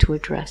we need to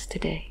address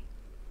today.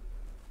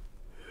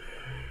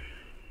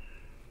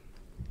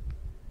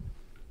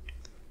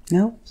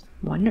 No.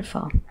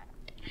 Wonderful.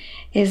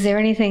 Is there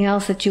anything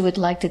else that you would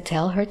like to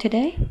tell her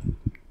today?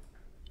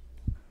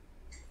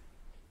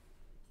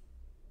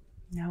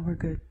 No, we're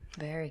good.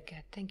 Very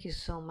good. Thank you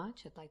so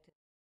much. I'd like to...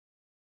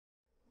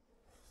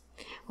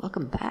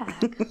 Welcome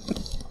back.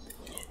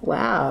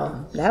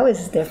 Wow, that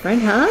was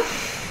different, huh?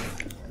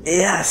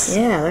 Yes.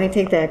 Yeah, let me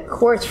take that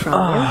quartz from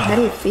you. How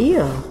do you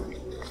feel?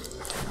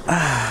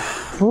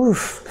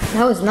 Oof.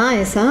 That was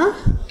nice, huh?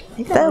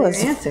 You got all your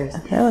answers.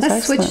 That was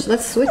excellent.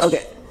 Let's switch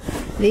Okay.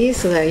 these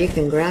so that you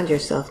can ground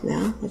yourself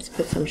now. Let's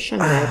put some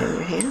shungite in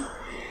your hand.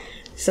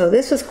 So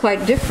this was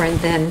quite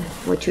different than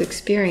what you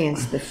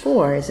experienced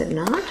before, is it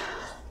not?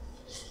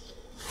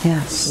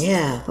 Yes.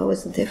 Yeah, what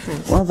was the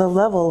difference? Well, the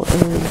level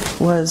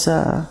was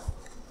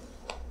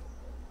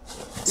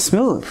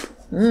smooth.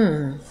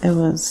 It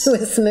was. It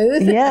was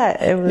smooth?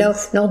 Yeah, it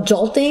was. No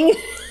jolting?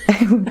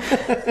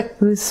 It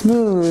was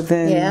smooth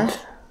and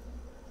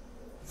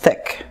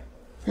thick.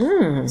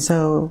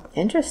 So.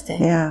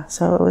 Interesting. Yeah,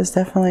 so it was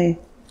definitely.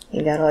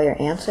 You got all your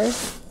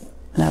answers?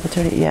 An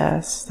opportunity,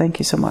 yes. Thank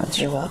you so much.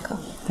 You're welcome.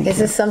 Thank Is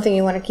this something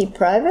you want to keep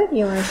private?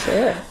 You want to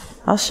share?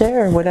 I'll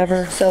share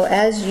whatever. So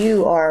as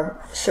you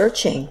are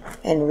searching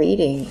and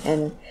reading,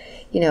 and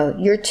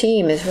your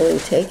team is really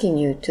taking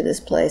you to this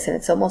place, and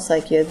it's almost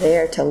like you're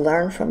there to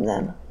learn from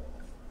them.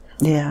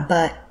 Yeah.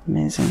 But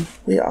amazing.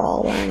 We are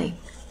all learning.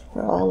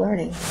 We're all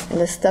learning, and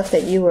the stuff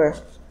that you were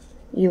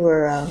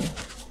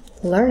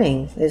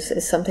learning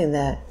is something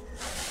that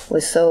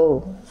was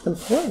so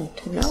important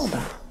to know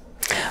about.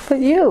 But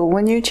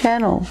when you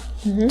channel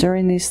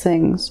during these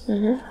things,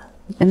 in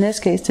this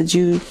case,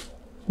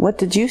 what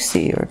did you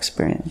see or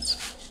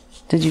experience?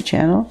 Did you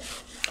channel?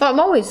 Well, I'm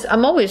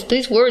always,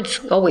 these words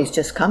always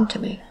just come to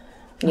me,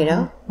 you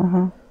know?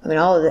 I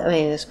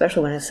mean,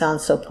 especially when it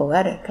sounds so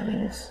poetic. I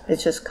mean,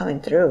 it's just coming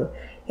through.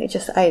 I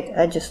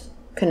just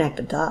connect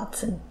the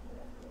dots and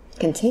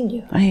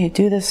continue. Oh, you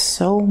do this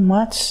so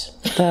much,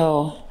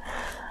 though.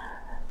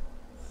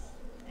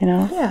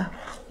 Yeah.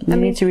 You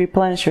need to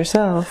replenish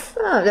yourself.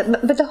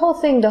 But the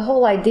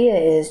whole idea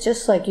is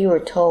just like you were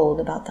told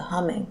about the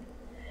humming.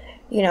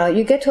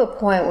 You get to a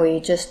point where you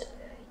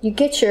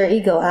get your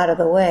ego out of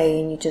the way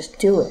and you just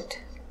do it.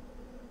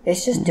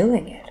 It's just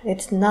doing it.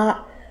 It's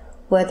not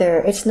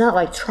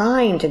like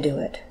trying to do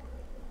it.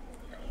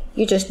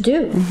 You just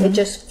do. It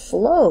just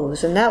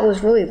flows. And that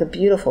was really the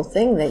beautiful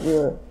thing that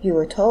you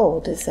were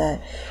told, is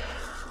that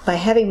by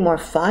having more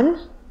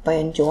fun, by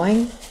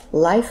enjoying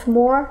life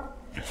more,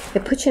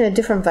 it puts you in a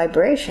different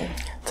vibration.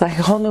 It's like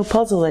a whole new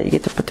puzzle that you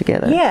get to put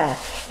together. Yeah.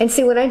 And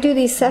see, when I do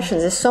these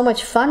sessions, it's so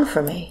much fun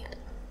for me.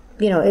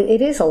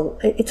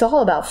 It's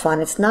all about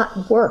fun. It's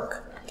not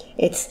work.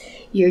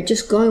 You're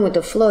just going with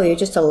the flow. You're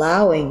just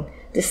allowing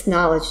this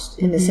knowledge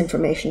and this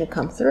information to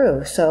come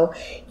through. So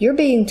you're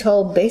being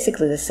told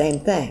basically the same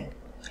thing.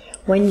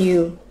 When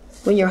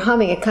you're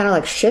humming, it kind of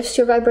like shifts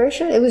your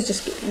vibration.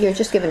 You're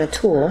just given a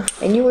tool,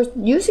 and you were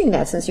using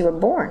that since you were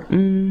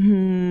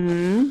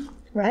born.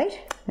 Right?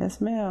 Yes,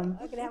 ma'am.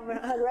 I can have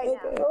a hug right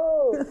now.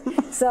 Oh.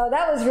 So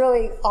that was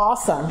really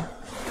awesome.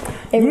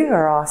 You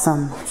are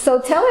awesome. So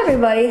tell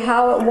everybody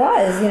how it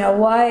was.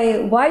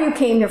 Why you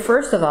came here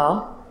first of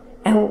all,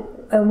 and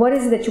what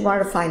is it that you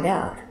wanted to find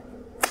out?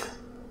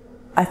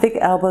 I think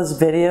Alba's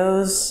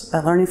videos,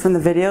 learning from the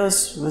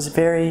videos, was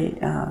very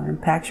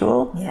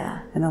impactful.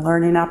 Yeah. And the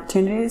learning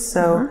opportunities.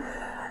 So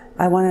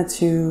I wanted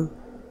to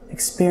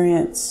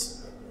experience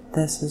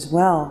this as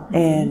well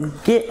and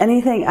get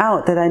anything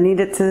out that I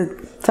needed to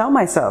tell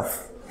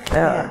myself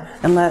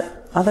and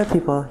let other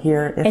people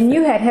hear. And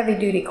you had heavy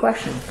duty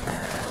questions.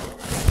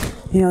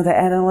 The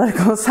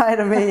analytical side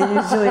of me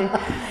usually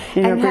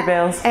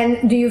prevails.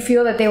 And do you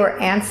feel that they were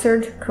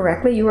answered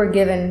correctly? You were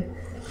given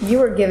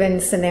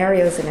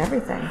scenarios and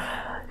everything.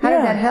 How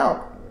did that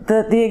help?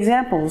 the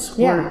examples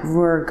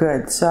were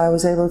good. So I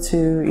was able to,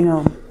 you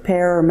know,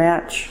 pair or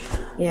match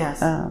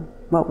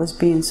what was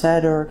being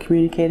said or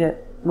communicate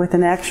it with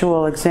an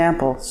actual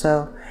example.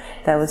 So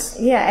that was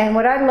and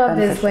what I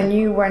loved is when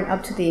you went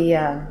up to the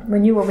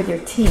when you were with your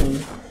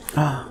team.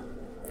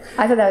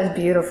 I thought that was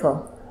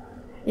beautiful.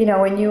 You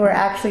know, when you were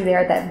actually there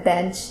at that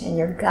bench and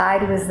your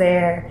guide was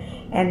there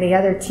and the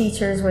other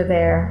teachers were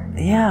there.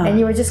 Yeah. And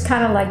you were just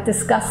kind of like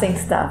discussing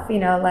stuff, you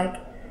know, like,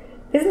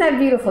 isn't that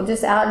beautiful?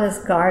 Just out in this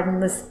garden,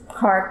 this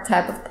park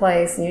type of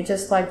place, and you're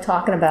just like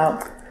talking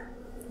about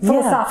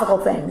philosophical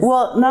things.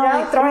 Well, no, you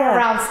know, throwing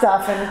around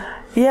stuff and.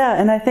 Yeah,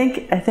 and I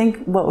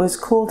think what was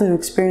cool to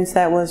experience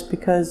that was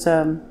because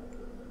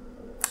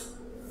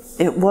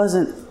it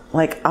wasn't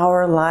like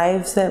our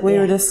lives that we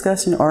were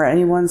discussing or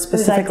anyone's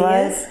specific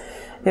lives.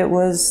 It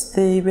was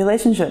the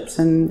relationships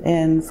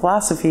and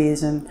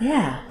philosophies and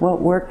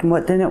what worked and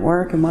what didn't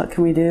work and what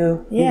can we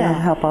do you know, to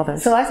help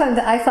others. So I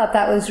thought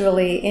that was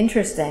really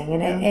interesting,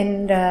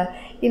 and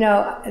you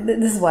know,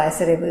 this is why I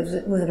said it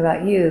wasn't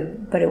about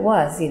you, but it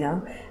was. You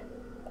know,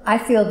 I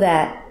feel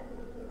that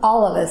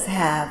all of us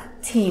have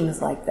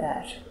teams like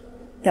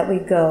that we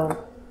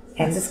go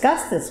and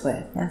discuss this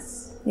with.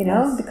 Yes. You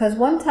know, because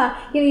one time,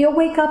 you know, you'll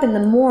wake up in the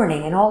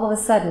morning and all of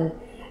a sudden,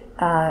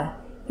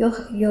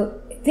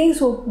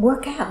 things will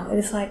work out. And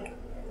it's like,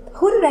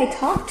 who did I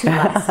talk to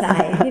last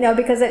night? You know,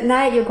 because at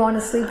night you're going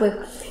to sleep with,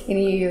 you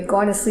know, you're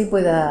going to sleep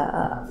with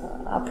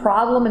a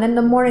problem, and then in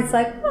the morning it's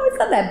like, oh, it's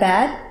not that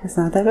bad. It's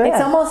not that bad.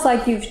 It's almost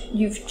like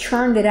you've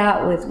churned it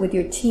out with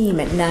your team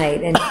at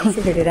night and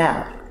figured it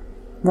out.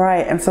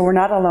 Right, and so we're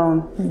not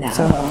alone.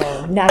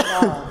 No, not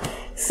at all.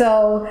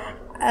 So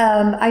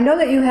I know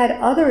that you had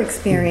other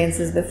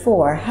experiences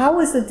before. How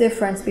was the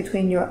difference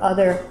between your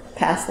other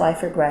past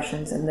life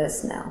regressions and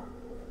this now?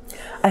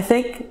 I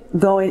think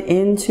going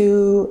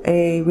into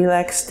a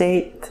relaxed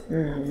state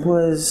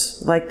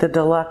was like the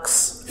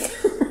deluxe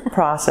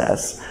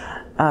process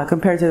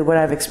compared to what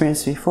I've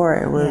experienced before.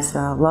 It was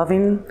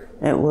loving.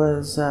 It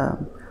was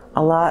a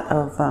lot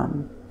of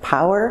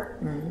power,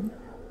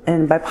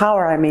 and by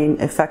power I mean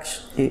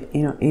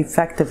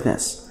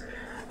effectiveness.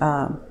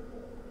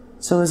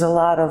 So it was a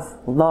lot of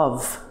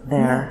love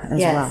there as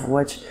well,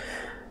 which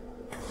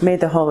made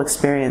the whole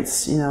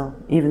experience, you know,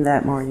 even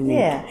that more unique.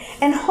 Yeah,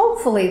 and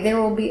hopefully there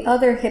will be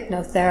other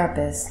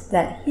hypnotherapists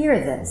that hear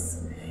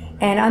this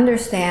and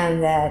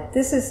understand that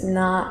this is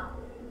not,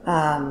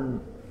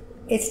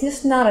 it's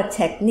just not a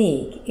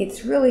technique.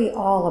 It's really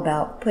all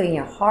about putting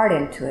your heart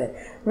into it,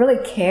 really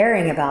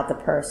caring about the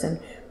person,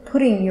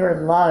 putting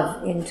your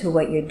love into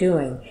what you're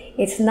doing.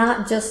 It's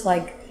not just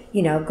like,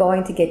 you know,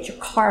 going to get your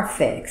car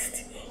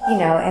fixed, you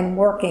know, and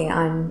working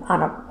on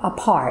a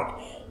part.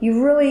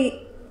 You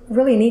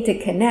really need to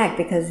connect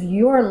because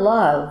your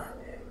love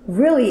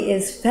really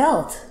is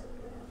felt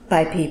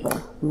by people.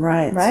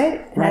 Right.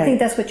 Right? And I think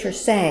that's what you're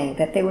saying,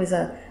 that there was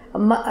it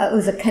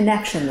was a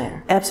connection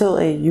there.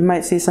 Absolutely. You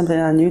might see something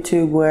on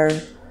YouTube where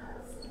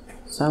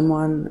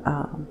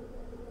someone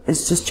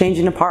is just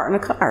changing a part in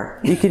a car.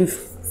 You can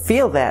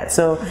feel that.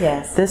 So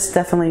this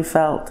definitely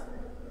felt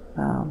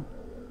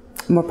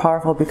more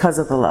powerful because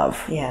of the love.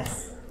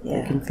 Yes.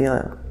 Yeah. You can feel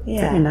it.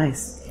 Yeah. Very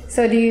nice.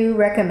 So do you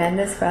recommend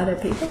this for other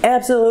people?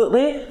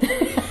 Absolutely.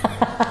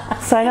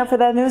 Sign up for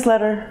that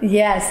newsletter.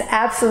 Yes,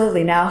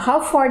 absolutely. Now,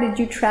 how far did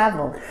you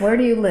travel? Where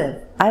do you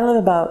live? I live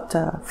about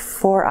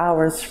 4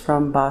 hours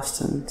from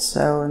Boston,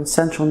 so in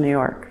central New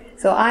York.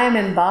 So I am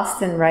in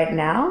Boston right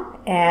now,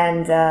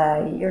 and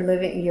you're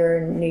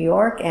in New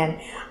York, and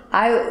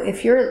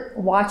if you're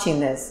watching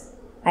this,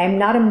 I am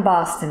not in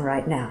Boston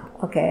right now,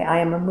 okay? I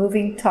am a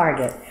moving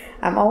target.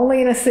 I'm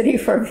only in a city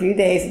for a few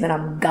days and then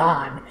I'm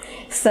gone.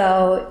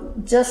 So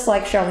just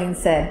like Charlene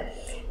said,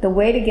 the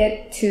way to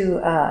get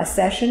to a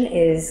session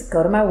is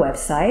go to my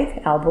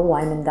website,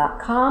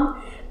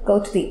 albaweinman.com,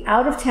 go to the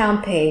out of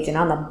town page, and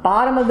on the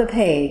bottom of the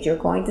page, you're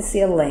going to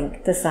see a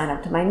link to sign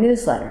up to my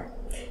newsletter.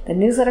 The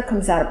newsletter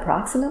comes out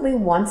approximately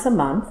once a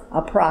month,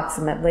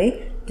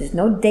 approximately. There's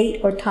no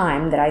date or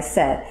time that I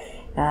set.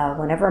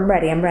 Whenever I'm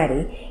ready, I'm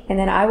ready. And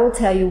then I will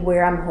tell you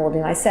where I'm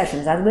holding my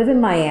sessions. I live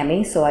in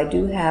Miami, so I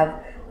do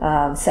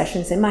have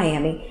sessions in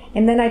Miami,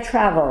 and then I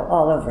travel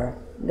all over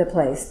the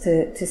place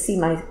to see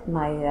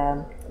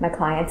my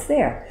clients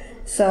there.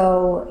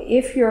 So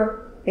if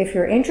you're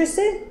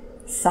interested,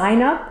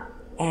 sign up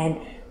and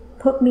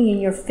put me in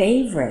your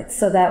favorites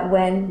so that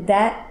when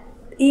that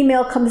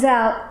email comes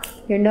out,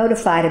 you're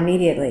notified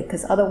immediately,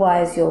 because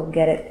otherwise you'll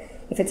get it,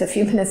 if it's a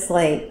few minutes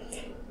late,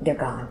 they're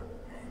gone.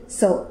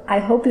 So I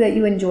hope that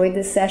you enjoyed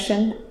this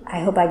session.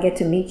 I hope I get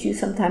to meet you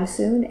sometime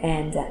soon,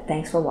 and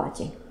thanks for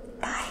watching.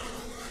 Bye.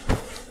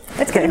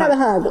 Let's get another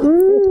hug.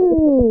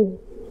 Ooh.